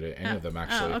think I've rated any of them,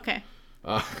 actually. Oh, okay.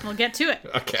 We'll get to it.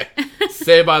 Okay.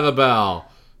 Saved by the Bell.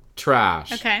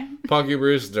 Trash. Okay. Punky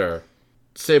Brewster.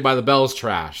 Saved by the Bell's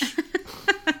trash.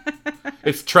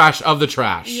 It's trash of the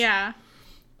trash. Yeah.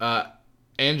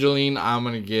 Angeline, I'm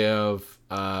going to give...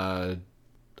 I'm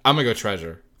going to go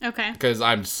Treasure. Okay. Because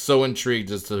I'm so intrigued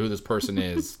as to who this person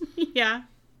is. Yeah.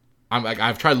 I'm like,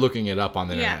 I've tried looking it up on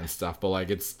the internet Yeah. and stuff, but like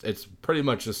it's pretty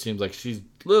much just seems like she's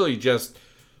literally just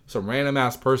some random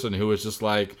ass person who is just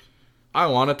like, I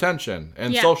want attention,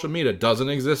 and Yeah. social media doesn't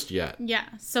exist yet. Yeah.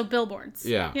 So billboards.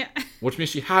 Yeah. Yeah. Which means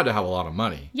she had to have a lot of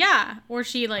money. Yeah. Or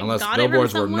she like Unless got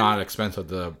billboards it from were someone. not expensive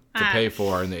to pay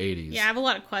for in the 80s. Yeah, I have a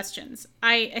lot of questions.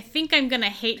 I think I'm gonna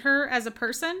hate her as a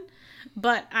person,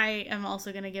 but I am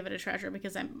also gonna give it a treasure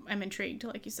because I'm intrigued,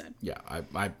 like you said. Yeah,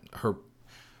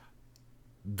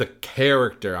 the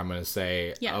character, I'm going to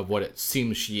say, Yeah. of what it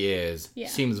seems she is, Yeah.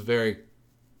 seems very,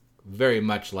 very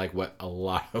much like what a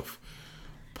lot of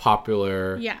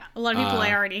popular Yeah, a lot of people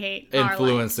I already hate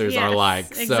influencers are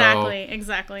like. Yes, So,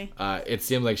 exactly. it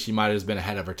seems like she might have been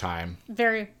ahead of her time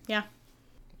Very, yeah.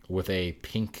 with a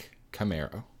pink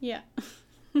Camaro. Yeah.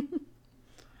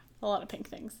 A lot of pink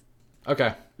things.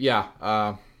 Okay, yeah.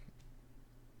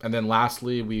 And then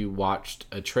lastly, we watched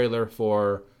a trailer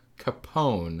for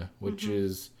Capone, which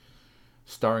is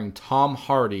starring Tom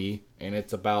Hardy, and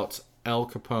it's about Al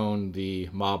Capone, the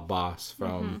mob boss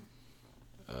from,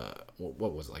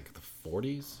 what was it, like the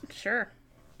 40s? Sure.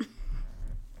 A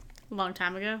long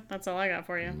time ago. That's all I got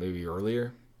for you. Maybe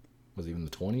earlier? Was it even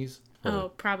the 20s?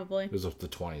 Oh, probably. It was the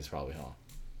 20s probably, huh?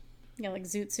 Yeah, like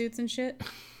zoot suits and shit.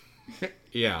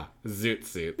 Yeah, zoot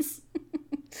suits.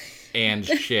 And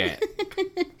shit.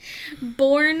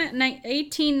 Born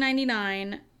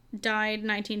 1899, died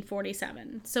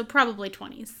 1947. So probably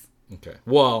 20s. Okay.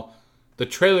 Well, the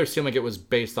trailer seemed like it was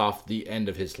based off the end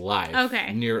of his life.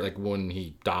 Okay. Near like when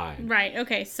he died. Right.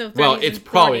 Okay. So 30s Well, it's and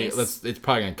probably 40s. it's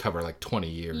probably gonna cover like 20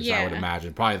 years. I would Yeah.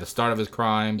 imagine. Probably the start of his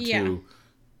crime Yeah. to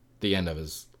the end of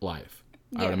his life.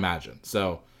 I Yeah. would imagine.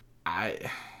 So, I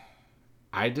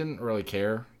didn't really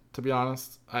care, to be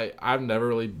honest. I've never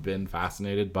really been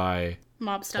fascinated by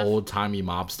mob stuff. old timey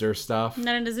mobster stuff.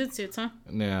 Not into zoot suits, huh?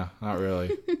 Yeah, not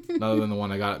really. Other than the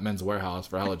one I got at Men's Warehouse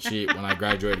for hella cheap when I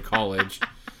graduated college.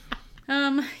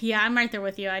 Yeah, I'm right there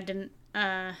with you. I didn't.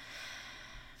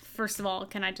 First of all,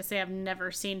 can I just say I've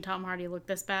never seen Tom Hardy look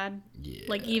this bad? Yeah.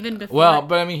 Like even before. Well,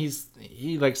 but I mean,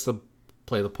 he likes to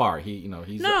play the part. He's I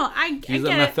he's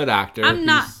get a method actor. I'm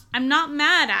not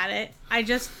mad at it. I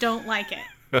just don't like it.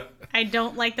 I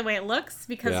don't like the way it looks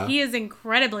because he is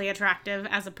incredibly attractive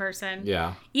as a person.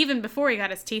 Yeah. Even before he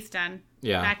got his teeth done.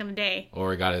 Yeah. Back in the day.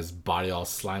 Or he got his body all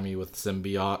slimy with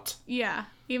symbiote. Yeah.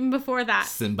 Even before that.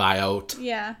 Symbiote.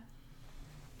 Yeah.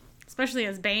 Especially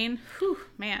as Bane. Whew,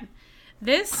 man.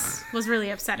 This was really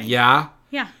upsetting. Yeah.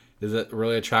 Yeah. Is it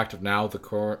really attractive now with the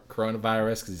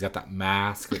coronavirus? Because he's got that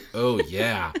mask. Like, oh,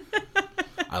 yeah.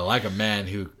 I like a man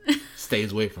who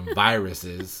stays away from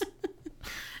viruses.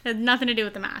 It had nothing to do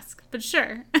with the mask, but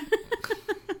sure.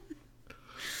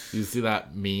 You see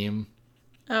that meme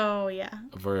Oh, yeah.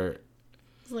 for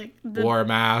It's like wore a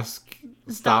mask,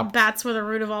 stopped. bats were the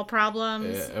root of all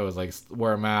problems. It was like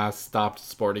wear a mask, stopped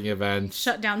sporting events.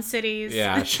 Shut down cities.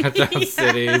 Yeah, shut down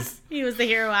cities. He was the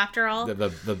hero after all.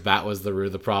 The bat was the root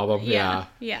of the problem. Yeah.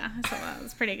 Yeah. So that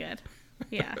was pretty good.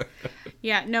 Yeah.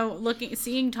 Yeah. No,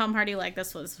 seeing Tom Hardy like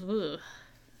this was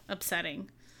upsetting.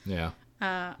 Yeah.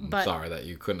 I'm But sorry that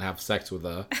you couldn't have sex with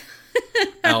a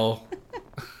Al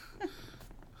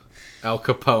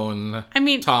Capone. I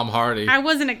mean, Tom Hardy. I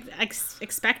wasn't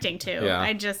expecting to. Yeah.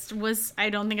 I just was. I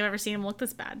don't think I've ever seen him look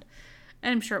this bad.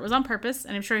 And I'm sure it was on purpose.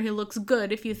 And I'm sure he looks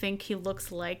good if you think he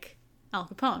looks like Al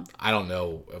Capone. I don't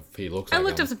know if he looks like I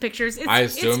looked him. up some pictures. I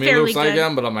assume he looks like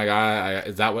him, but I'm like,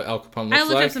 is that what Al Capone looks like? I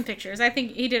looked up some pictures. I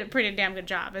think he did a pretty damn good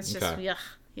job. It's just Okay. yuck.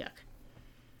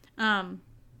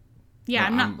 Yeah, No,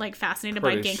 I'm not I'm like fascinated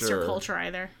by pretty gangster sure. culture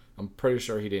either. I'm pretty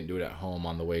sure he didn't do it at home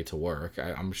on the way to work.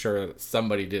 I'm sure that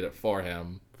somebody did it for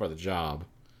him for the job.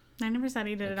 I never said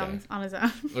he did Okay. it on his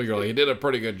own. Oh, you're like, he did a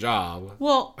pretty good job.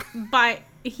 Well, by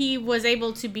he was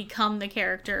able to become the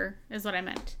character, is what I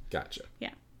meant. Gotcha.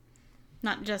 Yeah.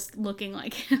 Not just looking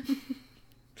like him.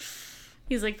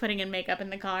 He's like putting in makeup in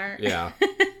the car. Yeah.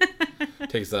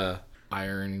 Takes a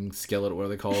ironing skillet, what do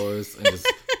they call those, and just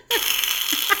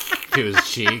to his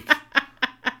cheek.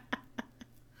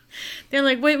 They're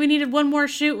like, wait, we needed one more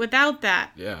shoot without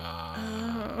that. Yeah.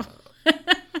 Oh.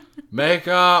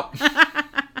 Makeup.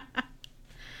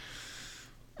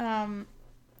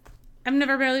 I've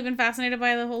never really been fascinated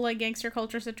by the whole like gangster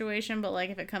culture situation, but like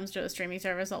if it comes to a streaming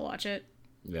service, I'll watch it.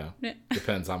 Yeah. Yeah.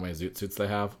 Depends how many zoot suits they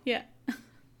have. Yeah.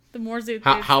 The more zoot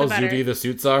How the better. zooty the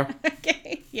suits are.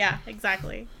 Okay. Yeah,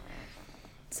 exactly.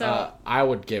 So I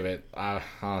would give it,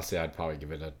 honestly, I'd probably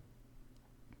give it a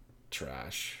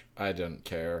trash. I didn't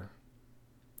care.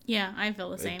 yeah, I feel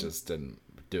the same. It just didn't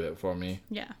do it for me.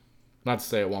 Yeah. Not to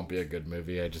say it won't be a good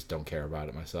movie. I just don't care about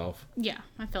it myself. Yeah,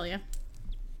 I feel you.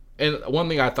 And one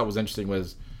thing I thought was interesting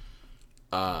was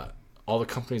all the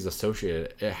companies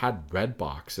associated. It had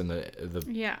Redbox in the.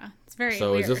 Yeah, it's very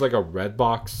So weird. is this like a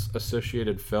Redbox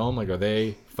associated film? Like, are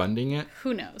they funding it?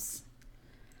 Who knows?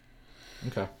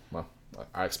 Okay, well,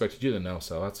 I expected you to know,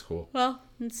 so that's cool. Well,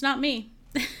 it's not me.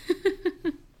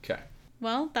 Okay.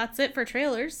 Well, that's it for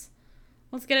trailers.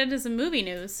 Let's get into some movie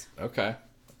news. Okay.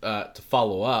 To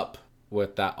follow up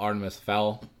with that Artemis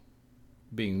Fowl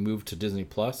being moved to Disney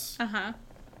Plus.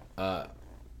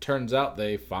 Turns out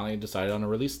they finally decided on a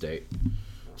release date.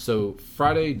 So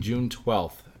Friday, June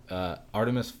 12th,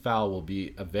 Artemis Fowl will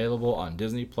be available on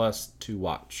Disney Plus to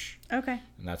watch. Okay.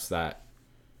 And that's that.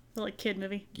 The like kid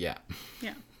movie. Yeah.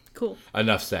 Yeah. Cool.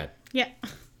 Enough said. Yeah.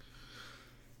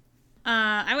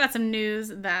 I've got some news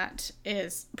that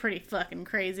is pretty fucking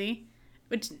crazy,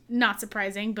 which not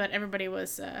surprising, but everybody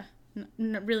was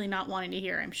really not wanting to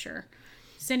hear, I'm sure.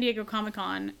 San Diego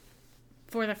Comic-Con,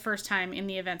 for the first time in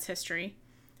the event's history,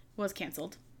 was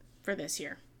canceled for this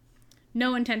year.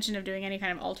 No intention of doing any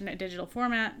kind of alternate digital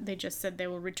format. They just said they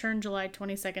will return July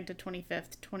 22nd to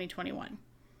 25th, 2021.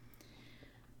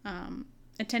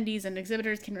 Attendees and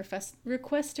exhibitors can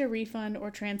request a refund or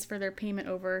transfer their payment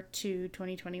over to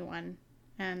 2021.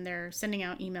 And they're sending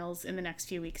out emails in the next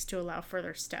few weeks to allow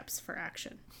further steps for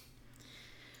action.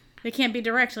 They can't be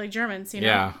direct like Germans, you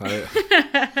know?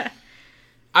 Yeah.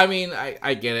 I mean,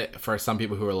 I get it for some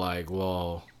people who are like,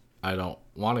 well, I don't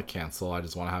want to cancel. I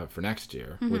just want to have it for next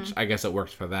year, which I guess it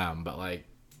works for them. But, like,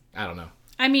 I don't know.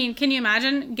 I mean, can you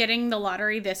imagine getting the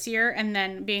lottery this year and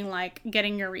then being like,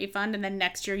 getting your refund and then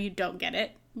next year you don't get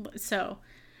it? So,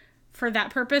 for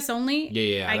that purpose only,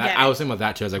 Yeah. I was thinking about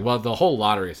that too. I was like, well, the whole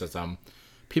lottery system,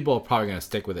 people are probably going to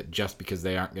stick with it just because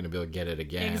they aren't going to be able to get it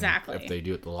again. Exactly. If they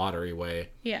do it the lottery way.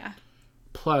 Yeah.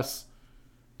 Plus,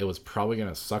 it was probably going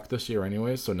to suck this year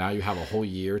anyway, so now you have a whole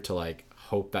year to, like,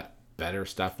 hope that better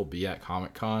stuff will be at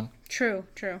Comic-Con. True.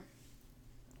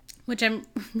 Which I'm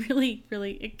really,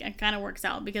 it kind of works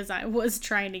out because I was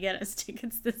trying to get us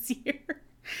tickets this year.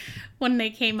 When they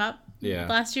came up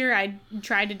last year, I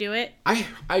tried to do it.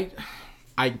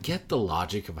 I get the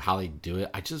logic of how they do it.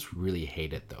 I just really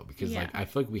hate it, though, because, like, I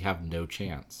feel like we have no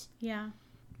chance. Yeah.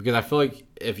 Because I feel like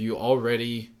if you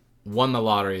already won the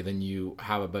lottery, then you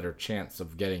have a better chance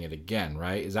of getting it again,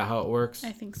 right? Is that how it works?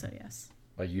 I think so, yes.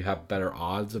 Like, you have better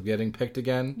odds of getting picked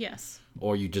again? Yes.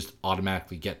 Or you just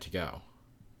automatically get to go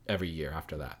every year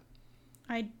after that?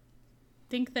 I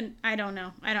think that, I don't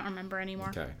know. I don't remember anymore.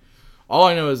 Okay. All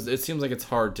I know is it seems like it's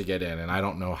hard to get in, and I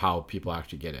don't know how people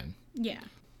actually get in. Yeah.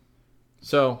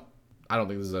 So, I don't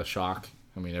think this is a shock.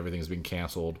 I mean, everything's been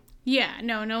canceled. Yeah,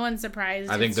 no one's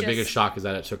surprised. I think the biggest shock is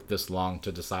that it took this long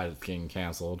to decide it's getting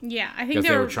canceled. Yeah, I think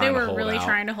they were really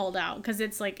trying to hold out because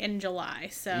it's like in July.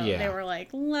 So they were like,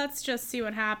 let's just see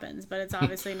what happens. But it's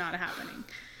obviously not happening.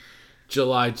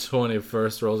 July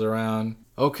 21st rolls around.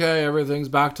 Okay, everything's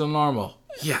back to normal.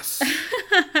 Yes.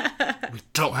 We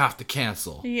don't have to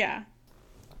cancel. Yeah.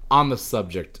 On the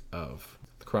subject of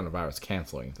the coronavirus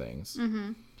canceling things,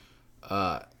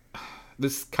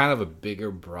 this is kind of a bigger,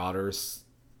 broader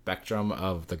spectrum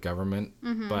of the government,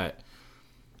 but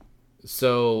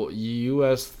so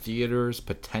U.S. theaters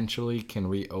potentially can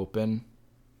reopen.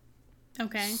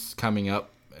 Okay. Coming up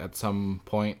at some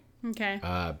point. Okay.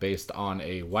 Based on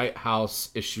a White House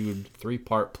issued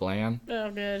 3-part plan. Oh,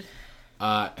 good.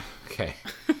 Okay.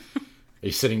 Are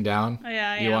you sitting down?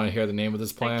 Yeah, You want to hear the name of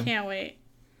this plan? I can't wait.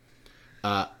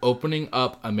 Opening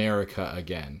Up America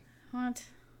Again. What?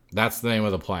 That's the name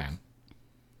of the plan.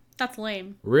 That's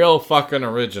lame. Real fucking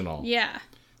original. Yeah.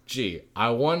 Gee,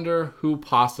 I wonder who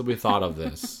possibly thought of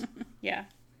this. Yeah.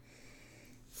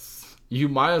 You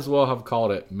might as well have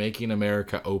called it Making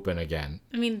America Open Again.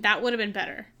 I mean, that would have been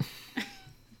better.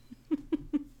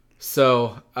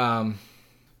 So,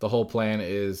 the whole plan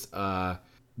is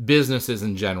businesses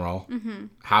in general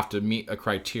have to meet a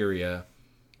criteria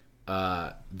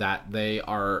that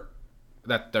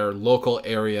their local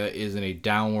area is in a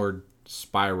downward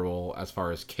spiral as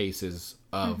far as cases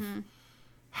of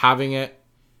having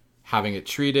it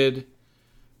treated,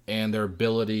 and their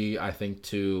ability, I think,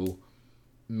 to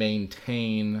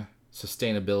maintain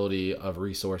sustainability of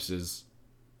resources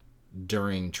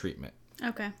during treatment.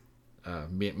 Okay.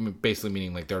 Basically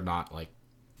meaning like they're not like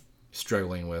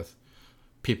struggling with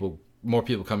more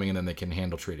people coming in than they can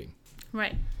handle treating.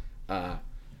 Right.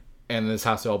 And this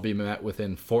has to all be met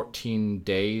within 14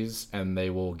 days, and they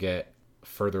will get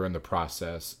further in the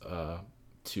process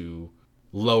to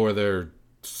lower their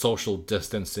social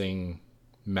distancing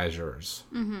measures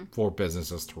for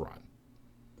businesses to run.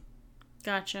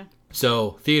 Gotcha.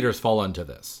 So theaters fall into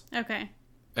this. Okay.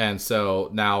 And so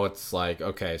now it's like,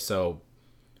 okay, so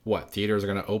what? Theaters are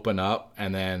going to open up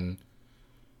and then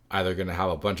either going to have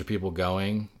a bunch of people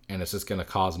going and it's just going to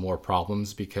cause more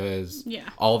problems because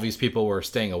all of these people were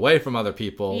staying away from other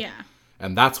people. Yeah.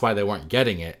 And that's why they weren't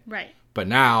getting it. Right. But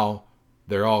now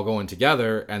they're all going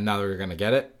together and now they're going to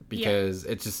get it because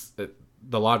it's just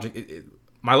the logic.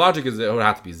 My logic is that it would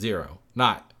have to be zero,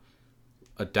 not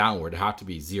a downward. It have to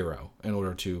be zero in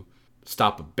order to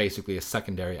stop basically a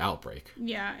secondary outbreak.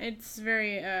 Yeah, it's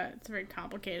very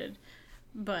complicated,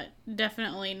 but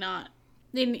definitely not.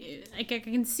 I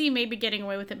can see maybe getting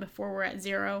away with it before we're at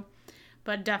zero,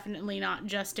 but definitely not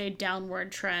just a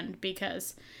downward trend,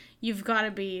 because you've got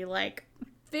to be like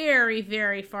very,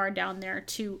 very far down there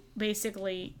to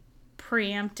basically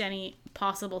preempt any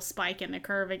possible spike in the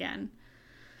curve again.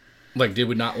 Like, did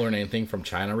we not learn anything from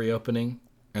China reopening?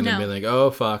 And No. then be like, oh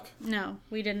fuck. No,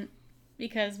 we didn't,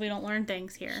 because we don't learn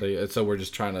things here. So we're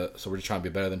just trying to be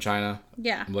better than China.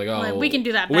 Yeah. I'm like, oh, we can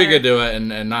do that better. We could do it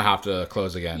and not have to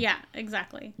close again. Yeah,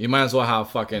 exactly. You might as well have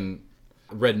fucking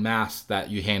red masks that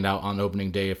you hand out on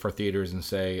opening day for theaters and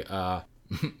say,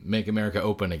 make America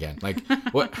open again. Like,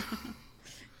 what?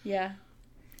 Yeah.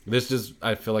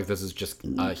 I feel like this is just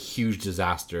a huge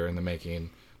disaster in the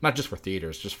making. Not just for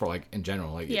theaters, just for like in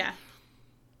general. Like, Yeah.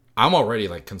 I'm already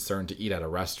like concerned to eat at a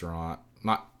restaurant,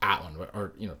 not at one,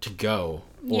 or to go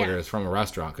orders from a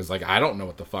restaurant, because like I don't know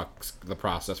what the fuck's the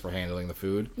process for handling the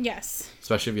food. Yes.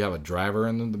 Especially if you have a driver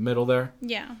in the middle there.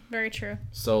 Yeah, very true.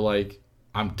 So like,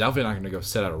 I'm definitely not going to go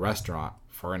sit at a restaurant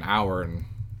for an hour and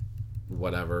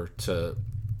whatever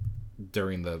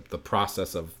during the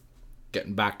process of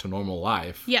getting back to normal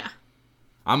life. Yeah.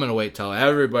 I'm going to wait till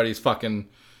everybody's fucking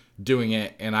doing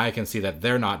it and I can see that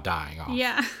they're not dying off.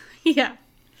 Yeah. Yeah.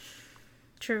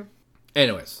 True.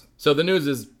 Anyways, so the news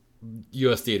is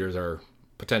U.S. theaters are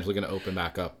potentially going to open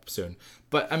back up soon.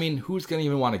 But, I mean, who's going to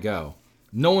even want to go?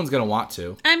 No one's going to want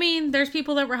to. I mean, there's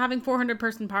people that were having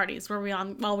 400-person parties while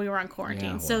we were on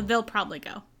quarantine, so they'll probably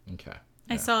go. Okay.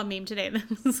 I saw a meme today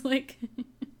that was like,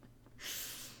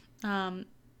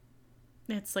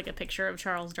 it's like a picture of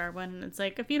Charles Darwin, and it's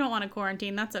like, if you don't want to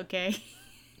quarantine, that's okay.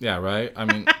 Yeah, right? I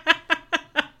mean,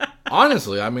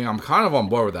 honestly, I mean, I'm kind of on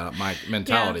board with that, my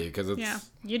mentality, because it's... Yeah,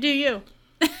 you do you.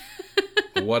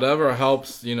 Whatever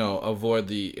helps, avoid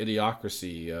the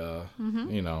idiocracy,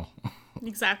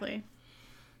 Exactly.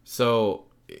 So,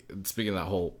 speaking of that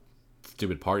whole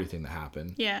stupid party thing that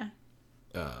happened, Yeah.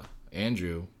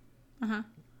 Andrew,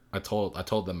 I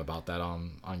told them about that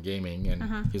on gaming,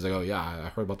 and he's like, "Oh yeah, I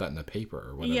heard about that in the paper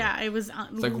or whatever." Yeah, it was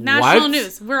like, national what?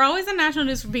 news. We're always on national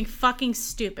news for being fucking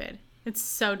stupid. It's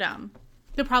so dumb.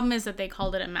 The problem is that they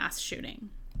called it a mass shooting,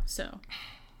 so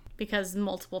because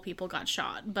multiple people got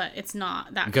shot, but it's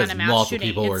not that Because kind of mass multiple shooting.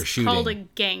 people were It's shooting. called a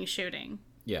gang shooting.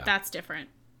 Yeah. That's different.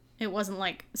 It wasn't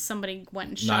like somebody went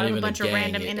and Not shot even a bunch of gang,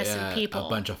 random innocent people. A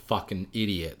bunch of fucking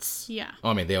idiots. Yeah. Oh,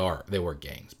 I mean, they were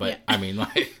gangs, but Yeah. I mean,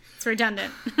 like, It's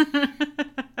redundant.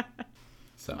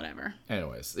 so Whatever.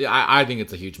 anyways, yeah, I think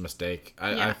it's a huge mistake.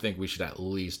 Yeah. I think we should at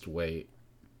least wait.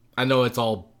 I know it's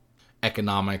all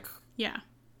economic Yeah.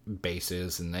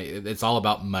 basis, and it's all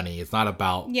about money. It's not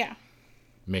about Yeah.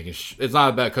 making. It's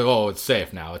not about it's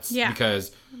safe now. It's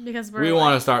because we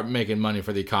want to start making money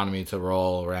for the economy to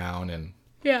roll around, and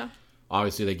Yeah.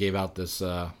 obviously they gave out this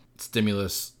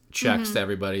stimulus checks to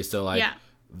everybody, so like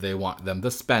they want them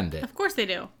to spend it. Of course they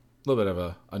do. A little bit of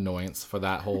a annoyance for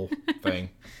that whole thing.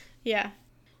 Yeah.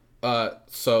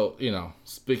 So,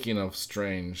 speaking of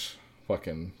strange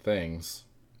fucking things,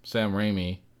 Sam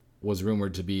Raimi was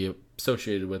rumored to be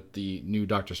associated with the new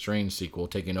Doctor Strange sequel,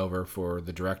 taking over for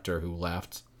the director who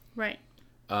left. Right.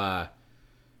 And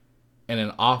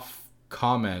an off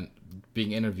comment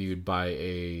being interviewed by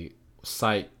a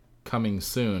site coming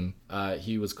soon,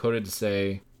 he was quoted to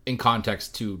say, in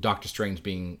context to Doctor Strange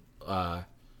being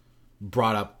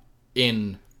brought up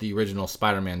in the original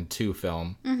Spider-Man 2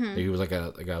 film. Mm-hmm. He was like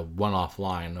a one-off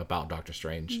line about Doctor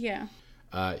Strange. Yeah.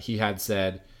 He had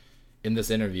said in this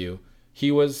interview,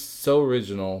 he was so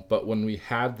original, but when we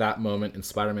had that moment in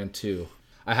Spider-Man 2,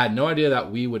 I had no idea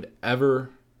that we would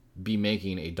ever be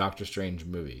making a Doctor Strange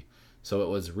movie. So it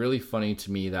was really funny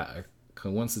to me that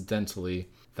coincidentally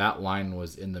that line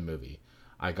was in the movie.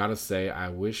 I gotta say, I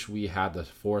wish we had the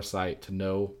foresight to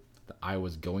know that I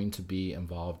was going to be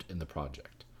involved in the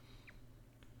project.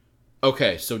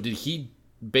 Okay, so did he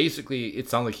basically, it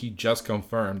sounds like he just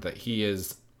confirmed that he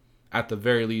is at the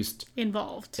very least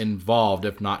involved,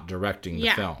 if not directing the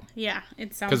film. Yeah,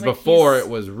 it sounds because before it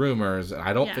was rumors, and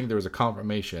I don't think there was a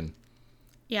confirmation.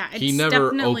 Yeah, he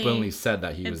never openly said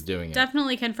that he was doing it.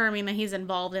 Definitely confirming that he's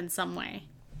involved in some way.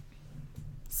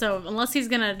 So unless he's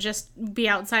gonna just be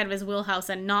outside of his wheelhouse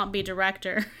and not be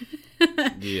director,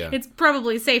 it's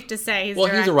probably safe to say he's. Well,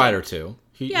 directing. He's a writer too.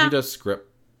 He does script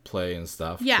play and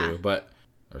stuff too,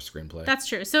 or screenplay. That's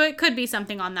true. So it could be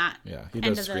something on that. Yeah, he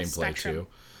does screenplay too.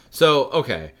 So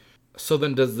okay, so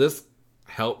then does this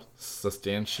help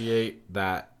substantiate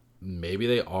that maybe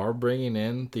they are bringing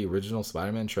in the original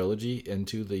Spider-Man trilogy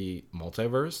into the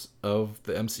multiverse of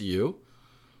the MCU?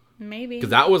 Maybe,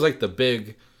 because that was like the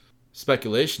big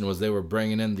speculation, was they were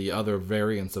bringing in the other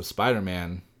variants of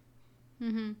Spider-Man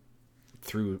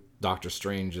through Doctor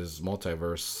Strange's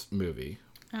multiverse movie.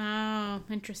 Oh,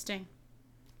 interesting.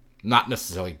 Not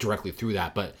necessarily directly through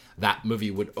that, but that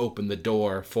movie would open the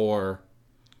door for...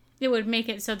 It would make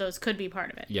it so those could be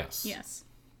part of it. Yes. Yes.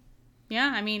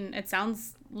 Yeah, I mean, it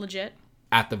sounds legit.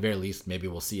 At the very least, maybe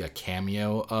we'll see a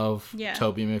cameo of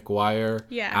Tobey Maguire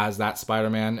as that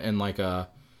Spider-Man in like a,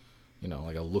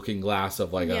 like a looking glass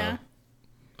of like a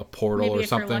portal or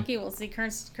something. Maybe if we're lucky, we'll see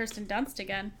Kirsten Dunst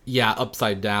again. Yeah,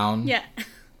 upside down. Yeah.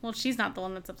 Well, she's not the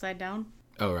one that's upside down.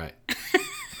 Oh, right.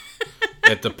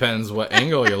 It depends what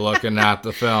angle you're looking at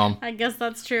the film. I guess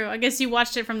that's true. I guess you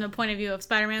watched it from the point of view of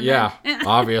Spider-Man. Yeah,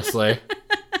 obviously.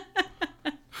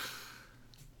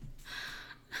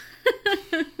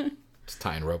 Just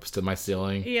tying ropes to my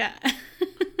ceiling. Yeah.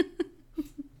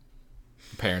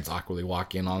 Parents awkwardly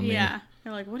walk in on me. Yeah.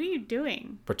 They're like, what are you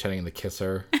doing? Pretending to kiss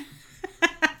her.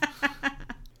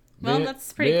 Well,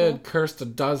 that's pretty cool.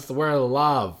 Kirsten does the word of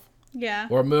love. Yeah.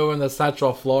 We're moving to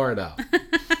Central Florida.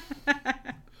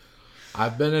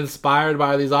 I've been inspired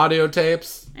by these audio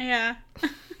tapes. Yeah.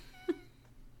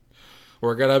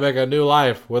 We're going to make a new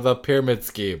life with a pyramid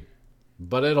scheme.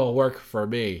 But it'll work for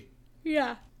me.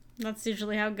 Yeah. That's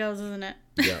usually how it goes, isn't it?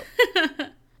 Yep.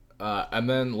 And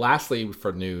then lastly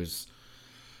for news,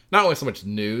 not really so much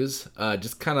news,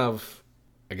 just kind of,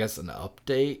 I guess, an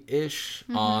update-ish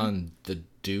on the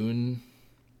Dune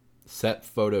set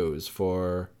photos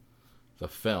for the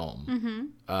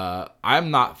film.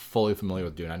 I'm not fully familiar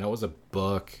with Dune. I know it was a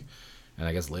book, and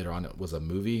I guess later on it was a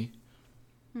movie.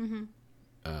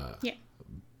 Yeah.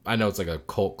 I know it's like a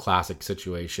cult classic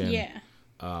situation. Yeah.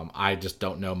 I just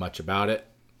don't know much about it.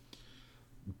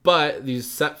 But these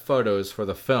set photos for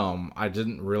the film, I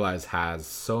didn't realize has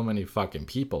so many fucking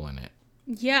people in it.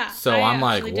 Yeah. So I'm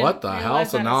like, what the hell?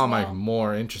 So now I'm like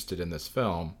more interested in this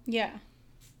film. Yeah.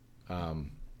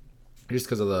 Just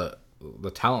because of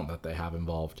the talent that they have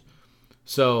involved.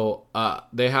 So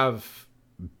they have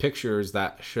pictures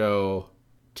that show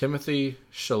Timothée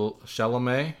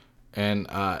Chalamet, and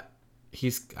I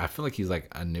feel like he's like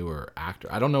a newer actor.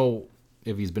 I don't know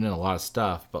if he's been in a lot of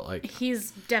stuff, but like he's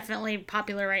definitely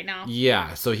popular right now.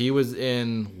 Yeah, so he was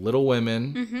in Little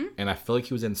Women, and I feel like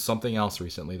he was in something else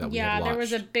recently that we had watched. Yeah, there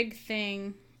was a big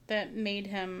thing that made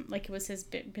him like, it was his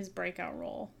breakout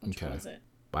role. Which was it?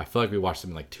 But I feel like we watched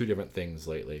him in like two different things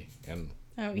lately, and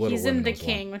he's in The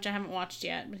King, which I haven't watched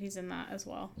yet, but he's in that as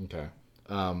well. Okay,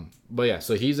 but yeah,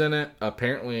 so he's in it.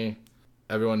 Apparently,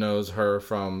 everyone knows her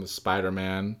from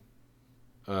Spider-Man.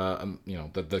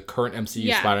 The current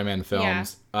MCU Spider-Man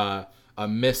films. Yeah.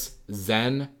 Miss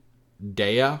Zendaya.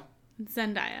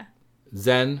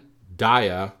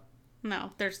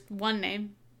 No, there's one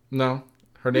name. No,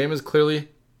 her name is clearly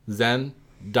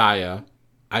Zendaya.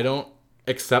 I don't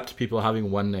accept people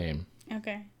having one name.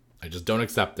 Okay. I just don't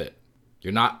accept it.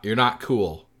 You're not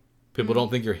cool. People don't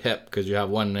think you're hip because you have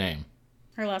one name.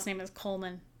 Her last name is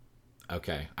Coleman.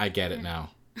 Okay, I get it now.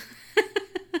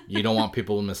 You don't want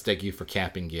people to mistake you for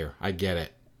camping gear. I get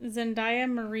it. Zendaya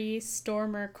Marie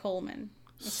Stormer Coleman.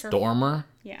 Stormer?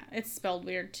 Yeah, it's spelled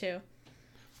weird too.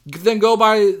 Then go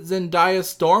by Zendaya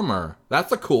Stormer.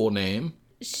 That's a cool name.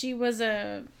 She was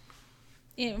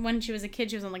when she was a kid,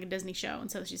 she was on like a Disney show, and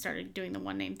so she started doing the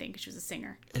one name thing because she was a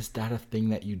singer. Is that a thing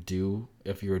that you do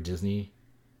if you're a Disney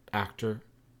actor?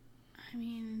 I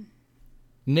mean,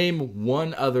 Name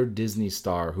one other Disney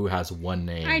star who has one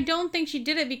name. I don't think she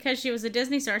did it because she was a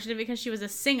Disney star. She did it because she was a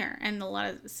singer, and a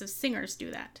lot of singers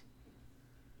do that.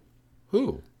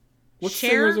 Who? What Cher?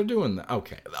 singers are doing that?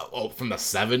 Okay. Oh, from the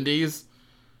 70s?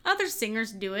 Other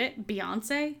singers do it.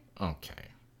 Beyonce. Okay.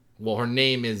 Well, her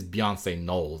name is Beyonce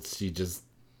Knowles. She just...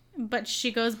 But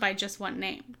she goes by just one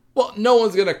name. Well, no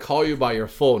one's going to call you by your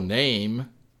full name,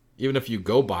 even if you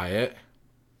go by it.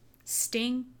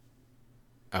 Sting.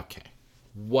 Okay.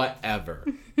 Whatever.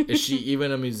 Is she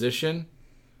even a musician?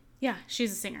 Yeah,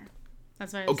 she's a singer.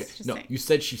 That's what I was just saying. You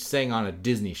said she sang on a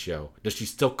Disney show. Does she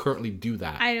still currently do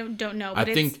that? I don't know. But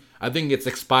I think it's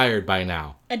expired by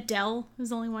now. Adele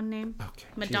is only one name. Okay.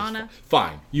 Madonna. Jesus.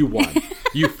 Fine. You won.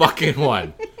 You fucking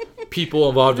won. People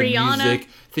involved in Rihanna. music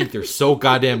think they're so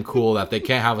goddamn cool that they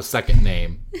can't have a second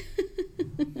name.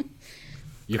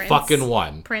 You Prince. fucking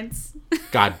won. Prince.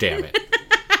 God damn it.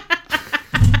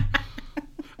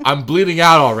 I'm bleeding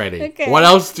out already. Okay. What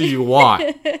else do you want?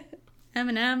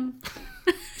 Eminem.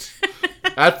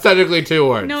 That's technically 2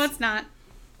 words. No, it's not.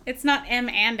 It's not M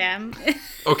and M.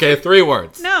 Okay, 3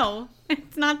 words. No,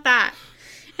 it's not that.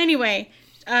 Anyway,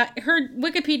 her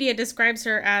Wikipedia describes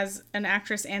her as an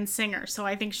actress and singer, so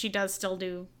I think she does still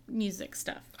do music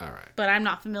stuff. All right. But I'm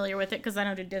not familiar with it because I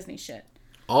don't do Disney shit.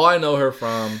 All I know her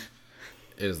from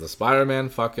is the Spider-Man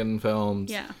fucking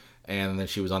films. Yeah. And then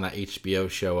she was on that HBO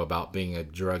show about being a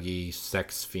druggy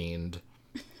sex fiend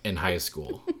in high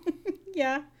school.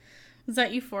 Yeah. Was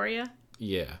that Euphoria?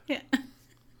 Yeah. Yeah.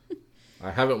 I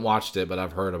haven't watched it, but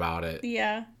I've heard about it.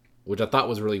 Yeah. Which I thought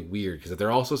was really weird, because if they're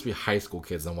all supposed to be high school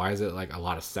kids, then why is it like a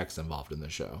lot of sex involved in the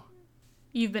show?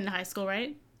 You've been to high school,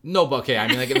 right? No, but okay, I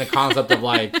mean like in the concept of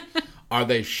like, are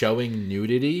they showing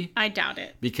nudity? I doubt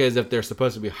it. Because if they're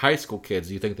supposed to be high school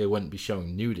kids, you think they wouldn't be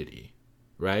showing nudity,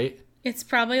 right? It's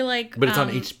probably like But it's on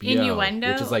HBO,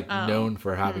 Innuendo, which is like known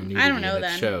for having nudity I don't know in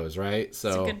its then. shows, right? So,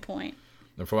 That's a good point.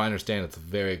 and from what I understand, it's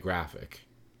very graphic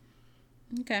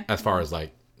Okay. as far as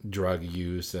like drug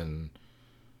use and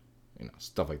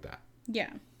stuff like that.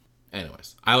 Yeah.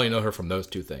 Anyways, I only know her from those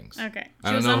 2 things. Okay. I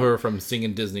don't was know on her from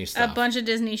singing Disney a stuff. bunch of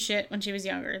Disney shit when she was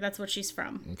younger. That's what she's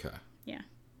from. Okay. Yeah.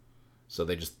 So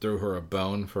they just threw her a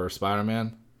bone for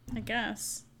Spider-Man? I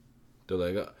guess. They're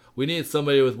like, we need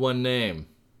somebody with one name.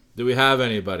 Do we have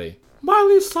anybody?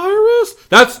 Miley Cyrus?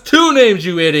 That's 2 names,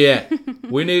 you idiot!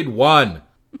 We need 1.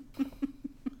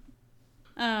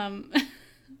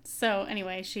 So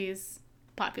anyway, she's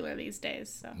popular these days.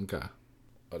 So Okay.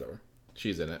 Whatever.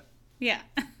 She's in it. yeah.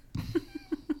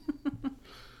 That's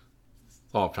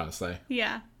all I'm trying to say.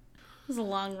 Yeah. It was a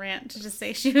long rant to just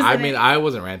say she was. I in mean, it. I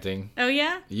wasn't ranting. Oh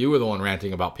yeah. You were the one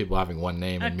ranting about people having one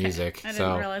name in Okay. music. I didn't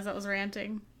So realize that was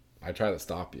ranting. I try to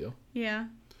stop you. Yeah.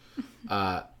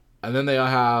 And then they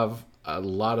have a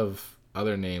lot of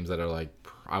other names that are like,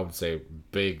 I would say,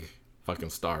 big fucking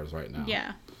stars right now.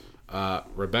 Yeah.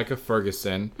 Rebecca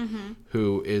Ferguson,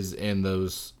 who is in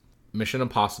those Mission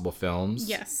Impossible films.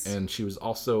 Yes. And she was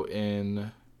also in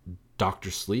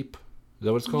Dr. Sleep. Is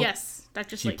that what it's called? Yes.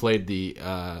 Dr. She Sleep. played the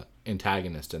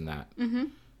antagonist in that. Mm-hmm.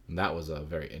 And that was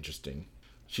very interesting.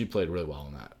 She played really well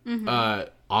in that. Mm-hmm.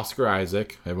 Oscar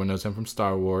Isaac. Everyone knows him from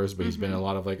Star Wars, but he's been in a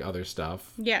lot of like other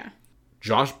stuff. Yeah.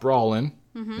 Josh Brolin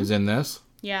is in this.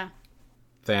 Yeah.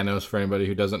 Thanos, for anybody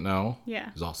who doesn't know.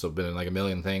 Yeah. He's also been in like a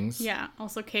million things. Yeah.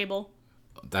 Also Cable.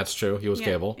 That's true. He was Yeah.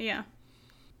 Cable. Yeah.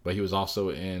 But he was also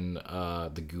in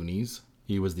The Goonies.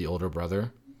 He was the older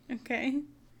brother. Okay.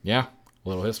 Yeah. A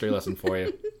little history lesson for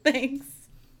you. Thanks.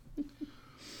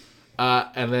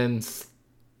 And then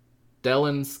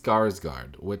Stellan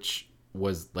Skarsgård, which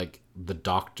was like the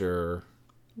doctor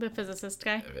The physicist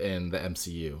guy. in the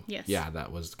MCU. Yes. Yeah,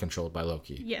 that was controlled by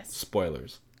Loki. Yes.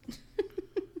 Spoilers.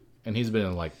 And he's been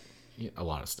in like a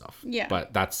lot of stuff. Yeah.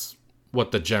 But that's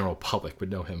what the general public would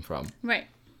know him from. Right.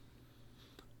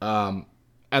 And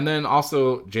then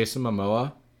also Jason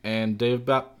Momoa and Dave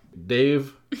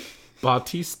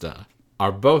Bautista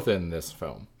are both in this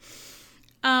film.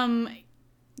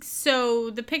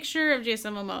 So the picture of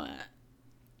Jason Momoa,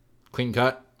 Clean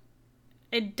cut?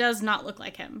 it does not look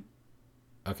like him.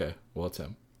 Okay, well, it's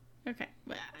him. Okay.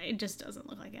 But it just doesn't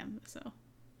look like him. So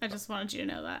I just wanted you to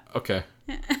know that. Okay.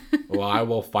 Well, I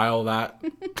will file that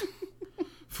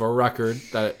for record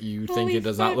that you think Holy it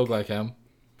does not fuck. look like him.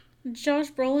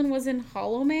 Josh Brolin was in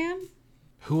Hollow Man?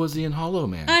 Who was he in Hollow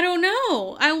Man? I don't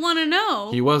know. I want to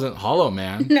know. He wasn't Hollow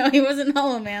Man. No, he wasn't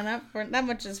Hollow Man. That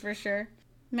much is for sure.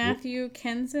 Matthew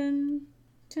Kensington?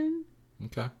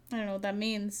 Okay. I don't know what that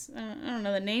means. I don't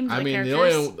know the names of I the mean,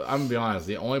 characters. I'm gonna be honest.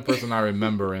 The only person I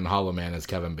remember in Hollow Man is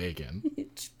Kevin Bacon.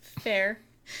 Fair.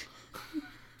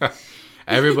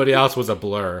 Everybody else was a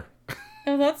blur.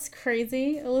 Oh, that's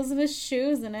crazy. Elizabeth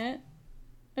Shue's in it.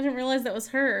 I didn't realize that was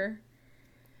her.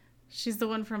 She's the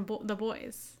one from The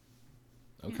Boys.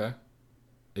 Okay. Yeah.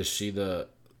 Is she the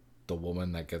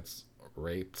woman that gets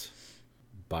raped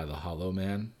by the Hollow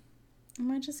Man?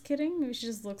 Am I just kidding? Maybe she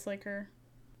just looks like her.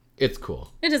 It's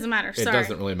cool. It doesn't matter. Sorry. It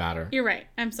doesn't really matter. You're right.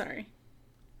 I'm sorry.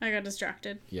 I got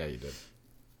distracted. Yeah, you did.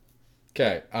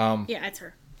 Okay. Yeah, it's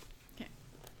her. Okay.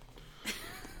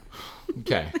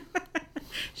 Okay.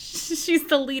 She's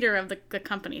the leader of the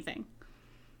company thing.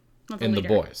 In The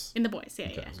Boys. In The Boys, yeah,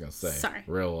 okay, yeah. I was going to say. Sorry.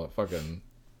 Real fucking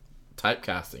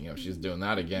typecasting if she's doing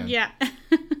that again. Yeah.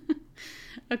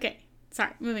 Okay.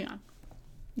 Sorry. Moving on.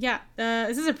 Yeah.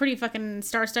 This is a pretty fucking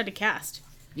star-studded cast.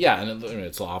 Yeah, and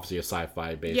it's obviously a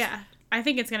sci-fi based. Yeah. I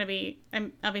think it's going to be,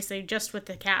 obviously, just with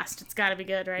the cast, it's got to be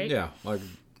good, right? Yeah. Like,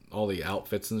 all the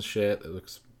outfits and shit. It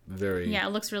looks very... Yeah, it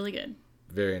looks really good.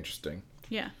 Very interesting.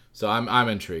 Yeah. So I'm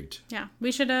intrigued. Yeah.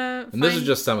 We should, And this is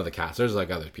just some of the cast. There's,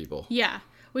 like, other people. Yeah.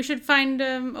 We should find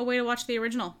a way to watch the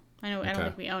original. I don't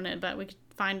think we own it, but we could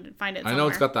find it somewhere. I know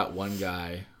it's got that one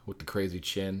guy with the crazy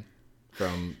chin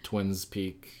from Twin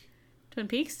Peaks? Twin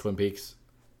Peaks.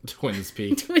 Twins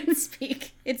Peak. Twins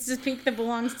Peak. It's just peak that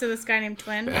belongs to this guy named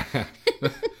Twin.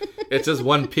 It's just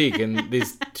one peak, and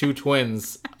these two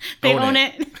twins own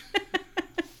it.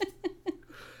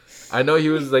 I know he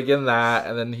was like in that,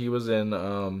 and then he was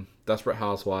in Desperate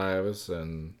Housewives,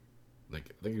 and like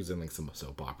I think he was in like some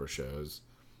soap opera shows.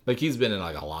 Like he's been in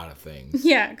like a lot of things.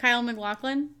 Yeah, Kyle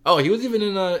MacLachlan. Oh, he was even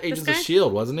in Agents of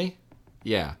S.H.I.E.L.D., wasn't he?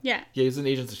 Yeah. Yeah. Yeah, he was in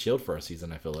Agents of S.H.I.E.L.D. for a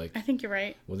season, I feel like. I think you're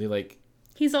right. Was he like...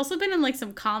 He's also been in like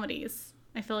some comedies.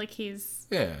 I feel like he's...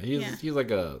 Yeah, he's like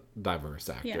a diverse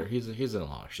actor. Yeah. He's in a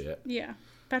lot of shit. Yeah.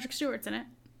 Patrick Stewart's in it.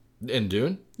 In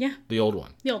Dune? Yeah. The old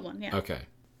one? The old one, yeah. Okay.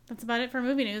 That's about it for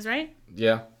movie news, right?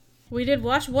 Yeah. We did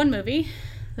watch one movie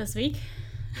this week.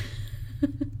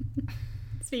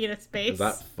 Speaking of space. Is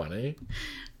that funny?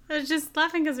 I was just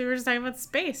laughing because we were just talking about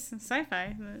space and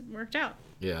sci-fi. It worked out.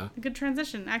 Yeah. A good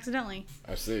transition, accidentally.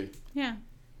 I see. Yeah.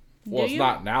 Well, it's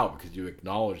not now because you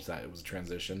acknowledged that it was a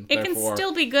transition. It can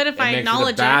still be good if I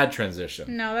acknowledge it. It makes it a bad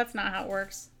transition. No, that's not how it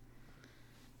works.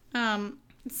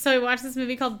 So we watched this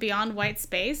movie called Beyond White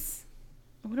Space.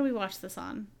 What do we watch this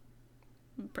on?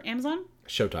 Amazon?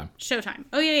 Showtime.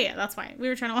 Oh, yeah, that's why. We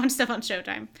were trying to watch stuff on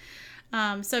Showtime.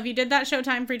 So if you did that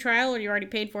Showtime free trial or you already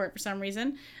paid for it for some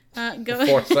reason, go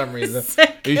for some reason.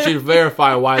 You should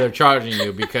verify why they're charging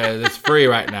you because it's free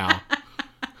right now.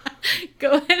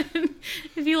 Go ahead and,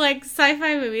 if you like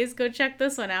sci-fi movies, go check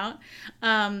this one out.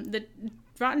 The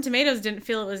Rotten Tomatoes didn't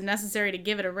feel it was necessary to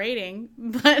give it a rating,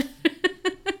 but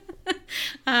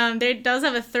it does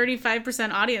have a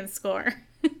 35% audience score.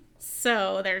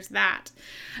 So there's that.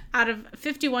 Out of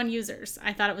 51 users,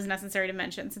 I thought it was necessary to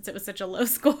mention since it was such a low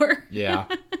score. Yeah.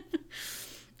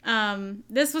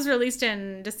 This was released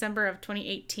in December of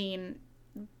 2018.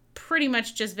 Pretty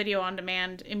much just video on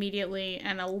demand immediately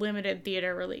and a limited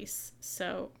theater release.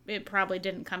 So it probably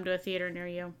didn't come to a theater near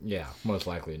you. Yeah, most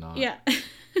likely not. Yeah.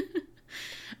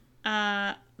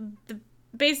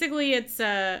 Basically, it's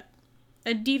a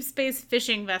deep space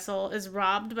fishing vessel is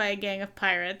robbed by a gang of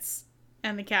pirates,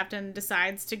 and the captain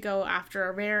decides to go after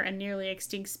a rare and nearly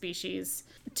extinct species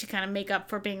to kind of make up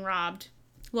for being robbed.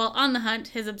 While on the hunt,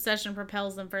 his obsession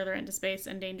propels them further into space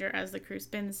and danger as the crew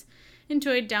spins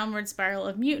into a downward spiral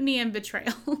of mutiny and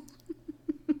betrayal.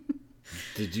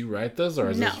 Did you write this, or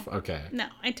is this okay? No,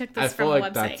 I took this from a website. I feel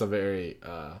like that's a very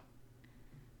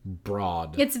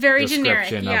broad. It's very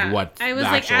generic. Yeah, of what I was the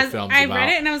like, as film's I about. read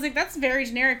it and I was like, that's very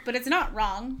generic, but it's not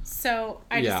wrong. So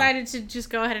I decided to just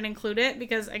go ahead and include it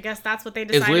because I guess that's what they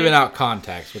decided. It's leaving out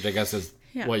context, which I guess is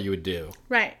what you would do.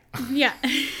 Right. Yeah.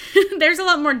 There's a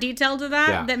lot more detail to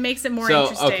that that makes it more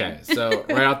interesting. Okay, so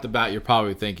right off the bat, you're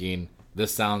probably thinking,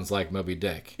 this sounds like Moby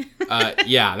Dick.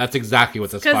 Yeah, that's exactly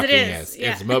what this fucking is.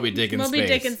 Yeah. It's Moby Dick in space. Moby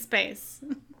Dick in space.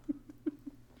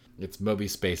 It's Moby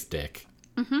Space Dick.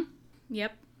 Mm-hmm.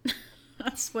 Yep.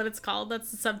 That's what it's called. That's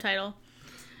the subtitle.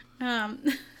 Sounds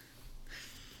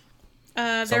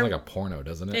like a porno,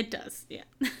 doesn't it? It does, yeah.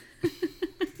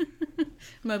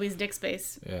 Moby's Dick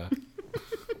Space. Yeah.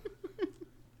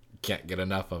 Can't get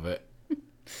enough of it.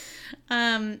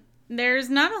 There's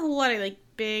not a whole lot of like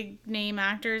big name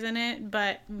actors in it,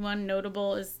 but one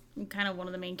notable is kind of one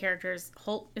of the main characters.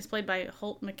 Holt is played by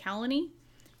Holt McCallany.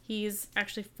 He's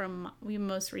actually we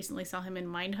most recently saw him in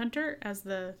Mindhunter as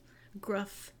the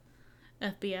gruff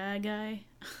FBI guy.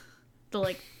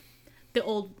 the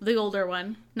older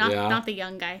one, not the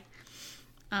young guy.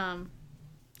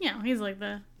 Yeah, he's like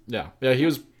the Yeah. Yeah, he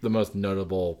was the most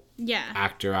notable Yeah.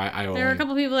 actor. I There were a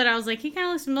couple people that I was like, he kind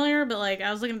of looks familiar, but like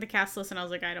I was looking at the cast list and I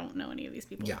was like, I don't know any of these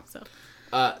people. Yeah.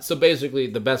 So Basically,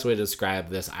 the best way to describe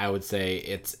this, I would say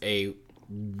it's a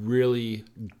really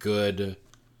good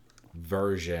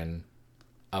version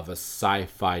of a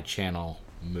Sci-Fi Channel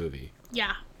movie.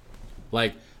 yeah,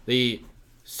 Like, the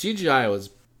CGI was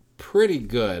pretty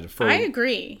good for I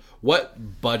agree.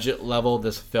 what budget level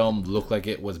this film looked like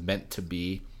it was meant to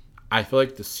be. I feel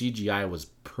like the CGI was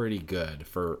pretty good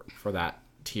for that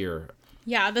tier.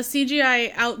 Yeah, the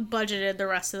CGI out budgeted the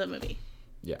rest of the movie.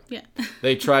 Yeah. Yeah.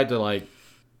 They tried to like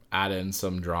add in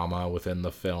some drama within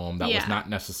the film that was Yeah. not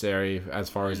necessary as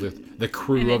far as the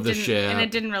crew of the ship. And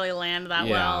it didn't really land that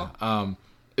well.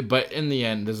 But in the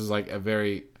end, this is like a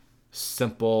very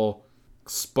simple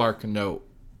Spark Note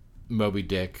Moby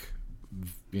Dick,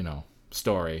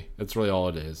 story. That's really all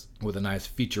it is, with a nice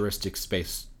futuristic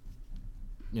space,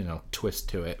 twist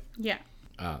to it. Yeah.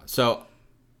 So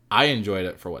I enjoyed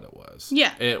it for what it was.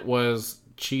 Yeah. It was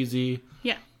cheesy,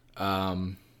 Yeah.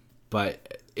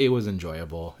 but it was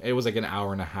enjoyable. It was like an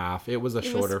hour and a half. It was a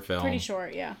shorter film. Pretty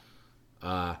short, yeah.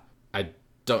 I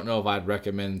don't know if I'd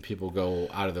recommend people go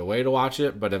out of their way to watch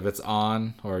it, but if it's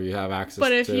on or you have access to it.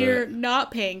 But if you're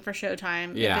not paying for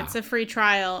Showtime, Yeah. if it's a free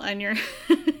trial and you're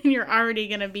you're already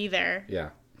gonna be there, Yeah.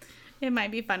 it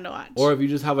might be fun to watch. Or if you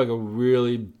just have like a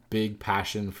really big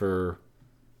passion for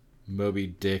Moby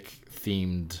Dick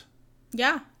themed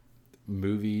yeah.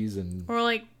 movies and Or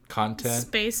like content.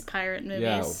 space pirate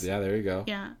movies. Yeah, there you go.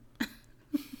 Yeah.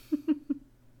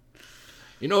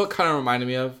 You know what kind of reminded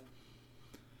me of?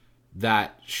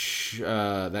 That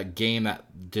game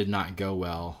that did not go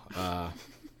well.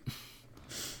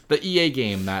 The EA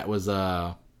game that was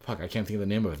I can't think of the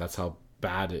name of it. That's how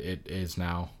bad it is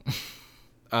now.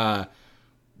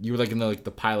 You were like in the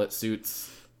pilot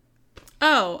suits.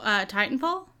 Oh,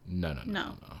 Titanfall?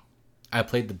 No. I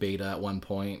played the beta at one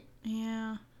point.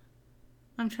 Yeah.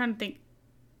 I'm trying to think.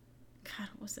 God,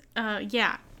 what was it?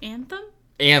 Yeah, Anthem?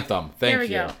 Anthem. Thank There we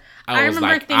you. go. I was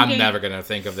remember like, I'm thinking- never gonna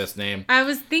think of this name. I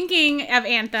was thinking of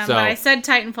Anthem, So- but I said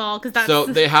Titanfall because that's So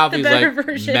they have the these better like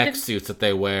version. mech suits that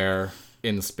they wear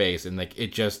in space, and like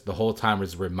it just the whole time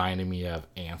was reminding me of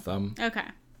Anthem. Okay.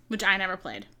 Which I never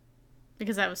played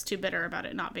because I was too bitter about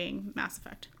it not being Mass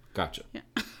Effect. Gotcha. Yeah.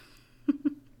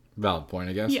 Valid point,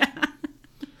 I guess. Yeah.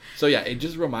 So yeah, it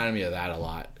just reminded me of that a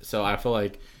lot. So I feel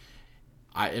like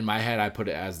in my head I put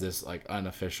it as this like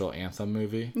unofficial Anthem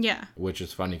movie. Yeah. Which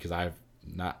is funny because I've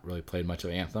not really played much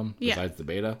of Anthem Yeah. besides the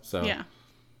beta. So Yeah.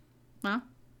 Well,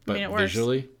 but I mean, it works.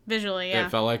 Visually, yeah. it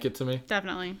felt like it to me.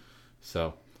 Definitely.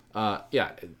 So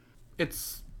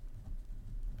it's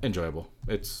enjoyable.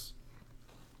 It's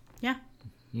Yeah.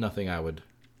 nothing I would.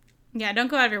 Yeah, don't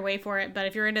go out of your way for it, but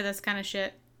if you're into this kind of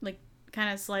shit, like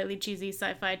kind of slightly cheesy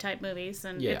sci-fi type movies,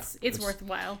 then Yeah, it's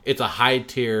worthwhile. It's a high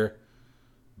tier,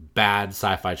 bad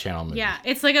Sci-Fi Channel movie. Yeah,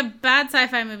 it's like a bad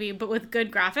sci-fi movie, but with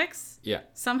good graphics. Yeah.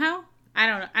 Somehow, I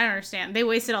don't understand. They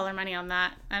wasted all their money on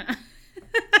that,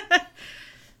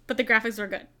 but the graphics were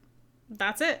good.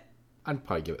 That's it. I'd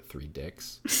probably give it 3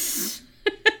 dicks.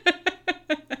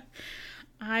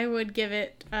 I would give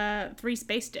it 3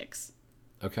 space dicks.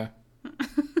 Okay.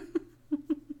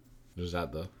 Just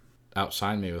had to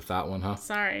outshine me with that one, huh?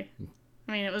 Sorry.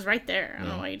 I mean, it was right there. I don't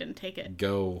know why you didn't take it.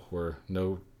 Go where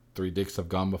no 3 dicks have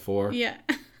gone before. Yeah.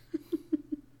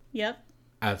 Yep.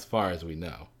 As far as we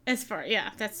know.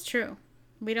 Yeah, that's true.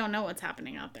 We don't know what's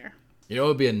happening out there. You know what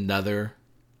would be another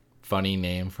funny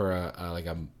name for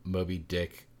a Moby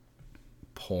Dick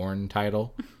porn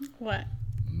title? What?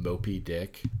 Mopey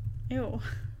Dick. Ew.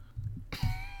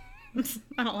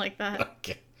 I don't like that.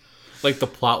 Okay. Like the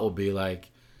plot will be like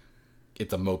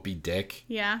it's a Mopey Dick.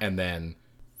 Yeah. And then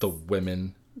the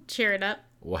women Cheer it up.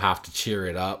 will have to cheer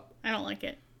it up. I don't like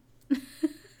it.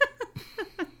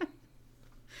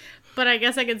 But I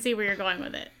guess I can see where you're going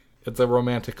with it. It's a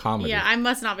romantic comedy. Yeah, I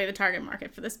must not be the target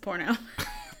market for this porno.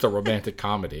 It's a romantic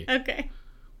comedy. Okay.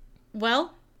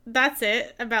 Well, that's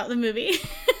it about the movie.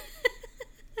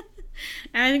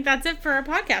 And I think that's it for our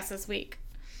podcast this week.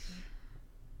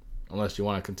 Unless you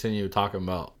want to continue talking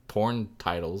about porn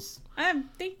titles I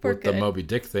think we're with good. the Moby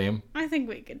Dick theme. I think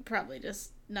we could probably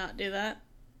just not do that.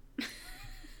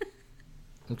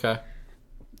 Okay.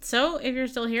 So, if you're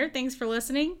still here, thanks for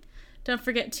listening. Don't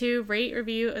forget to rate,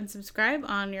 review, and subscribe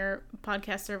on your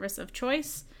podcast service of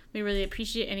choice. We really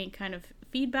appreciate any kind of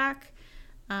feedback.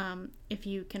 If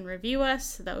you can review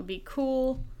us, that would be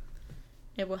cool.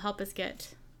 It will help us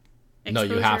get exposure.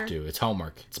 No, you have to. It's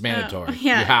homework. It's mandatory.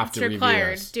 Yeah, you have it's to required.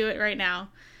 review us. Do it right now.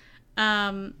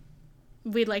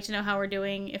 we'd like to know how we're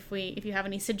doing. If you have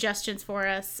any suggestions for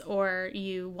us, or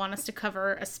you want us to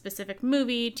cover a specific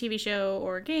movie, TV show,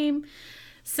 or game,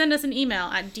 send us an email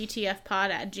at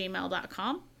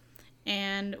dtfpod@gmail.com,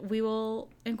 and we will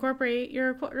incorporate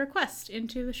your request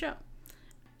into the show.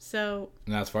 So,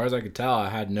 and as far as I could tell, I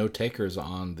had no takers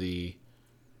on the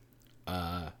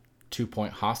 2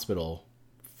 Point Hospital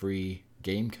free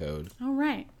game code. all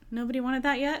right. Nobody wanted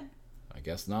that yet? I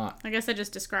guess not. I guess I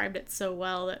just described it so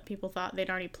well that people thought they'd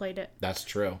already played it. That's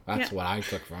true. That's Yeah. what I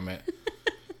took from it.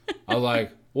 I was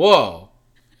like, whoa.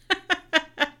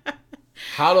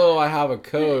 How do I have a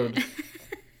code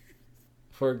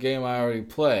for a game I already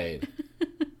played?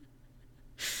 And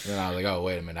then I was like, oh,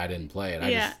 wait a minute. I didn't play it. I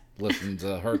Yeah. just listened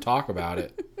to her talk about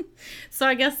it. So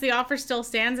I guess the offer still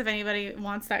stands if anybody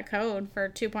wants that code for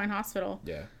 2 Point Hospital.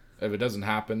 Yeah. If it doesn't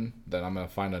happen, then I'm going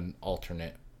to find an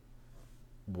alternate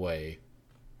way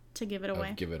To give it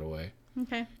away. of give it away.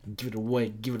 Okay. Give it away.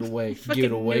 Give it away. Fucking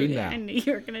Give it away knew it. now. I knew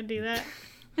you were going to do that.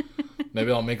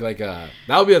 Maybe I'll make like a...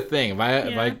 That would be a thing. If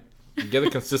Yeah. I get a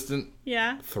consistent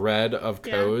Yeah. thread of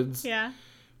Yeah. codes, Yeah.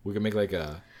 we can make like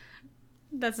a...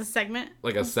 That's a segment.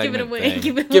 Like a Give it segment away. thing.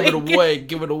 Give it Give it away. away.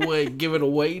 Give it away. Give it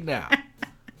away now.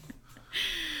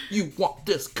 You want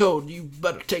this code, you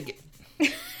better take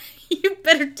it. You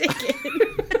better take it.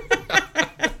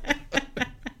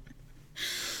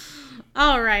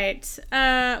 All right.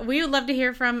 We would love to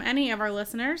hear from any of our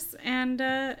listeners. And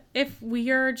if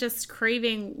you're just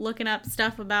craving looking up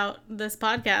stuff about this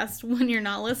podcast when you're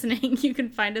not listening, you can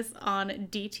find us on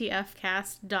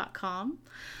dtfcast.com.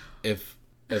 If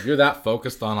you're that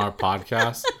focused on our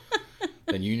podcast,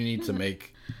 then you need to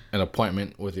make an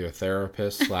appointment with your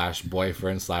therapist /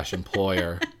 boyfriend /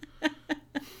 employer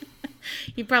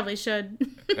You probably should.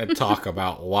 and talk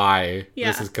about why Yeah.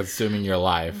 this is consuming your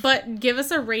life. But give us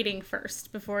a rating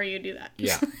first before you do that.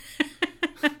 Yeah.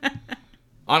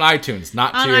 On iTunes,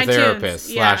 not On to your iTunes, therapist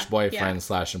yeah, / boyfriend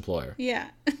 / employer. Yeah.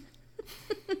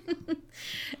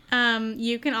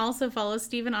 You can also follow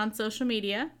Steven on social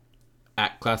media.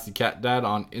 At Classy Cat Dad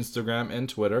on Instagram and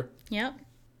Twitter. Yep.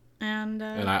 And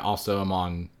And I also am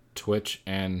on Twitch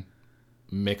and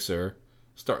Mixer,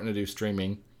 starting to do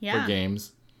streaming Yeah. for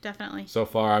games. definitely. So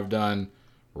far, I've done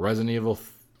Resident Evil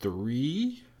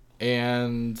 3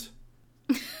 and,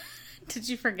 Did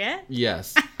you forget?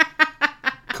 yes,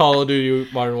 Call of Duty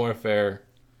Modern Warfare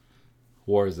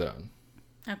Warzone.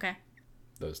 Okay.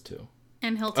 Those two.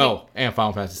 And he'll take And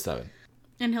Final Fantasy 7.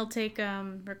 and he'll take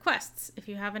requests if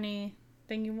you have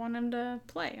anything you want him to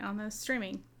play on the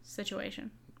streaming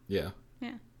situation. Yeah.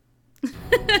 Yeah.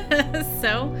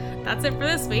 So that's it for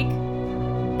this week.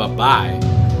 Bye-bye.